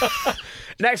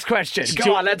 Next question.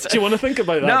 Go on, let's... Do you want to think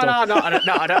about that? No,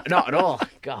 not at all.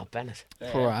 God, Bennett.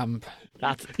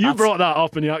 You brought that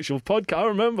up in the actual podcast, I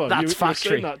remember. That's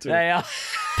factory. That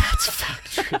That's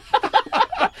factory.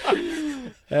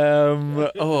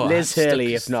 Liz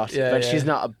Hurley, if not, Yeah, but yeah. she's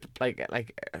not like.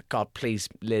 God, please,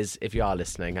 Liz, if you are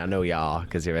listening, I know you are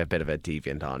because you're a bit of a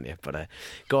deviant, aren't you? But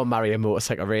go and marry a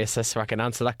motorcycle racer so I can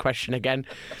answer that question again.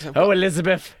 Oh,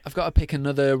 Elizabeth, I've got to pick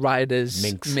another rider's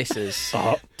Minx. missus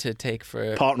to take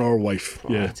for. Partner or wife,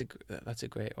 Oh, yeah. that's a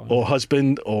great one. Or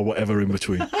husband or whatever in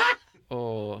between.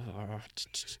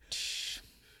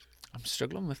 I'm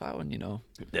struggling with that one, you know.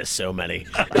 there's so many.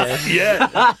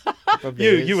 Yeah. Probably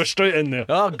is. You were straight in there.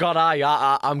 Oh God,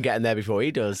 I'm getting there before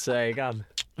he does. So you can.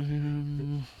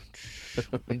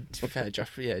 To be fair,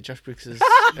 Josh Brooks is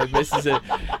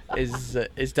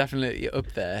definitely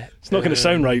up there. It's not going to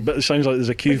sound right, but it sounds like there's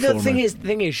a queue for The thing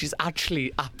me. is, she's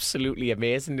actually absolutely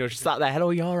amazing. You know, she's sat there, hello,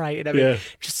 you're all right, and everything. Yeah.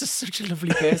 Just such a lovely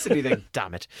person. You think,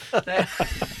 damn it.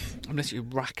 I'm literally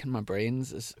racking my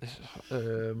brains.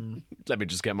 Let me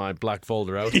just get my black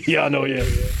folder out. Yeah, I know,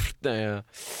 yeah.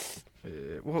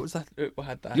 What was that? What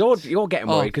had that? You're getting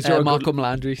worried because you're Malcolm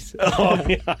Landry's. Oh,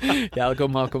 yeah. Yeah, I'll go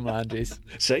Malcolm Landry's.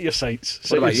 Set your sights. What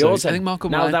Set about your yours? sights. I think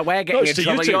Malcolm Now Land- that we're getting it's in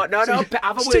to you trouble, two.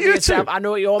 have a It's word to with you yourself. two. I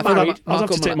know you're I'd have married. to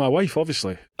Malcolm take my wife,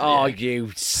 obviously. Oh,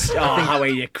 how are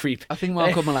you creep? I think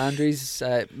Malcolm Landry's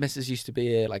missus used to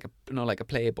be like a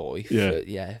Playboy.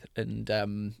 Yeah. And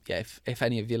if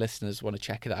any of your listeners want to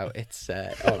check it out, it's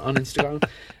on Instagram.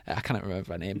 I cannot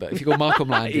remember her name, but if you go Malcolm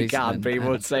Landry's, You can't, but you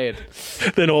won't say it.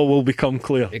 Then all will become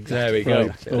clear. There we go.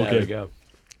 Right, There okay. we go.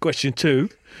 Question 2.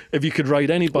 If you could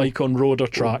ride any bike on road or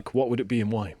track, what would it be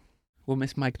and why? We'll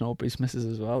miss Mike Norbury's missus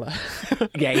as well.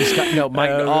 Yeah, he's got no Mike.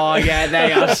 Oh yeah, there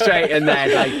you are, straight in there.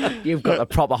 Like you've got the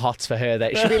proper hots for her.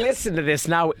 There, she'll be listening to this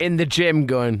now in the gym,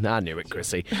 going, "I knew it,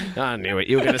 Chrissy. I knew it.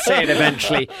 You were going to say it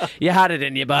eventually. You had it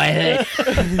in you, boy."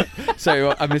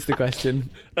 Sorry, I missed the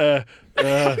question. I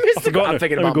forgot I'm it.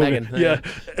 thinking There we about go Megan. now. Yeah.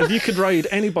 If you could ride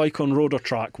any bike on road or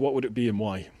track, what would it be and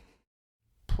why?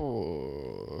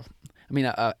 I mean,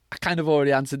 I kind of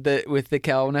already answered with the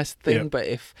Kelness thing, Yeah. but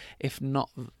if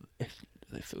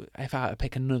I had to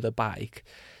pick another bike,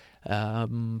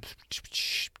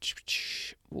 it's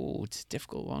a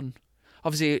difficult one.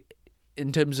 Obviously,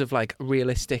 in terms of like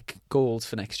realistic goals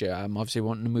for next year, I'm obviously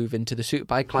wanting to move into the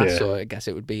superbike class, Yeah. so I guess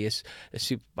it would be a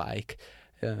superbike.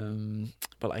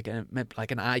 But like an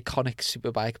iconic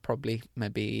superbike, probably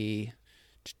maybe.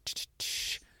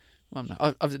 Well,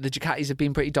 the Ducatis have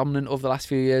been pretty dominant over the last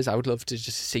few years. I would love to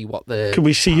just see what the. Could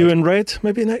we see you in red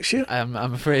maybe next year? I'm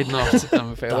afraid not.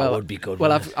 I'm afraid. That would be good.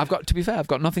 Well, wouldn't I've got, to be fair, I've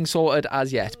got nothing sorted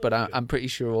as yet, but I'm pretty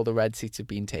sure all the red seats have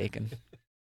been taken. it?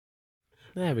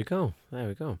 There we go. There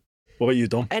we go. What about you,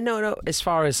 Dom? No. As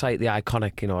far as like the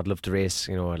iconic, I'd love to race,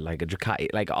 like a Ducati.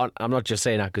 Like I'm not just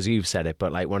saying that because you've said it,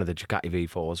 but like one of the Ducati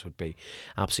V4s would be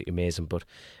absolutely amazing. But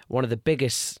one of the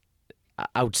biggest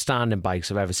outstanding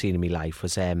bikes I've ever seen in my life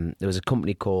was there was a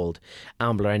company called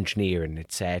Ambler Engineering.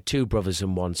 It's two brothers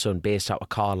and one son based out of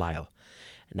Carlisle.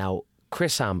 Now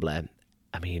Chris Ambler,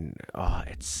 I mean,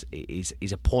 he's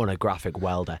a pornographic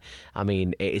welder. I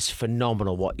mean, it is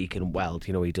phenomenal what he can weld.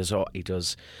 He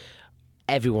does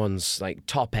everyone's like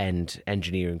top end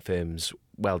engineering firms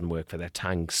welding work for their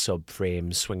tanks,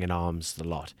 subframes, swinging arms, the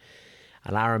lot.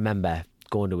 And I remember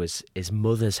going to his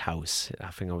mother's house. I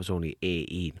think I was only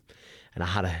 18, and I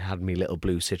had my little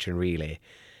blue Citroen Relay,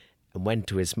 and went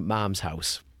to his mum's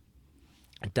house.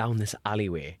 And down this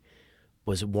alleyway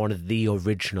was one of the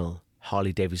original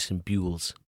Harley Davidson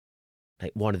Buells,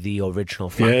 like one of the original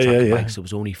flat track bikes. There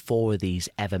was only 4 of these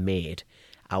ever made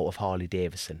out of Harley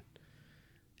Davidson,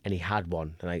 and he had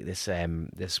one. Like this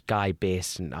guy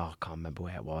based in I can't remember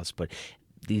where it was, but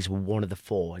these were one of the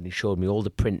 4, and he showed me all the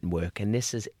printing work. And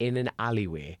this is in an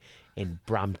alleyway in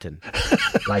Brampton,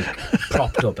 like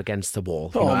propped up against the wall.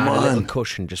 Oh, I had a little man.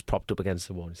 cushion just propped up against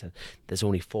the wall. He said, "There's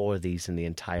only 4 of these in the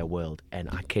entire world," and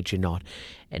I kid you not.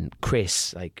 And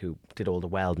Chris, like who did all the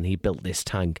welding, he built this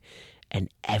tank, and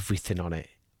everything on it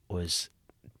was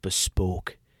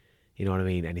bespoke. You know what I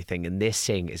mean? Anything. And this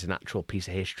thing is an actual piece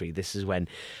of history. This is when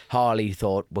Harley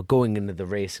thought, we're going into the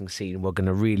racing scene, we're going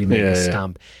to really make a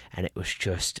stamp. And it was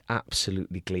just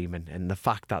absolutely gleaming. And the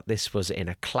fact that this was in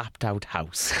a clapped out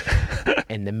house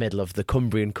in the middle of the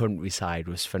Cumbrian countryside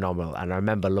was phenomenal. And I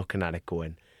remember looking at it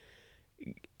going,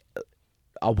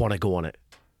 I want to go on it.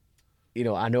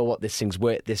 I know what this thing's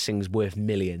worth. This thing's worth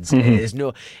millions. Mm-hmm.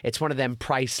 It's one of them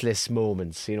priceless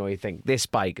moments. You think this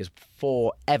bike is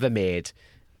forever made.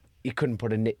 You couldn't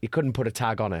put a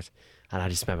tag on it, and I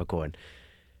just remember going,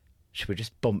 "Should we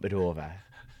just bump it over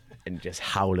and just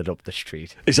howl it up the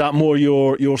street. Is that more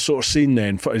your sort of scene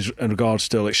then, in regards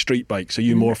to like street bikes? Are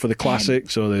you more for the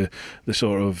classics or the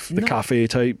sort of the cafe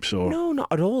types? Or no, not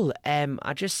at all.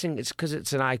 I just think it's because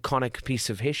it's an iconic piece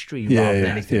of history rather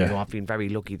than anything. Yeah. You know, I've been very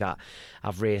lucky that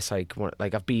I've raced I've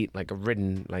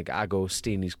ridden like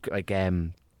Agostini's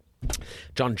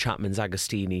John Chapman's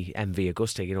Agostini MV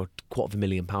Agusta, you know,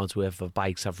 £250,000 worth of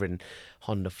bikes. I've ridden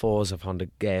Honda 4s, I've Honda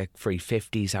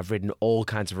 350s, I've ridden all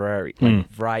kinds of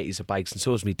varieties of bikes, and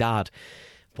so has my dad.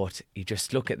 But you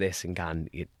just look at this and go,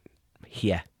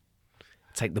 here.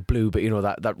 It's like the Bluebird, you know,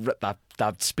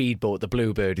 that speedboat, the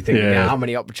Bluebird. You think, how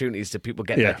many opportunities do people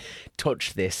get to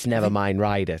touch this, never mind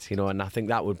ride it, you know? And I think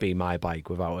that would be my bike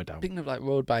without a doubt. Speaking of like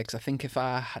road bikes, I think if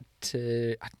I had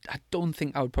to, I don't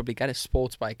think I would probably get a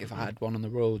sports bike if I had one on the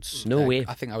roads. No way.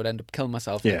 I think I would end up killing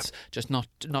myself. Yeah. It's just not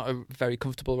a very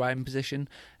comfortable riding position.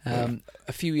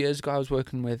 A few years ago, I was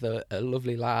working with a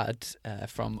lovely lad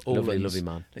from Owens. Lovely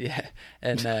man. Yeah,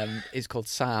 and he's called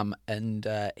Sam, and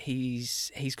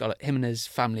he's got, him and his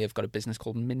family have got a business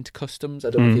called Mint Customs. I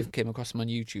don't know if you've came across them on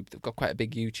YouTube. They've got quite a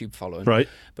big YouTube following, right?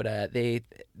 But they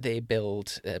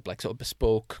build like sort of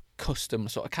bespoke, custom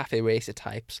sort of cafe racer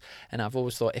types. And I've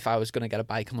always thought if I was going to get a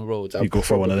bike on the roads, I'd go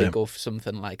for one of them. Go for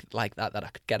something like that I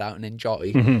could get out and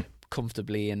enjoy.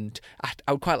 Comfortably, and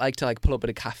I would quite like to like pull up at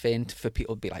a cafe and for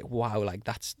people to be like, wow, like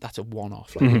that's a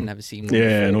one-off, like I've never seen one before.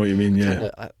 I know what you mean.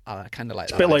 I kind of like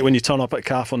it's that. A bit like when you turn up at a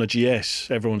cafe on a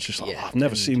GS, everyone's just like, I've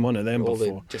never seen one of them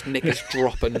before. Just knickers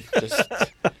dropping, just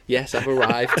yes, I've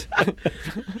arrived.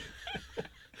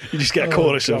 You just get a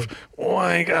chorus of, oh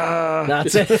my God.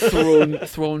 That's it.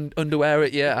 Thrown underwear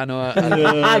at you. I know.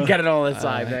 I get it all the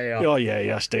time. There you are. Oh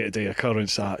yeah, day-to-day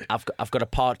occurrence. That. I've got a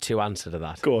part 2 answer to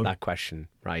that. Go on. That question,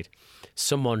 right?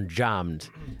 Someone jammed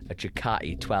a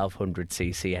Ducati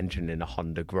 1200cc engine in a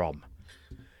Honda Grom.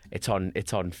 It's on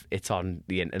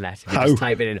the internet. You just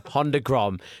type it in Honda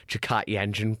Grom Ducati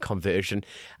engine conversion,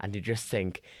 and you just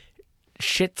think,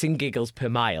 shits and giggles per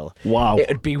mile. Wow. It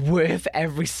would be worth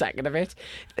every second of it.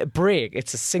 Brake,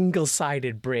 it's a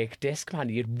single-sided brake disc, man.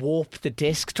 You'd warp the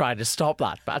disc trying to stop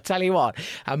that. But I tell you what,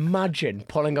 imagine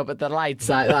pulling up at the lights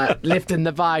like that, lifting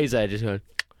the visor, just going...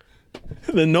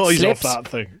 The noise Slips. off that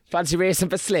thing. Fancy racing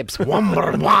for slips.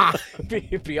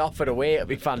 It'd be off and away. It'd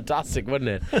be fantastic,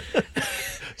 wouldn't it?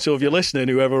 So if you're listening,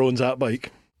 whoever owns that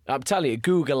bike... I'm telling you,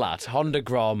 Google that Honda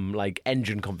Grom like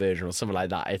engine conversion or something like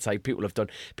that. It's like people have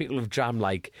jammed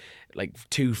like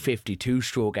 250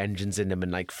 two-stroke engines in them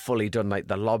and like fully done like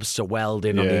the lobster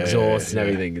welding on the exhaust and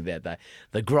everything.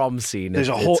 The Grom scene. There's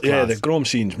a whole the Grom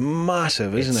scene's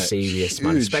massive, isn't it? Serious, it's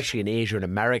man. huge. Especially in Asia and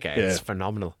America, it's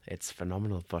phenomenal. It's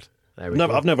phenomenal. But I've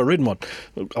never ridden one.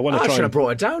 I should have brought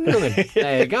it down, Dylan.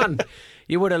 There you go.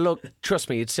 You would have looked, trust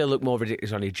me, you'd still look more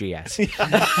ridiculous on your GS.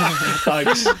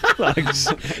 Thanks.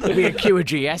 There'll be a queue of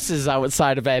GSs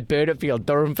outside of Burnetfield,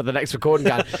 Durham for the next recording.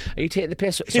 Are you taking the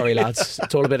piss? Sorry, lads.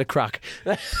 It's all a bit of crack.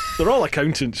 They're all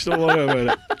accountants. Don't worry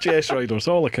about it. GS riders,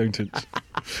 all accountants.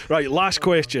 Right, last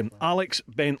question. Alex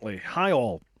Bentley. Hi,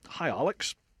 all. Hi,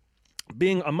 Alex.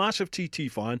 Being a massive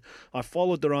TT fan, I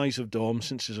followed the rise of Dom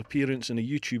since his appearance in a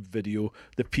YouTube video,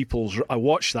 The People's... I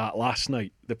watched that last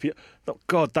night.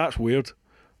 God, that's weird.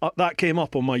 That came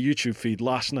up on my YouTube feed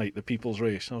last night, The People's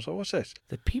Race. And I was like, what's this?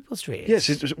 The People's Race? Yes,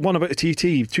 it was one about a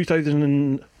TT,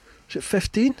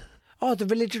 2015? Oh, the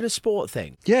religion of sport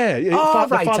thing? Yeah, the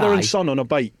father and aye. son on a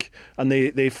bike, and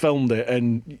they filmed it,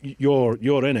 and you're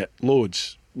in it,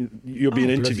 loads. You're being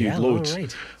interviewed hell, loads.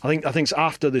 right. I think it's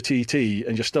after the TT,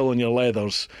 and you're still in your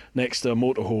leathers next to a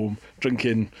motorhome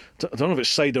drinking. I don't know if it's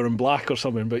cider and black or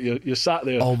something, but you're sat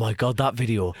there. Oh my God, that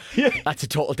video! Yeah. That's a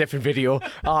total different video.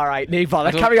 All right, no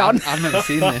bother. Carry on. I've never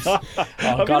seen this. Oh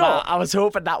God, I was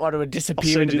hoping that one would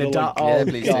disappear into the dark. Oh Yeah,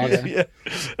 please do, God! yeah.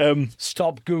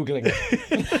 Stop googling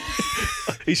it.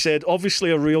 He said,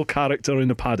 obviously a real character in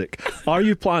the paddock. Are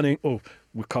you planning? Oh,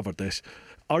 we covered this.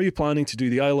 Are you planning to do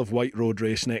the Isle of Wight road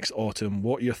race next autumn?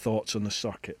 What are your thoughts on the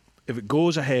circuit? If it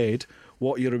goes ahead,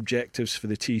 what are your objectives for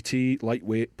the TT,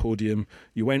 lightweight, podium?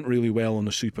 You went really well on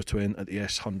the Super Twin at the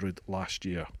S100 last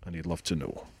year, and he'd love to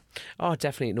know. Oh,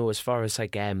 definitely no. As far as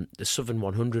like the Southern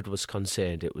 100 was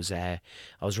concerned, it was I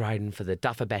was riding for the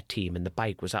Dafabet team, and the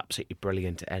bike was absolutely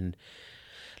brilliant. And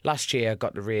last year I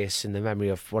got the race in the memory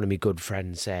of one of my good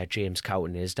friends, James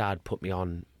Cowton. His dad put me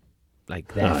on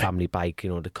like their family bike,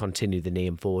 to continue the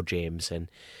name for James, and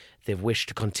they've wished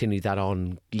to continue that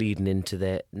on leading into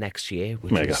the next year,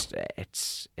 which is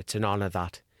it's an honour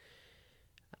that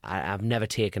I've never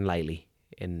taken lightly.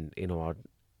 In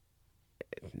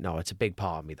no, it's a big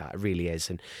part of me, that it really is.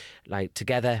 And like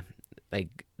together,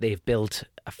 like they've built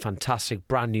a fantastic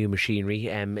brand new machinery.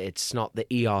 It's not the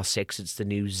ER6, it's the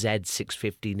new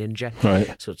Z650 Ninja.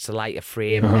 Right. So it's the lighter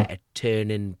frame, better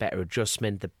turning, better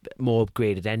adjustment, the more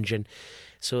upgraded engine.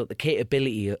 So the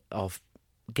capability of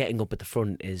getting up at the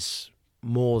front is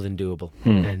more than doable,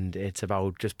 and it's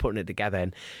about just putting it together.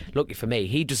 And lucky for me,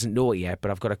 he doesn't know it yet,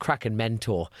 but I've got a cracking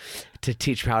mentor to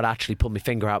teach me how to actually put my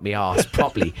finger out my arse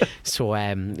properly. So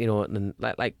you know, and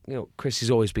like you know, Chris has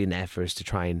always been there for us to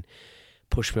try and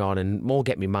push me on and more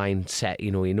get my mind set. You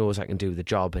know, he knows I can do the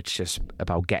job. It's just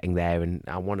about getting there, and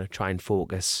I want to try and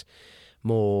focus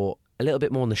a little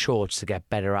bit more on the shorts to get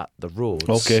better at the roads.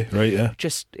 Okay, right, yeah.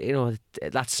 Just, you know,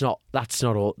 that's not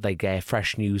all like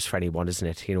fresh news for anyone, isn't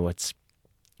it? You know,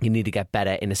 you need to get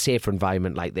better in a safer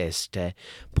environment like this to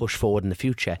push forward in the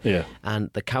future. Yeah.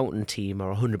 And the Counting team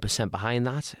are 100% behind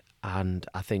that. And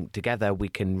I think together we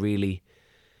can really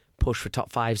push for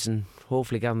top fives and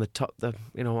hopefully get on the top,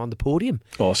 on the podium.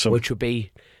 Awesome. Which would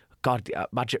be, God,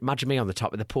 imagine me on the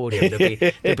top of the podium.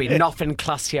 There'd be nothing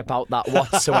classy about that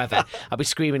whatsoever. I'd be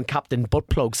screaming Captain Butt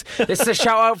Plugs. This is a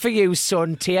shout out for you,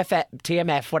 son.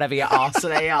 TMF, whatever you are. So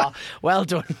there you are. Well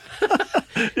done.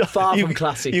 Far from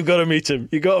classy. You've got to meet him.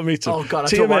 Oh, God, I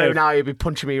don't worry now. He'll be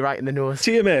punching me right in the nose.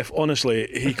 TMF, honestly,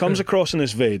 he comes across in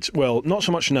his vids. Well, not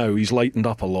so much now. He's lightened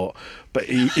up a lot. But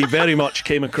he very much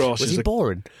came across Was as he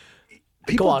boring?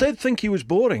 People did think he was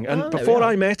boring. And before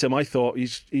I met him, I thought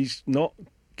he's not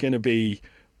going to be,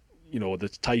 the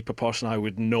type of person I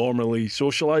would normally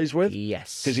socialise with.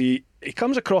 Yes. Because he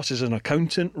comes across as an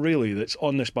accountant, really, that's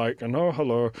on this bike and, oh,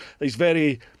 hello. It's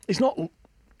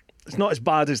not as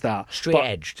bad as that.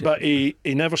 Straight-edged. But he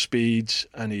never speeds,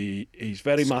 and he's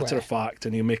very matter-of-fact,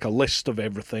 and he'll make a list of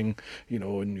everything,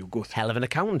 and you'll go through. Hell of an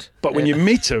accountant. But when you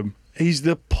meet him, he's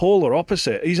the polar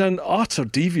opposite. He's an utter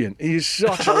deviant. He's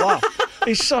such a laugh.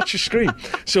 He's such a scream.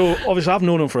 So obviously I've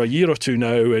known him for a year or two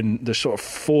now, and there's sort of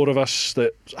four of us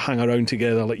that hang around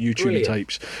together like YouTube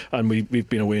types, and we've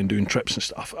been away and doing trips and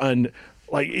stuff. And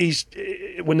like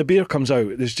when the beer comes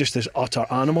out, there's just this utter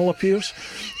animal appears,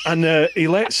 and he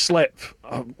lets slip.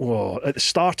 At the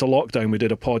start of lockdown, we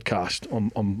did a podcast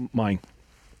on mine,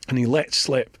 and he let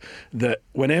slip that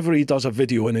whenever he does a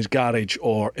video in his garage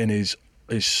or in his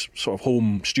sort of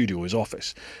home studio, his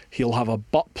office, he'll have a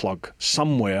butt plug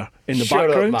somewhere in the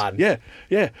background. Up, man.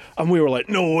 Yeah. And we were like,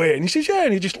 no way. And he says, yeah.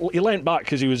 And he leant back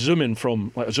because he was zooming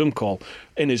from like a Zoom call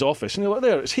in his office. And you're like,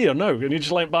 there, it's here now. And he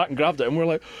just leant back and grabbed it. And we're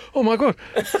like, oh my God.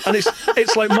 And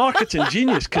it's like marketing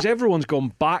genius because everyone's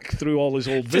gone back through all his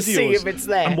old videos to see if it's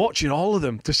there. and watching all of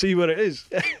them to see where it is.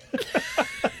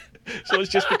 So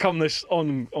it's just become this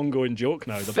ongoing joke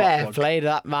now. Fair play to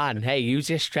that man. Hey, use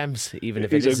your strengths, even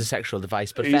if it is a sexual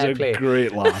device. But fair play. He's a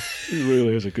great laugh. He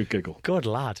really is a good giggle. Good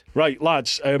lad. Right,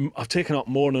 lads, I've taken up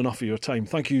more than enough of your time.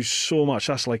 Thank you so much.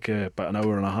 That's like about an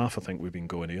hour and a half, I think we've been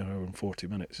going here, an hour and 40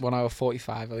 minutes. 1 hour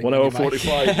 45. 1 hour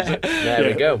 45. Is it? There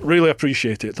we go. Really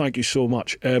appreciate it. Thank you so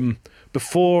much.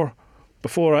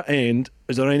 Before I end,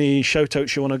 is there any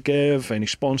shout-outs you want to give? Any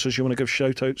sponsors you want to give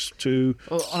shout-outs to?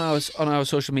 Well, on our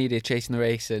social media, Chasing the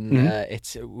Race, and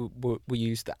we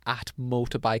use the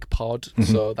 @motorbikepod.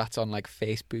 So that's on like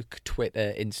Facebook,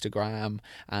 Twitter, Instagram,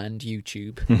 and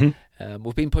YouTube.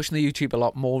 We've been pushing the YouTube a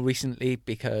lot more recently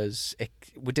because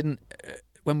we didn't.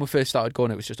 When we first started going,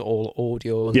 it was just all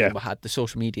audio, and then we had the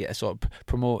social media to sort of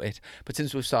promote it. But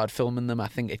since we've started filming them, I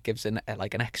think it gives an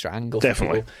extra angle.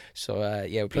 Definitely. For people.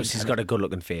 So plus he's got a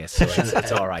good-looking face, so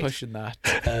it's all right. Pushing that.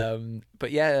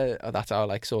 But that's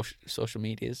our social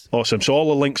medias. Awesome. So all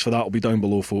the links for that will be down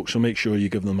below, folks. So make sure you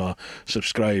give them a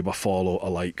subscribe, a follow, a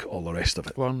like, all the rest of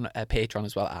it. We're on Patreon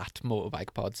as well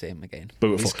 @motorbikepod. Same again.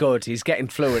 Beautiful. He's good. He's getting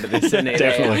fluid at this, isn't he?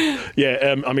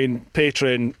 Definitely. I mean,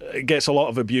 Patreon, it gets a lot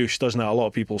of abuse, doesn't it? A lot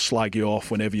of people slag you off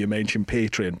whenever you mention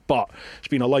Patreon, but it's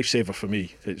been a lifesaver for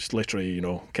me. It's literally,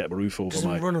 kept a roof over doesn't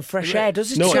my... run on fresh air,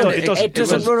 does it? No, it doesn't. It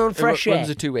doesn't run on fresh air. It runs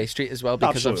a two-way street as well,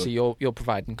 because obviously you're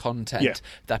providing content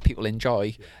that people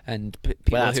enjoy, and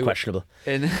people that's questionable.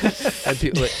 And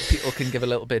people can give a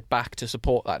little bit back to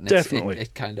support that. And Definitely.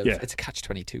 It's a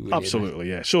catch-22. Really, absolutely,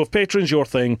 yeah. So if Patreon's your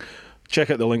thing, check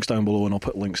out the links down below, and I'll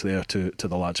put links there to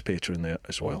the lads' Patreon there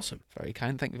as well. Awesome. Very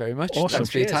kind. Thank you very much. Awesome. Thanks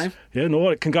for your time. Yeah,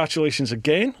 no, congratulations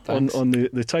again on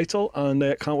the title, and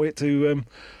can't wait to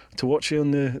watch you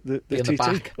on the TT. The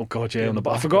back. Oh God, yeah, on the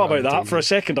back. I forgot about that for a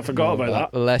second. I forgot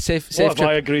about that. Well, safe what trip. have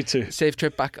I agreed to? Safe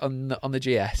trip back on the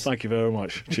GS. Thank you very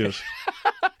much. Cheers.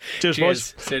 Cheers,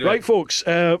 boys. Right, folks.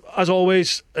 As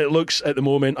always, it looks at the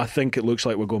moment. I think it looks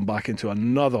like we're going back into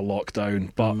another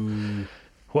lockdown, but.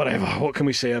 Whatever, what can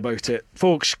we say about it?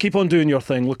 Folks, keep on doing your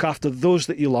thing. Look after those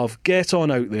that you love. Get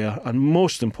on out there. And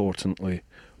most importantly,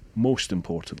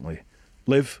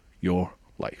 live your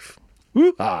life.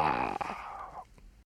 Woo-ah.